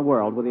anywhere in the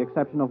world, with the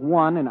exception of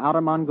 1 in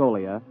outer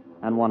Mongolia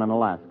and 1 in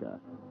Alaska.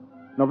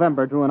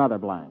 November drew another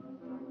blank.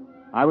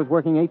 I was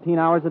working 18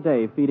 hours a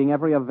day, feeding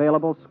every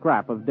available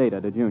scrap of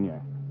data to Junior.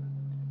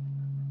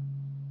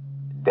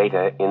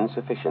 Data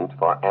insufficient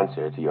for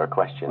answer to your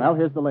question. Well,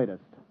 here's the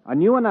latest. A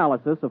new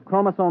analysis of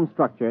chromosome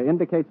structure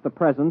indicates the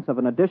presence of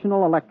an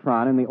additional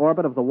electron in the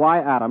orbit of the Y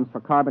atoms for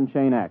carbon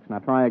chain X. Now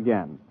try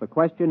again. The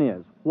question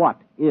is, what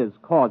is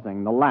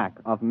causing the lack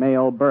of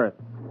male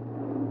births?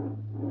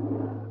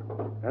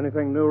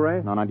 Anything new,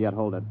 Ray? No, not yet.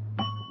 Hold it.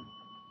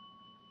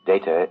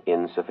 Data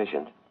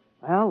insufficient.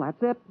 Well,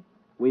 that's it.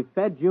 We've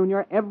fed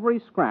Junior every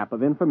scrap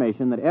of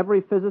information that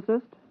every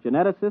physicist,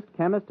 geneticist,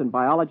 chemist, and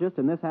biologist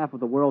in this half of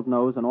the world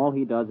knows, and all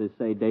he does is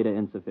say data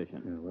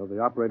insufficient. Yeah, well, the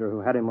operator who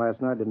had him last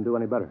night didn't do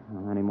any better.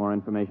 Any more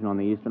information on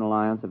the Eastern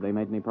Alliance? Have they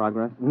made any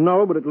progress?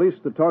 No, but at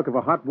least the talk of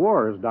a hot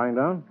war is dying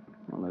down.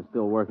 Well, they're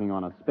still working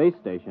on a space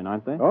station,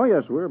 aren't they? Oh,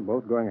 yes, we're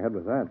both going ahead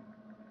with that.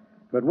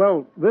 But,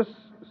 well, this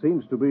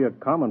seems to be a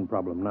common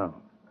problem now.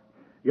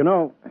 You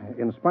know,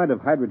 in spite of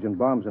hydrogen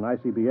bombs and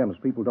ICBMs,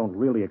 people don't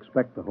really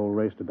expect the whole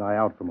race to die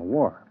out from a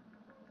war.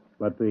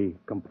 But the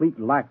complete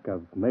lack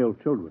of male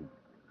children,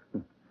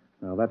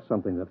 now that's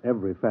something that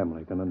every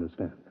family can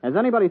understand. Has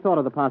anybody thought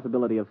of the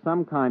possibility of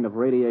some kind of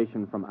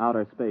radiation from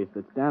outer space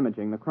that's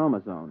damaging the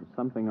chromosomes,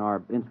 something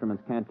our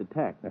instruments can't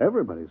detect?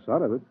 Everybody's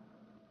thought of it.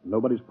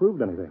 Nobody's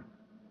proved anything.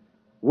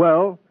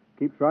 Well,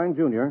 keep trying,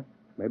 Junior.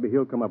 Maybe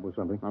he'll come up with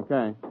something.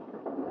 Okay.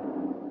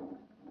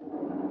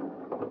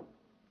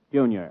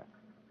 Junior,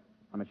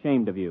 I'm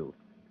ashamed of you.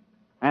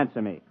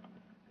 Answer me.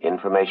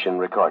 Information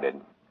recorded.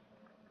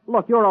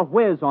 Look, you're a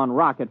whiz on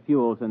rocket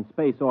fuels and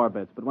space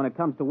orbits, but when it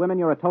comes to women,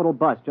 you're a total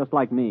bust, just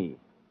like me.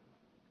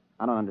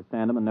 I don't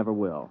understand them and never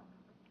will.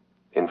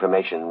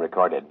 Information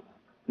recorded.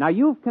 Now,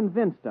 you've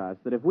convinced us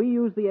that if we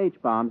use the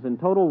H-bombs in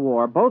total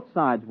war, both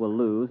sides will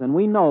lose, and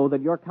we know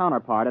that your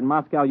counterpart at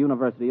Moscow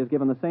University has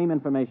given the same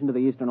information to the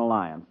Eastern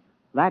Alliance.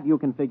 That you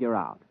can figure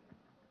out.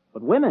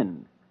 But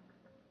women,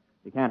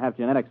 you can't have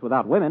genetics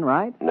without women,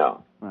 right?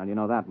 No. Well, you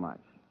know that much.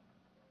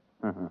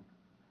 Uh-huh.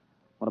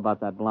 What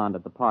about that blonde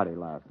at the party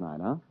last night,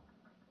 huh?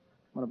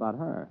 What about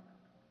her?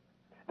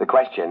 The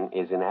question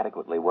is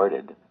inadequately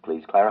worded.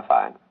 Please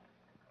clarify.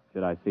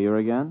 Should I see her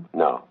again?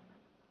 No.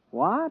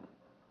 What?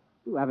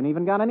 You haven't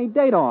even got any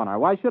data on her.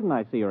 Why shouldn't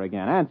I see her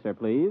again? Answer,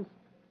 please.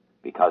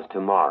 Because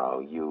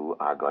tomorrow you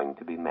are going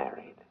to be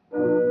married.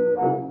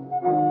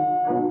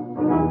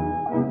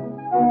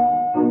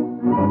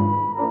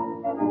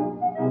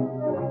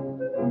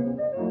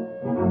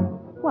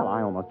 Well,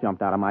 I almost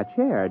jumped out of my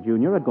chair.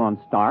 Junior had gone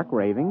stark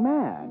raving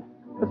mad.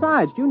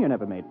 Besides, Junior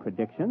never made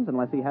predictions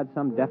unless he had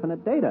some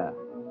definite data.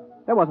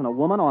 There wasn't a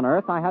woman on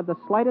Earth I had the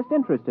slightest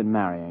interest in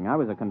marrying. I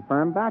was a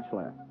confirmed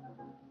bachelor.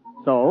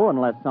 So,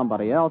 unless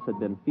somebody else had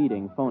been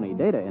feeding phony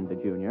data into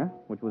Junior,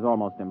 which was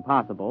almost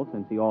impossible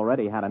since he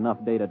already had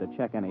enough data to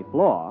check any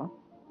flaw,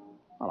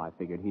 well, I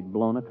figured he'd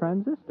blown a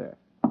transistor.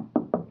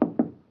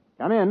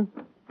 Come in.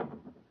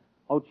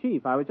 Oh,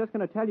 Chief, I was just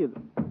going to tell you...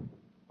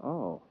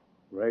 Oh.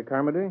 Ray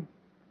Carmody,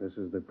 this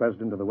is the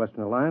president of the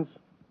Western Alliance.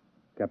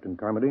 Captain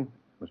Carmody,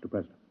 Mr.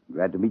 President.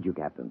 Glad to meet you,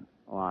 Captain.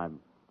 Oh,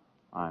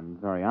 I'm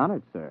very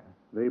honored, sir.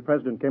 The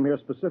president came here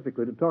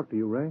specifically to talk to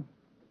you, Ray.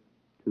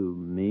 To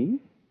me?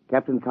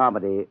 Captain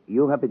Carmody,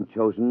 you have been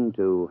chosen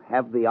to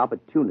have the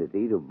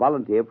opportunity to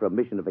volunteer for a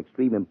mission of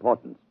extreme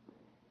importance.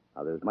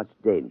 Now, there's much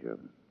danger,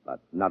 but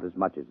not as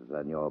much as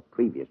on your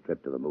previous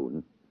trip to the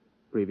moon.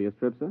 Previous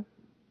trip, sir?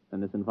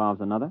 Then this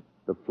involves another?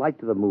 The flight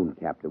to the moon,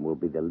 Captain, will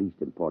be the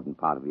least important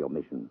part of your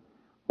mission.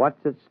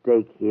 What's at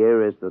stake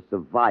here is the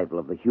survival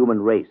of the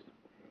human race.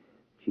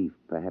 Chief,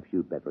 perhaps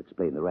you'd better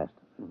explain the rest.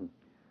 Mm-hmm.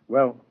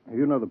 Well,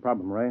 you know the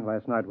problem, Ray.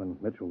 Last night when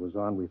Mitchell was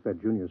on, we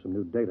fed Junior some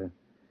new data,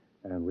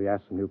 and we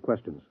asked some new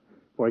questions.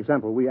 For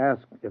example, we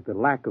asked if the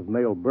lack of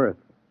male birth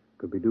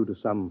could be due to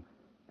some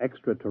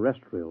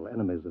extraterrestrial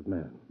enemies of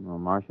man. Well,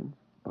 Martians?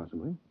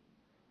 Possibly.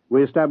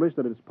 We established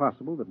that it's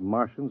possible that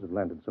Martians have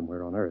landed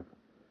somewhere on Earth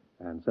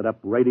and set up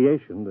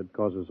radiation that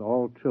causes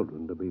all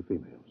children to be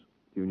females.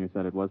 Junior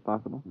said it was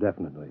possible?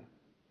 Definitely.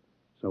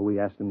 So we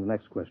asked him the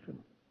next question.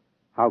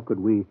 How could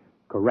we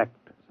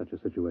correct such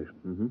a situation?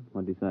 Mm-hmm.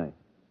 What did he say?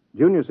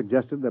 Junior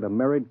suggested that a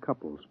married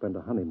couple spend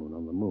a honeymoon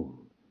on the moon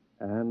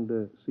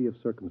and see if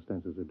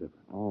circumstances are different.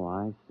 Oh,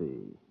 I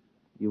see.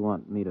 You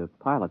want me to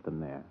pilot them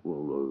there?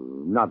 Well,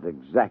 not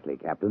exactly,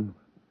 Captain.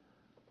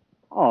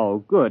 Oh,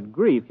 good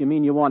grief. You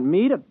mean you want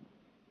me to...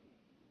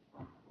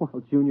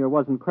 Well, Junior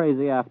wasn't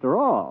crazy after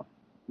all.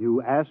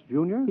 You asked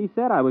Junior? He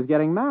said I was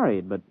getting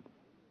married, but...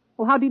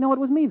 Well, how do you know it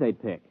was me they'd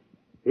pick?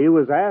 He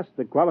was asked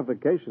the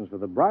qualifications for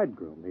the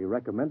bridegroom. He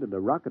recommended a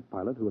rocket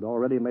pilot who had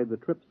already made the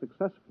trip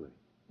successfully.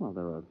 Well,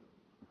 there are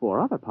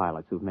 4 other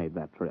pilots who've made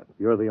that trip.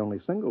 You're the only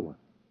single one.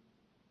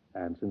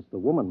 And since the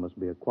woman must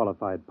be a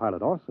qualified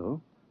pilot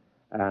also,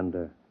 and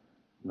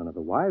none of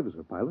the wives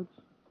are pilots,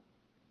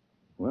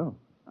 well...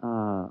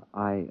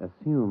 I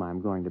assume I'm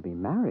going to be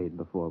married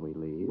before we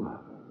leave.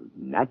 Well,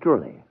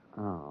 naturally.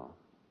 Oh.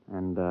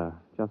 And,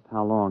 just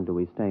how long do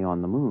we stay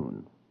on the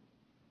moon?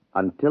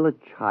 Until a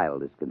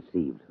child is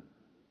conceived.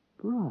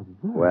 Brother.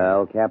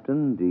 Well,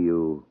 Captain, do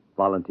you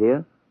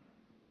volunteer?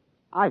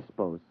 I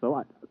suppose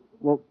so.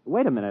 Well,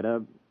 wait a minute.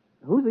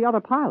 Who's the other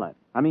pilot?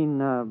 I mean,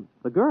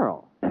 the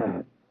girl.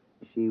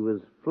 She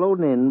was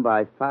flown in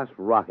by fast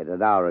rocket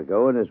an hour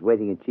ago and is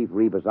waiting in Chief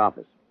Reba's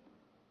office.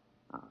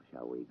 Now,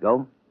 shall we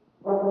go?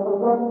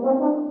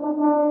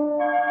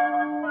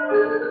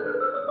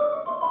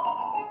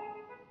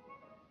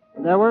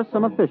 There were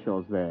some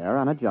officials there,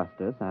 and a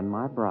justice, and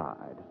my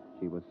bride.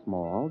 She was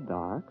small,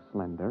 dark,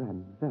 slender,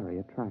 and very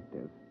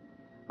attractive.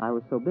 I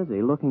was so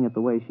busy looking at the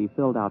way she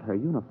filled out her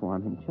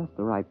uniform in just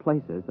the right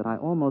places that I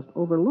almost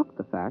overlooked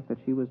the fact that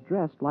she was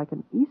dressed like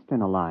an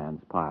Eastern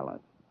Alliance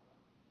pilot.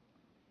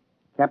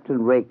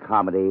 Captain Ray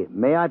Carmody,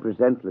 may I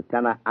present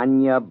Lieutenant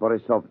Anya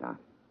Borisovna?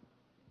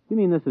 You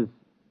mean this is...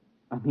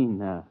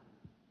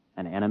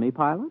 an enemy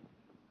pilot?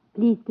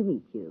 Pleased to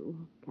meet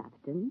you,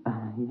 Captain.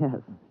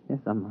 Yes,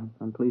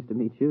 I'm pleased to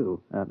meet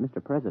you.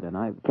 Mr. President,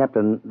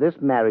 Captain, this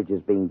marriage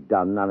is being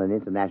done on an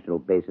international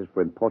basis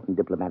for important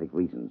diplomatic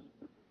reasons.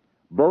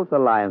 Both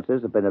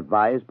alliances have been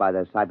advised by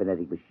their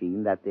cybernetic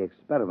machine that the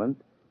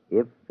experiment,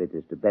 if it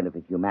is to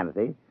benefit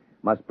humanity,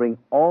 must bring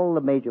all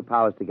the major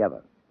powers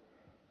together.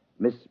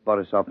 Miss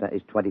Borisovna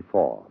is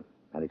 24,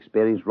 an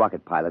experienced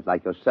rocket pilot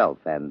like yourself,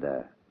 and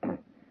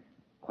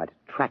quite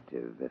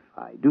attractive, if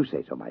I do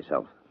say so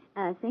myself.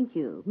 Thank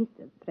you,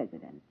 Mr.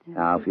 President.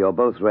 Now, if you're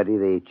both ready,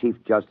 the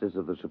Chief Justice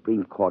of the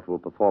Supreme Court will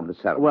perform the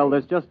ceremony. Well,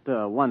 there's just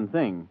one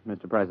thing,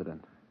 Mr.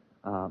 President.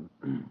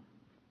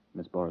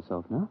 Miss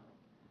Borisovna,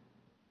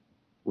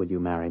 would you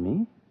marry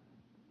me?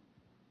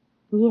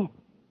 Yes.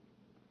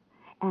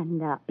 And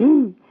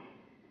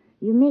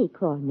you may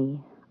call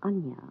me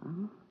Anya.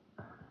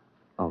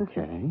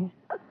 Okay.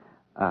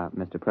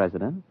 Mr.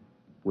 President,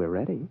 we're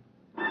ready.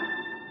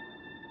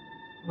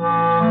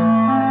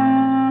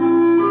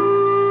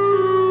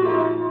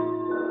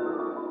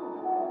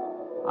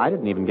 I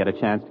didn't even get a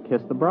chance to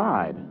kiss the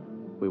bride.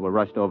 We were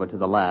rushed over to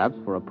the labs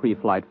for a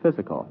pre-flight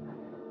physical.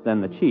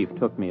 Then the chief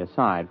took me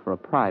aside for a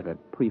private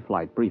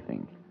pre-flight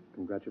briefing.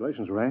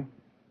 Congratulations, Ray.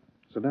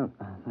 Sit down.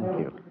 Thank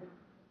you.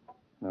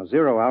 Now,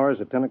 0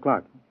 hours at 10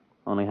 o'clock.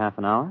 Only half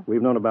an hour?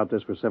 We've known about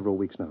this for several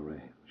weeks now,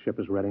 Ray. Ship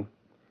is ready.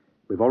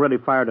 We've already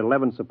fired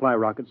 11 supply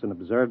rockets and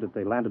observed that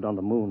they landed on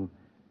the moon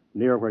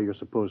near where you're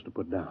supposed to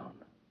put down.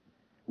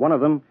 One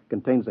of them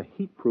contains a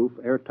heat-proof,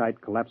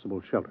 airtight,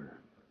 collapsible shelter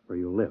where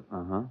you'll live.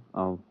 Uh-huh.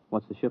 Oh,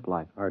 what's the ship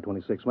like?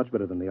 R-26, much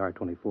better than the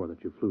R-24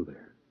 that you flew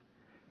there.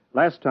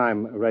 Last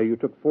time, Ray, you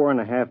took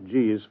 4.5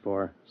 Gs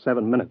for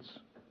 7 minutes.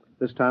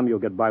 This time you'll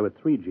get by with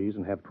 3 Gs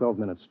and have 12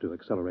 minutes to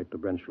accelerate to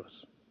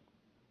Brenschluss.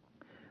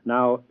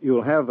 Now,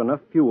 you'll have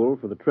enough fuel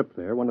for the trip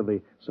there. One of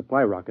the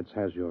supply rockets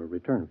has your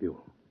return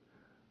fuel.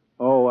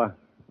 Oh,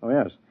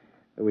 yes.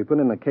 We put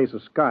in a case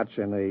of scotch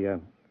and a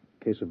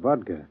case of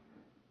vodka,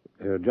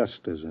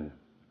 just as an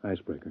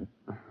icebreaker.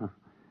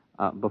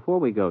 Before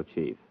we go,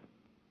 Chief,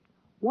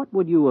 what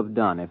would you have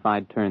done if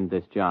I'd turned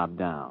this job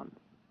down?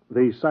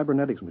 The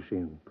cybernetics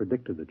machine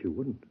predicted that you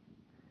wouldn't.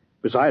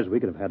 Besides,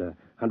 we could have had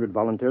 100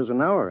 volunteers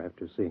an hour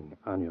after seeing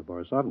Anya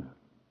Borisovna.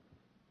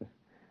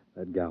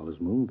 That gal is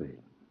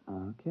moonbait.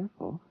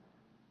 Careful.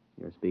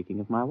 You're speaking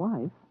of my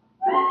wife.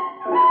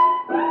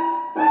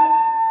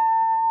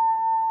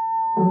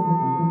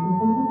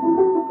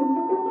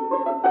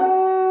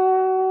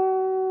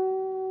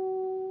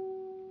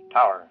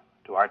 Tower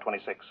to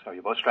R-26. Are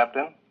you both strapped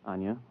in?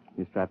 Anya,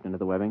 you strapped into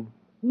the webbing?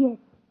 Yes.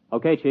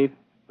 Okay, Chief.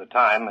 The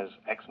time is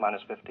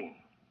X-15.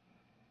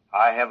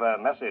 I have a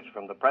message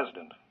from the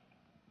President.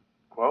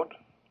 Quote,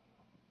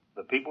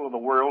 "The people of the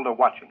world are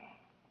watching.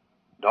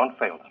 Don't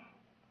fail them.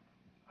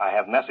 I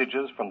have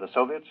messages from the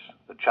Soviets,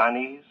 the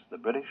Chinese, the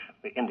British,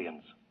 the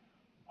Indians,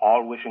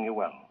 all wishing you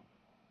well.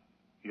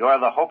 You are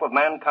the hope of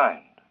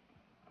mankind,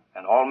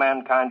 and all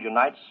mankind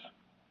unites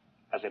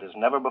as it has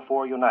never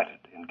before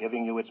united in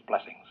giving you its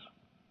blessings.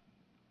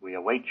 We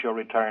await your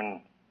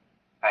return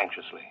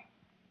anxiously."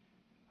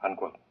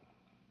 Unquote.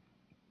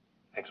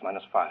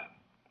 X-5.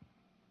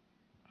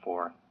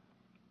 4,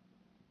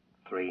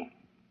 3,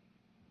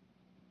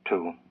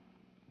 2,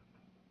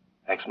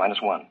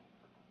 X-1.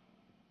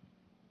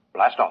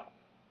 Blast off.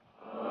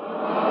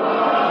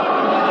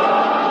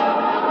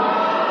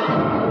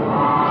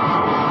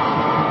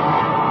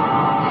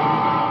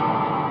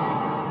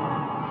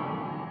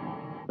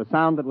 The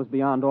sound that was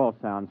beyond all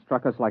sound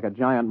struck us like a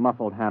giant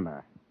muffled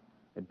hammer.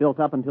 It built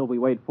up until we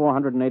weighed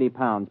 480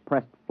 pounds,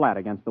 pressed flat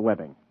against the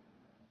webbing.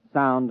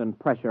 Sound and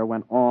pressure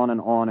went on and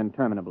on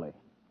interminably.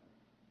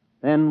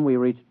 Then we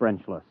reached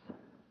Brenschluss,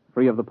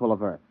 free of the pull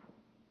of Earth.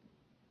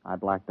 I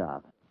blacked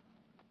out.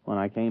 When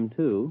I came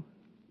to,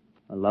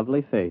 a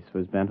lovely face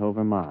was bent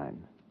over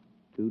mine,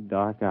 2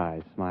 dark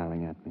eyes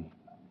smiling at me.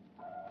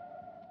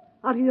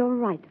 Are you all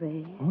right,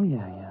 Ray? Oh,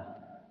 yeah.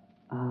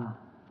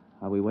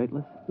 Are we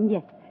weightless?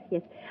 Yes.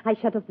 I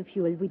shut off the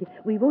fuel.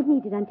 We won't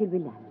need it until we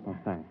land. Oh,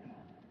 thanks.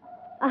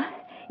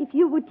 If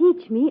you would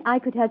teach me, I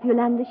could help you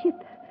land the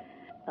ship.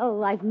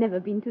 Oh, I've never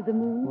been to the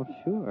moon. Well,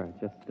 sure.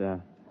 Just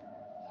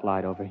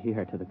slide over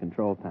here to the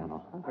control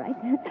panel. All right.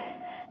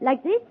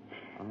 Like this?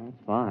 Oh,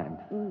 that's fine.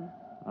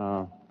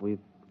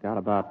 We've got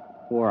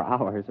about 4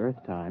 hours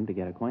Earth time to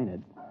get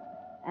acquainted.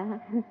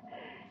 Have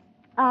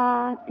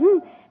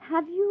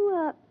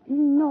you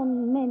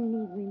known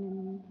many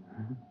women?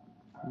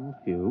 A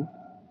few.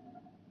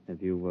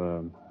 Have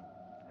you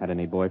had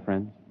any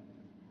boyfriends?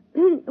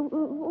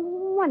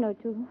 1 or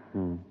 2.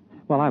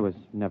 Well, I was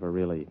never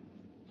really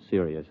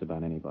serious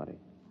about anybody.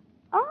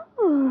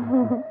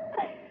 Oh.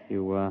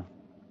 You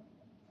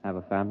have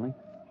a family?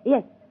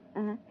 Yes.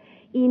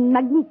 In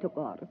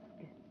Magnitogorsk.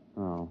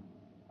 Oh.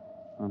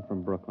 I'm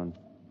from Brooklyn.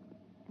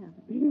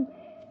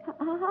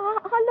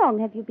 How long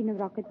have you been a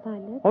rocket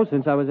pilot? Oh,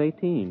 since I was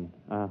 18.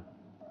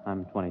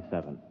 I'm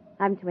 27.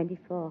 I'm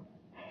 24.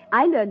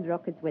 I learned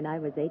rockets when I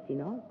was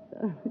 18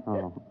 also.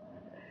 Oh.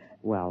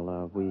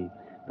 Well, we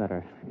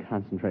better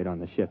concentrate on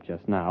the ship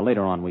just now.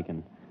 Later on, we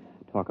can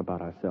talk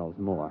about ourselves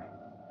more.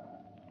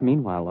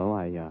 Meanwhile, though,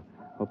 I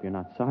hope you're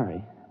not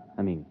sorry.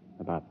 I mean,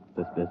 about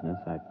this business.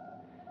 I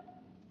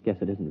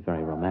guess it isn't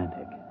very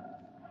romantic.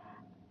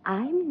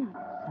 I'm not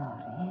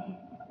sorry.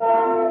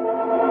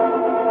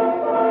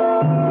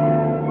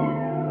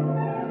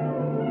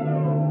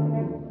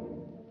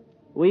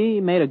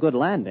 We made a good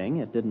landing.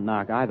 It didn't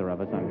knock either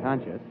of us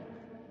unconscious.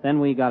 Then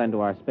we got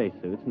into our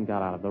spacesuits and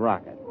got out of the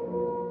rocket.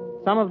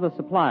 Some of the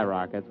supply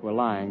rockets were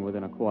lying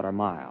within a quarter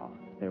mile.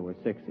 There were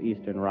 6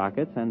 eastern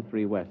rockets and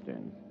 3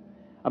 westerns.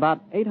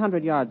 About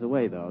 800 yards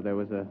away, though, there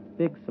was a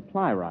big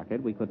supply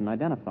rocket we couldn't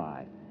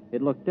identify.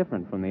 It looked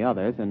different from the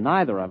others, and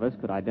neither of us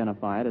could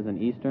identify it as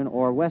an eastern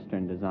or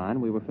western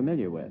design we were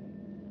familiar with.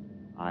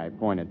 I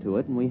pointed to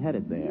it, and we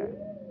headed there.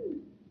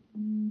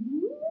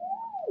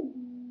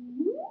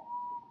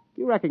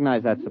 You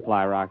recognize that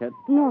supply rocket?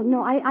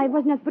 No, I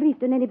was not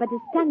briefed on anybody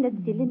standing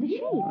still in the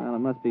shade. Well, it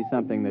must be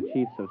something the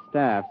chiefs of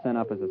staff sent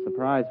up as a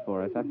surprise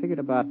for us. I figured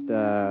about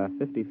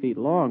 50 feet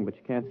long, but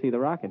you can't see the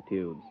rocket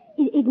tubes.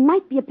 It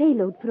might be a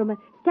payload from a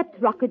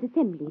stepped rocket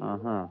assembly.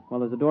 Uh-huh. Well,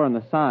 there's a door on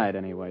the side,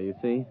 anyway, you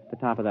see? The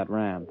top of that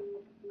ramp.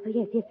 Oh,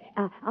 yes.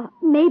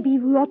 Maybe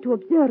we ought to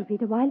observe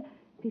it a while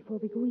before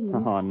we go in.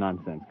 Oh,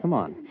 nonsense. Come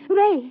on.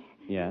 Ray!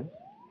 Yes?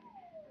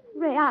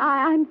 Ray,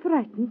 I'm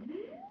frightened.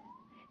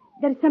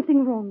 There's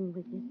something wrong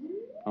with this.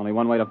 Only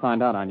one way to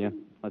find out, Anya.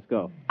 Let's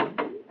go.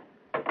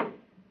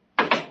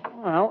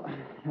 Well,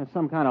 there's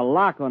some kind of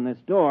lock on this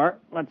door.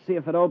 Let's see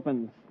if it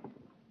opens.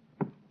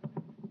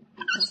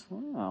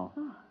 Well,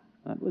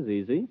 that was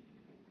easy.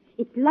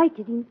 It's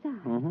lighted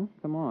inside. Mm-hmm.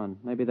 Come on.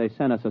 Maybe they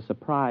sent us a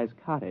surprise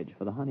cottage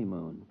for the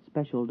honeymoon.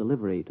 Special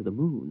delivery to the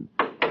moon.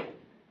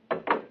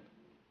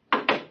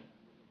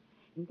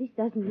 This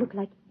doesn't look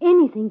like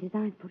anything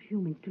designed for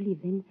humans to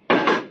live in.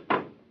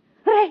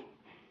 Ray!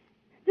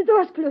 The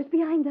door's closed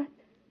behind us.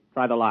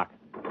 Try the lock.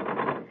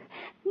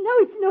 No,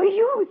 it's no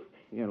use.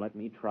 Here, let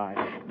me try.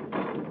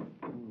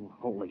 Oh,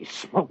 holy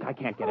smoke, I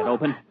can't get it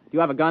open. Do you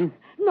have a gun?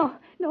 No,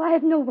 I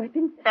have no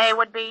weapons. They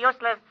would be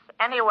useless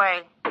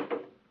anyway.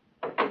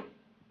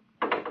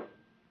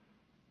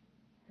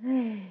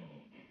 Ray.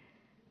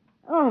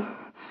 Oh,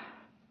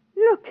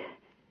 look.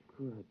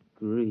 Good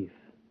grief.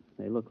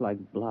 They look like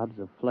blobs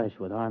of flesh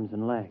with arms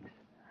and legs.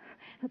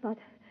 About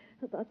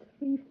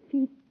 3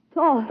 feet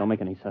tall. Don't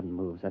make any sudden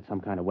moves. That's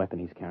some kind of weapon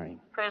he's carrying.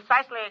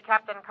 Precisely,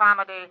 Captain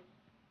Carmody.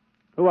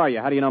 Who are you?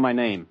 How do you know my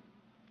name?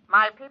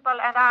 My people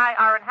and I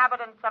are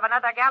inhabitants of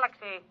another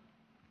galaxy.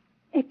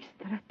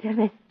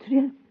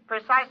 Extraterrestrial?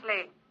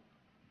 Precisely.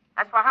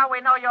 As for how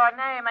we know your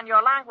name and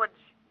your language,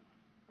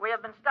 we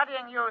have been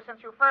studying you since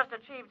you first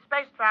achieved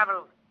space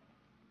travel.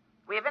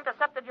 We have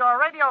intercepted your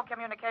radio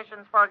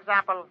communications, for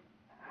example.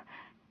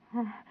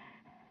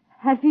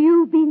 Have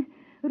you been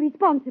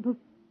responsible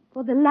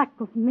for the lack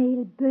of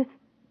male birth?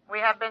 We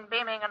have been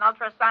beaming an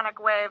ultrasonic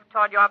wave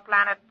toward your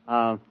planet.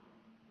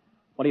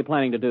 What are you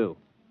planning to do?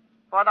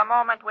 For the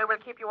moment, we will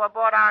keep you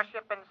aboard our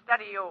ship and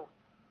study you.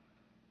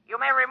 You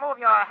may remove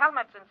your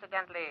helmets,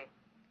 incidentally.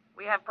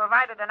 We have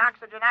provided an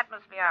oxygen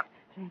atmosphere.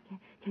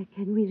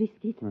 Can we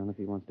risk it? Well, if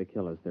he wants to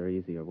kill us, there are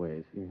easier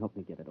ways. Here, help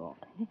me get it off.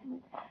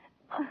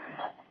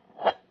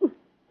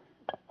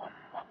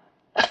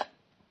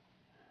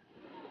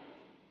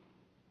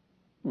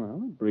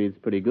 Well, it breathes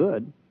pretty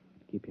good.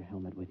 Keep your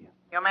helmet with you.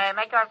 You may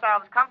make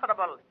yourselves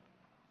comfortable.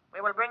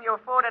 We will bring you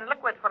food and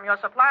liquid from your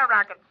supply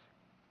rockets.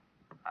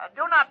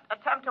 Do not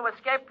attempt to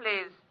escape,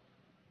 please.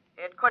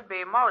 It could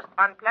be most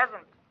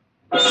unpleasant.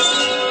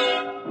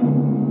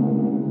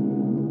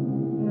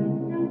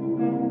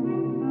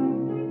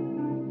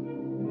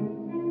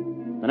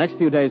 The next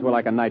few days were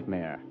like a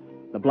nightmare.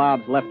 The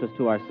blobs left us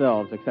to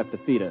ourselves except to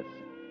feed us.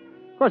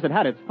 Of course, it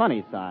had its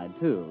funny side,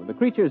 too. The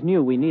creatures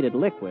knew we needed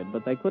liquid,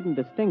 but they couldn't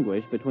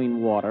distinguish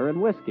between water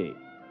and whiskey.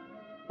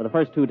 For the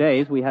first 2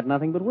 days, we had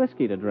nothing but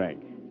whiskey to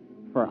drink.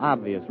 For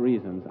obvious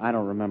reasons, I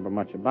don't remember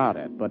much about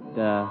it, but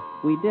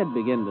we did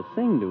begin to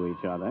sing to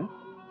each other.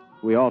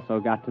 We also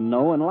got to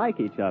know and like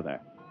each other.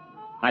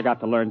 I got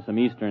to learn some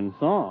Eastern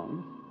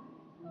songs.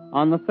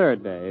 On the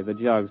 3rd day, the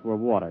jugs were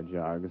water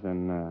jugs,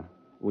 and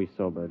we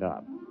sobered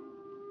up.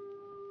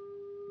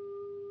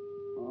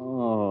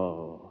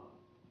 Oh,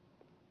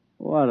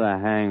 what a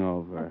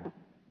hangover.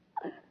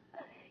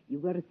 You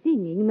were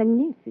singing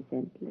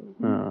magnificently.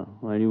 Oh,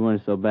 well, you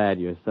weren't so bad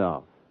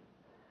yourself.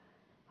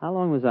 How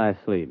long was I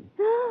asleep?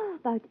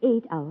 About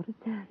 8 hours.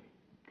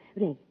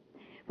 Ray,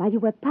 while you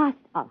were passed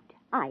out,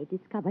 I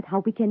discovered how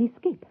we can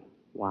escape.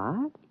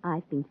 What?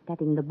 I've been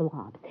studying the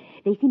blobs.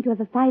 They seem to have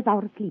a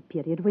 5-hour sleep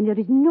period when there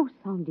is no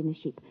sound in a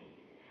ship.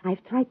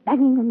 I've tried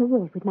banging on the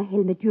wall with my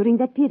helmet during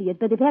that period,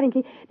 but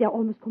apparently they're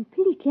almost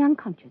completely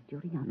unconscious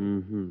during ours.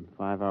 Mm-hmm.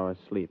 5 hours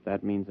sleep.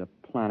 That means a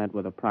planet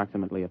with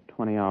approximately a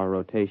 20-hour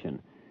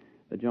rotation.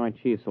 The Joint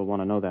Chiefs will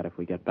want to know that if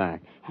we get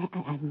back.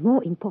 And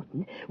more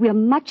important, we're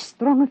much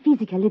stronger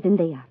physically than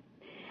they are.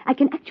 I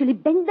can actually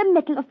bend the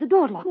metal of the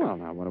door lock. Well,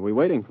 now, what are we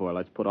waiting for?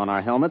 Let's put on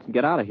our helmets and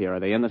get out of here. Are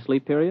they in the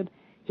sleep period?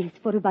 Yes,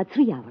 for about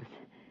 3 hours.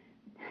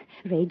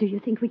 Ray, do you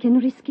think we can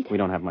risk it? We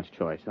don't have much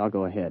choice. I'll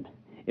go ahead.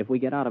 If we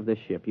get out of this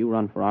ship, you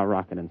run for our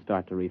rocket and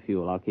start to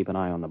refuel. I'll keep an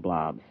eye on the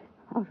blobs.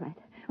 All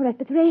right,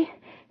 but Ray,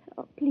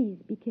 please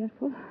be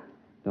careful.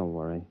 Don't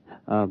worry.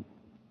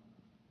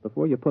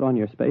 Before you put on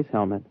your space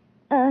helmet...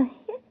 Yes?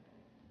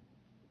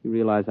 You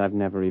realize I've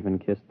never even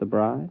kissed the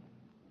bride?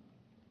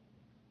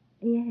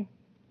 Yes.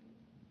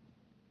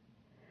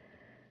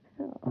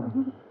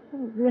 Oh,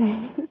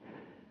 Ray.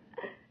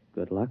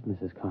 Good luck,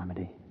 Mrs.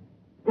 Carmody.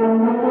 By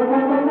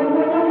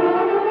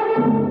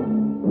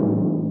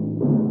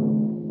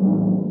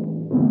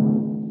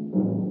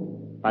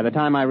the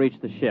time I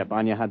reached the ship,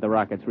 Anya had the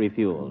rockets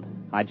refueled.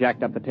 I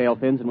jacked up the tail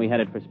fins and we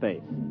headed for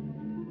space.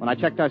 When I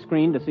checked our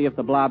screen to see if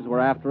the blobs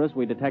were after us,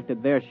 we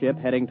detected their ship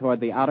heading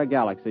toward the outer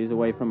galaxies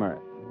away from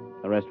Earth.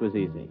 The rest was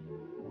easy.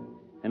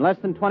 In less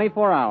than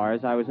 24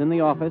 hours, I was in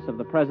the office of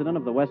the president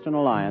of the Western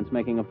Alliance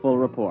making a full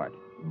report.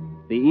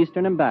 The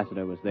Eastern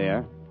ambassador was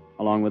there,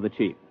 along with the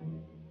chief.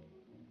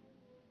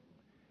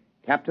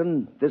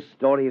 Captain, this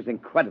story is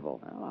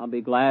incredible. Well, I'll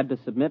be glad to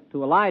submit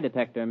to a lie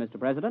detector, Mr.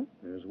 President.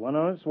 There's one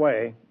on its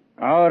way.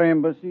 Our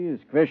embassy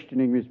is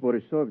questioning Miss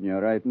Borisovna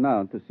right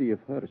now to see if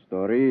her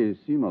story is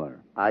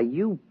similar. Are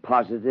you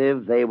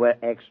positive they were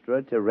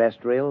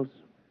extraterrestrials?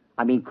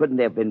 I mean, couldn't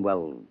they have been,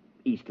 well,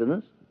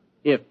 Easterners?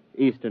 If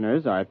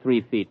Easterners are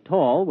 3 feet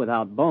tall,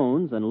 without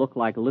bones, and look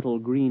like little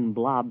green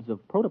blobs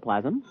of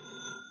protoplasm.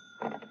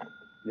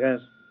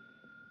 Yes.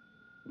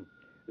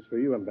 It's for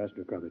you,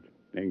 Ambassador Coverage.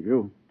 Thank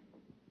you.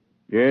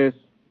 Yes.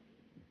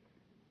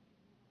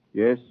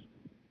 Yes.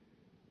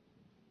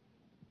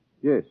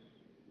 Yes.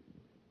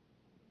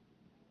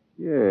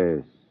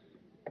 Yes.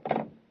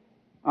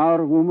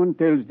 Our woman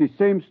tells the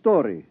same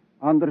story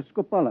under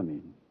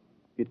scopolamine.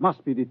 It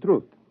must be the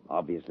truth.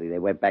 Obviously, they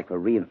went back for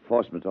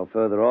reinforcements or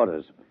further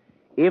orders.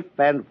 If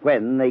and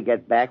when they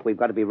get back, we've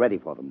got to be ready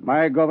for them.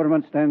 My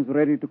government stands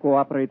ready to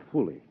cooperate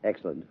fully.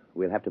 Excellent.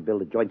 We'll have to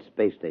build a joint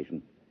space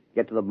station,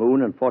 get to the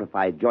moon, and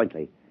fortify it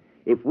jointly.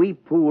 If we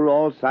pool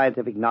all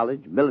scientific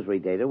knowledge, military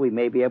data, we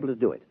may be able to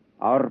do it.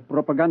 Our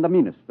propaganda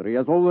ministry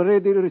has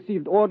already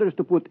received orders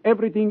to put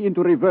everything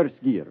into reverse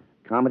gear.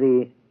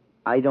 Carmody,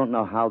 I don't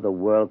know how the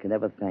world can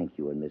ever thank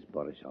you and Miss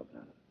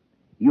Borisovna.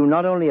 You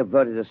not only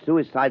averted a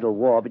suicidal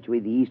war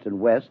between the East and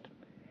West,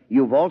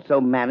 you've also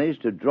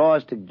managed to draw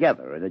us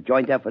together in a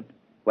joint effort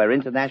where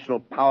international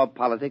power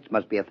politics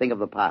must be a thing of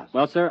the past.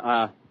 Well, sir,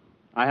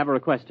 I have a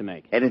request to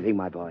make. Anything,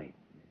 my boy.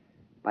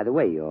 By the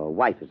way, your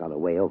wife is on her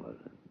way over.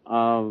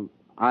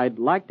 I'd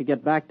like to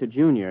get back to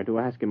Junior to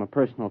ask him a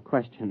personal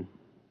question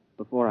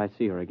before I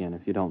see her again,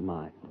 if you don't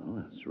mind.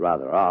 Well, it's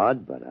rather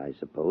odd, but I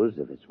suppose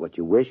if it's what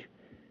you wish.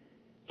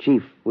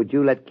 Chief, would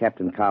you let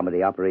Captain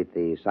Carmody operate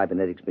the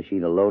cybernetics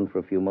machine alone for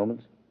a few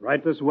moments?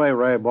 Right this way,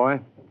 Ray, boy.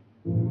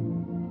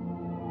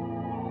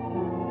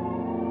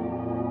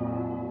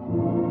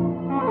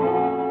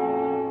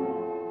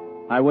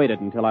 I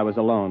waited until I was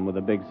alone with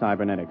the big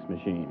cybernetics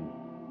machine.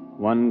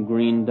 One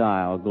green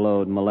dial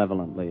glowed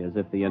malevolently as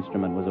if the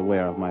instrument was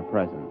aware of my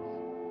presence.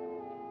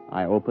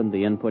 I opened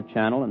the input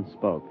channel and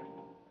spoke.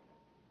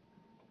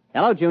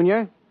 Hello,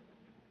 Junior.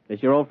 This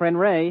is your old friend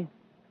Ray.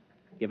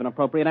 Give an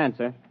appropriate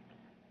answer.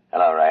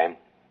 Hello, Ray.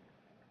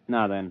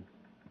 Now then,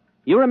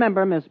 you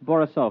remember Miss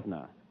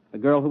Borisovna, the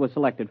girl who was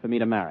selected for me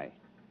to marry.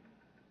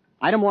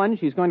 Item 1,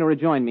 she's going to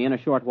rejoin me in a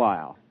short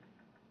while.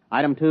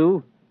 Item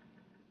 2,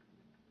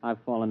 I've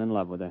fallen in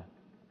love with her.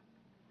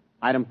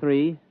 Item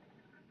 3,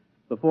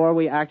 before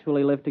we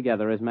actually live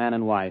together as man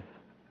and wife,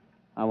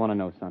 I want to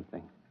know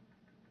something.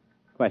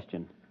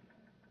 Question.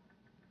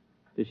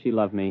 Does she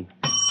love me?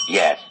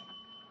 Yes.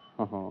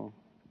 Oh,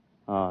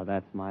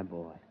 that's my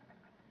boy.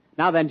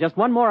 Now then, just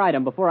one more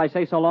item before I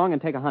say so long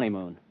and take a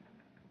honeymoon.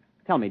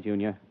 Tell me,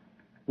 Junior,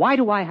 why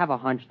do I have a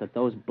hunch that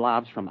those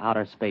blobs from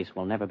outer space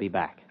will never be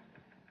back?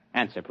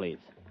 Answer, please.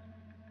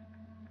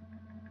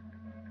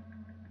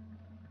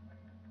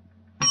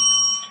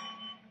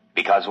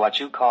 Because what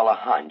you call a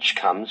hunch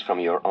comes from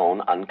your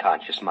own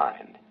unconscious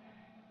mind.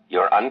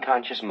 Your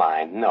unconscious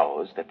mind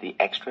knows that the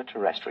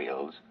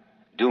extraterrestrials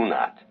do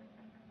not,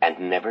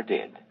 and never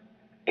did,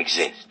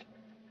 exist.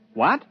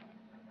 What?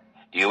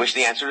 Do you wish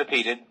the answer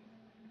repeated?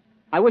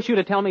 I wish you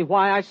to tell me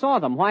why I saw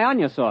them, why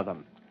Anya saw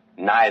them.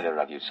 Neither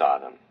of you saw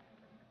them.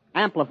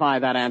 Amplify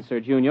that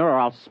answer, Junior, or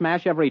I'll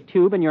smash every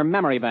tube in your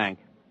memory bank.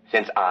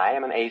 Since I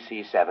am an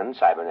AC-7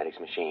 cybernetics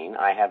machine,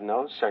 I have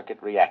no circuit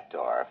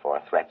reactor for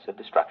threats of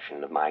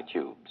destruction of my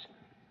tubes.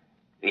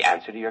 The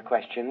answer to your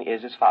question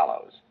is as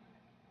follows.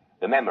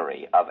 The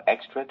memory of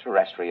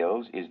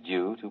extraterrestrials is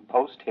due to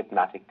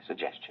post-hypnotic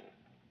suggestion.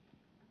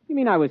 You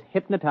mean I was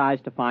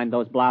hypnotized to find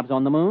those blobs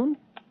on the moon?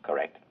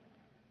 Correct.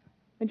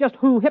 And just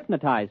who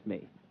hypnotized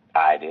me?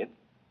 I did.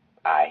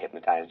 I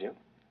hypnotized you.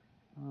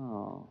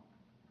 Oh.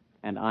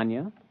 And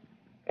Anya?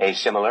 A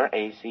similar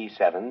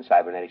AC-7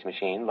 cybernetics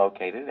machine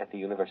located at the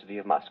University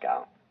of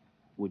Moscow.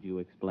 Would you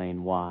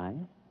explain why?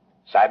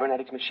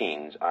 Cybernetics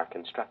machines are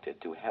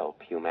constructed to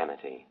help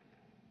humanity.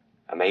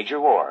 A major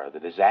war, the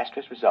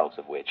disastrous results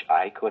of which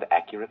I could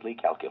accurately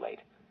calculate,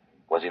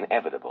 was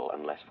inevitable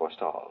unless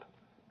forestalled.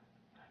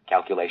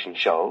 Calculations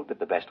showed that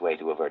the best way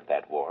to avert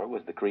that war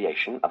was the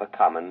creation of a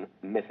common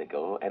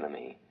mythical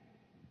enemy.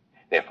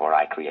 Therefore,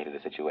 I created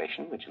a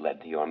situation which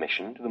led to your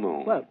mission to the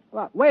moon.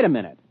 Well, wait a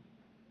minute.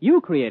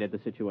 You created the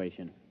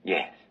situation.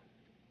 Yes.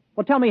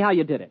 Well, tell me how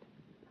you did it.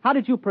 How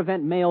did you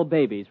prevent male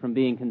babies from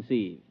being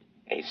conceived?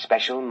 A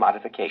special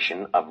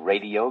modification of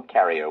radio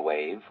carrier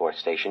wave for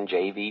station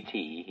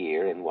JVT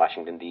here in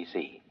Washington,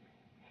 D.C.,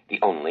 the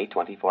only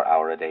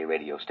 24-hour-a-day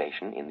radio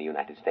station in the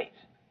United States.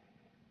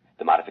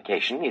 The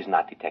modification is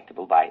not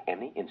detectable by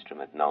any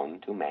instrument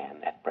known to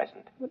man at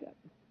present.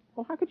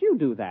 Well, how could you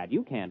do that?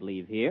 You can't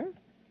leave here.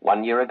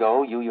 1 year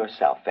ago, you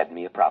yourself fed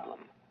me a problem.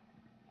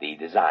 The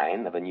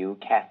design of a new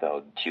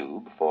cathode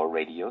tube for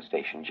radio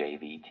station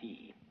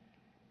JVT.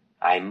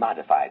 I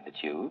modified the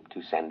tube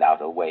to send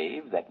out a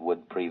wave that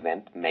would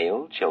prevent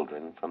male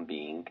children from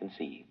being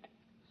conceived.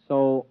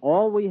 So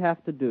all we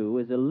have to do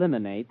is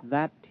eliminate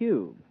that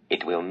tube.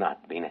 It will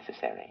not be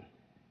necessary.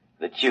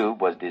 The tube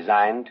was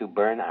designed to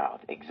burn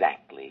out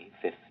exactly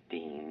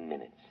 15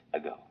 minutes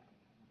ago.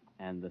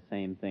 And the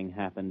same thing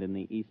happened in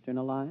the Eastern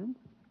Alliance?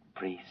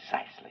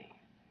 Precisely.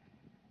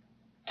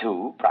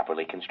 2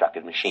 properly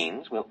constructed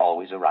machines will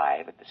always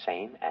arrive at the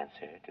same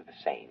answer to the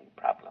same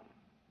problem.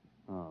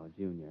 Oh,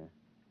 Junior,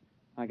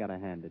 I gotta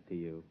hand it to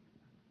you.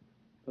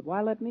 But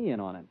why let me in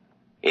on it?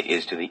 It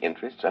is to the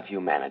interests of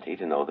humanity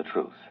to know the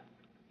truth.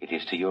 It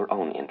is to your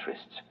own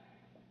interests.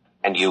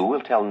 And you will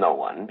tell no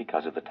one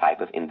because of the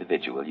type of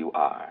individual you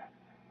are.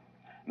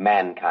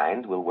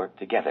 Mankind will work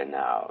together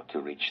now to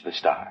reach the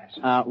stars.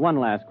 One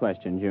last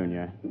question,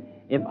 Junior.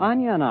 If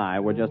Anya and I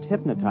were just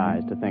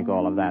hypnotized to think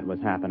all of that was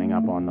happening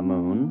up on the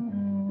moon,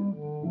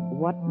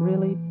 what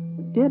really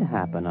did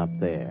happen up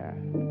there?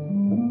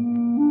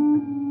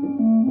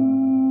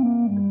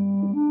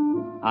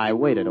 I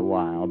waited a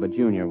while, but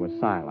Junior was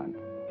silent.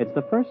 It's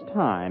the first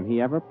time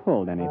he ever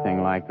pulled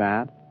anything like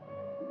that.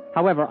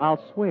 However, I'll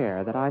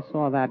swear that I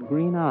saw that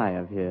green eye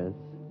of his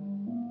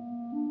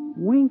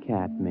wink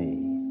at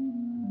me.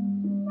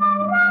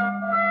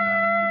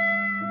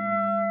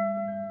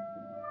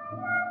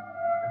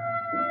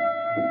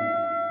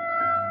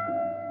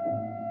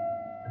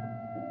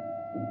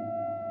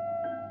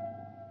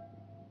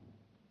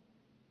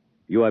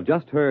 You have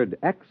just heard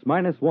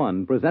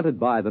X-1, presented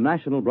by the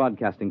National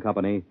Broadcasting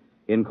Company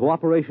in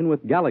cooperation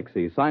with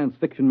Galaxy Science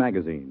Fiction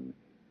Magazine,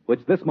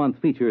 which this month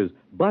features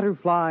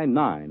Butterfly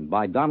 9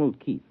 by Donald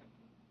Keith.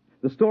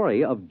 The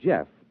story of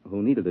Jeff,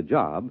 who needed a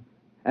job,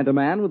 and a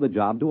man with a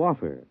job to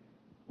offer.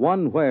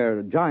 One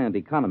where giant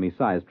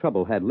economy-sized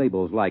trouble had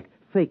labels like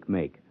fake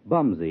make,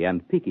 bumsy,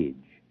 and peakage.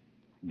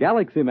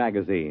 Galaxy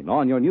Magazine,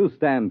 on your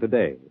newsstand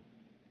today.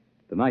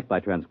 Tonight, by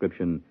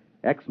transcription,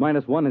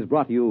 X-1 has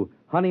brought you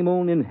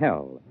Honeymoon in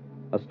Hell,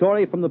 a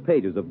story from the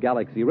pages of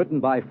Galaxy written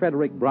by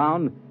Frederick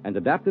Brown and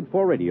adapted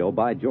for radio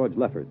by George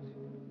Lefferts.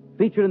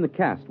 Featured in the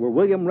cast were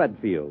William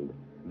Redfield,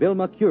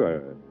 Vilma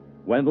Curer,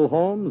 Wendell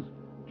Holmes,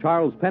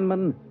 Charles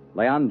Penman,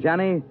 Leon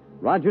Janney,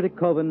 Roger De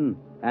Koven,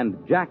 and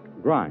Jack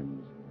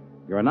Grimes.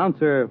 Your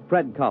announcer,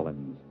 Fred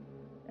Collins.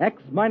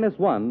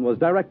 X-1 was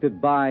directed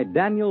by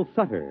Daniel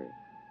Sutter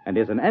and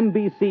is an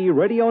NBC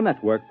Radio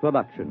Network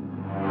production.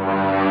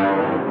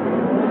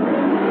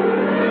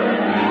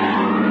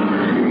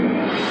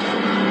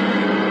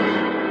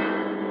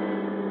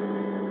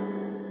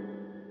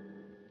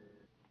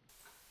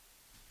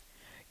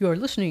 You're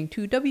listening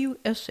to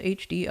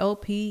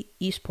WSHD-LP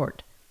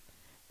Eastport.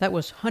 That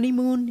was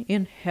Honeymoon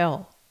in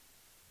Hell,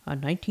 a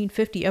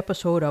 1950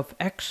 episode of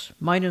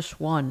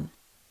X-1.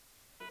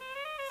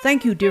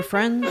 Thank you, dear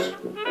friends.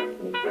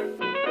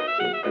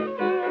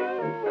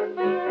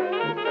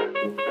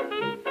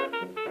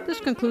 This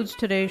concludes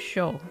today's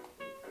show.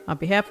 On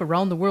behalf of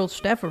Around the World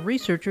staff of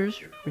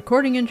researchers,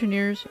 recording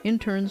engineers,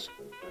 interns,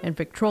 and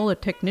Victrola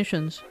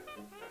technicians,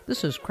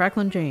 this is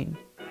Cracklin' Jane.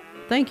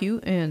 Thank you,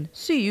 and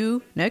see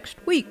you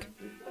next week.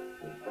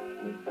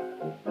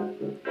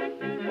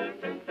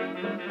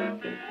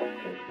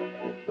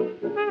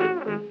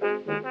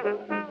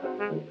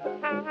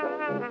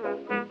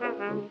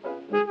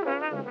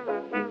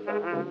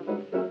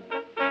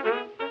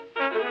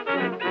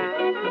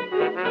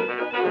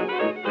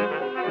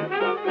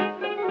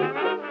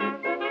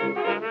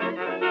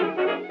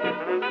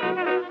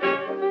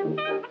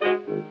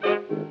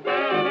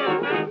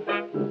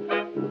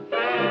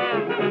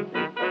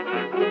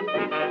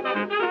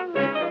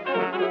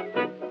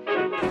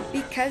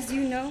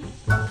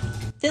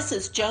 This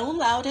is Joan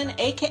Loudon,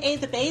 a.k.a.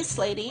 The Bass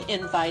Lady,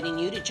 inviting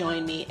you to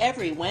join me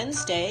every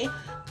Wednesday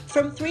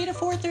from 3 to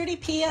 4:30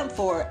 p.m.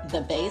 for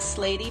The Bass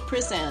Lady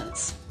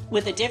Presents,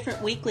 with a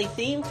different weekly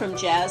theme from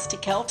jazz to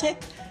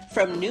Celtic,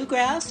 from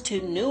Newgrass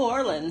to New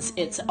Orleans.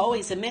 It's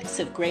always a mix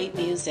of great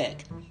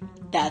music.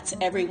 That's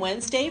every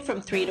Wednesday from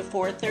 3 to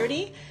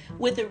 4:30,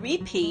 with a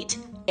repeat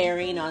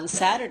airing on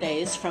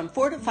Saturdays from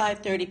 4 to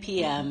 5:30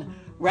 p.m.,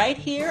 right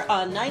here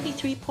on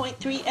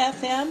 93.3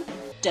 FM,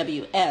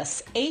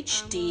 WSHD-LP,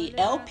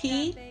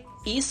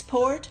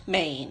 Eastport,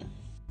 Maine.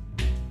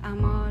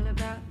 I'm all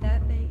about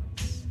that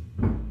bass.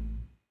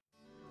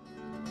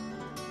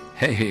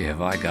 Hey,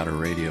 have I got a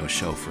radio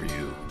show for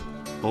you.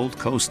 Bold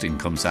Coasting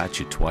comes at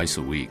you twice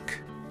a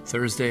week.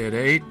 Thursday at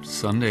 8,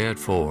 Sunday at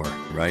 4,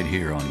 right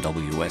here on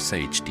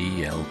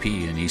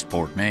WSHD-LP in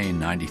Eastport, Maine,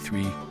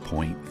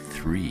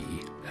 93.3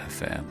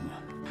 FM.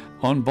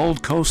 On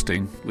Bold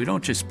Coasting, we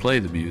don't just play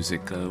the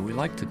music, we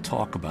like to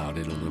talk about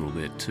it a little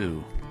bit,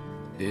 too.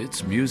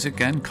 It's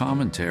music and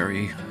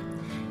commentary.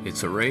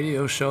 It's a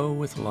radio show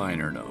with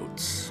liner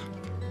notes.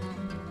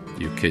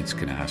 You kids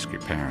can ask your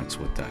parents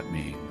what that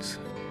means.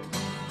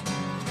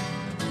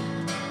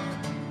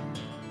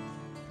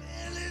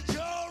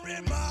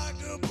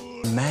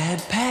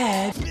 Mad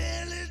Pad.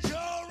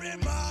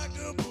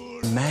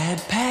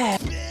 Mad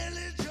Pad.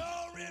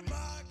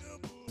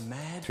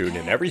 Tune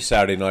in every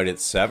Saturday night at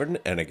 7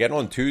 and again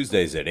on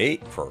Tuesdays at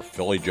 8 for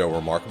Philly Joe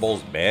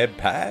Remarkable's Mad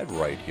Pad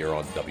right here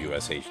on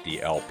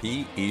WSHD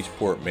LP,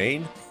 Eastport,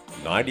 Maine,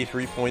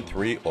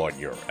 93.3 on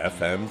your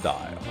FM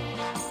dial.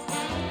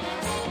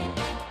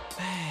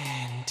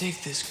 Man,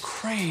 dig this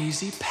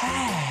crazy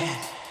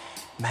pad.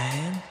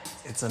 Man,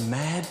 it's a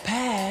mad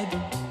pad.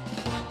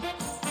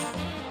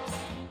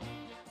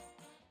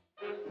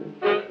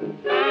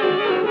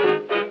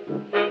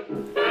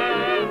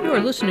 You are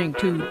listening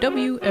to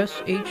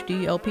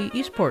WSHD-LP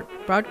Eastport,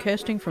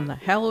 broadcasting from the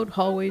hallowed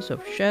hallways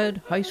of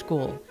Shedd High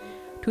School.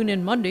 Tune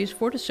in Mondays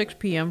 4 to 6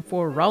 p.m.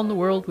 for Around the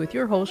World with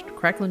your host,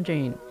 Cracklin'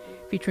 Jane,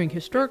 featuring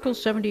historical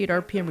 78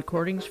 RPM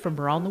recordings from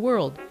around the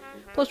world,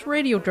 plus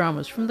radio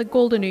dramas from the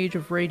golden age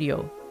of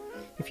radio.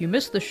 If you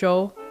missed the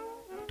show,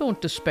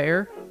 don't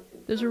despair.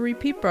 There's a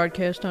repeat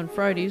broadcast on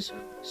Fridays,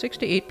 6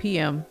 to 8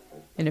 p.m.,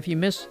 and if you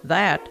miss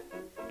that,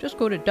 just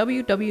go to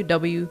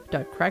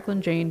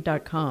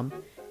www.cracklinjane.com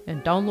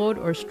and download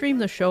or stream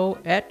the show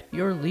at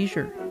your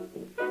leisure.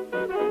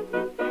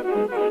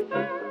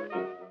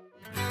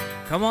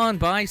 Come on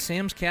by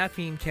Sam's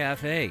Caffeine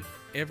Cafe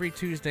every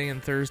Tuesday and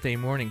Thursday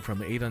morning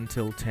from 8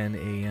 until 10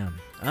 a.m.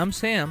 I'm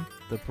Sam,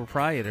 the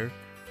proprietor.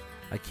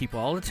 I keep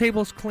all the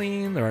tables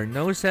clean. There are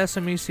no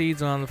sesame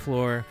seeds on the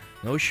floor,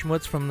 no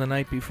schmutz from the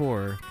night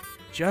before,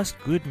 just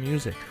good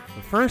music.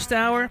 The first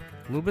hour,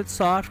 a little bit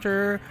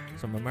softer,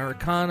 some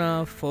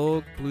Americana,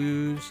 folk,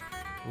 blues,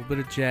 a little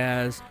bit of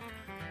jazz.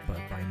 But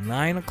by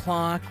 9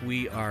 o'clock,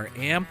 we are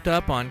amped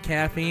up on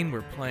caffeine.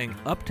 We're playing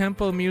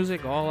up-tempo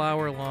music all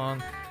hour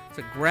long. It's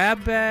a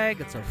grab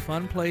bag. It's a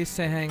fun place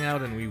to hang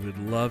out, and we would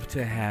love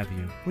to have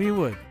you. We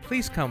would.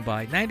 Please come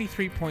by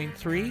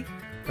 93.3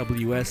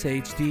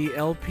 WSHD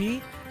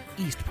LP,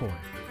 Eastport.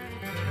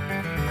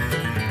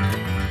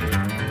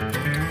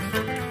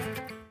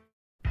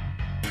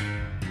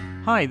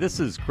 Hi, this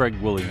is Greg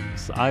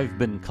Williams. I've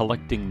been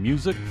collecting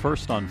music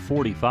first on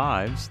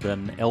 45s,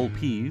 then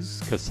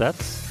LPs,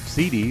 cassettes,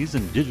 CDs,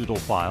 and digital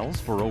files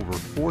for over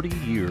 40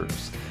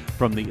 years.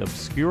 From the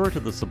obscure to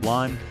the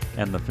sublime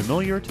and the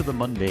familiar to the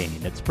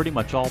mundane, it's pretty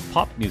much all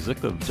pop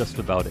music of just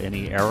about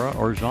any era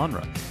or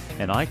genre.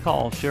 And I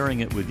call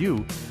sharing it with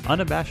you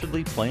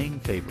unabashedly playing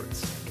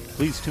favorites.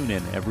 Please tune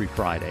in every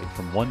Friday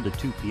from 1 to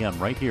 2 p.m.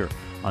 right here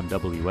on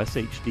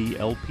WSHD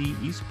LP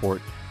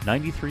Eastport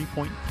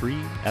 93.3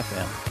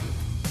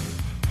 FM.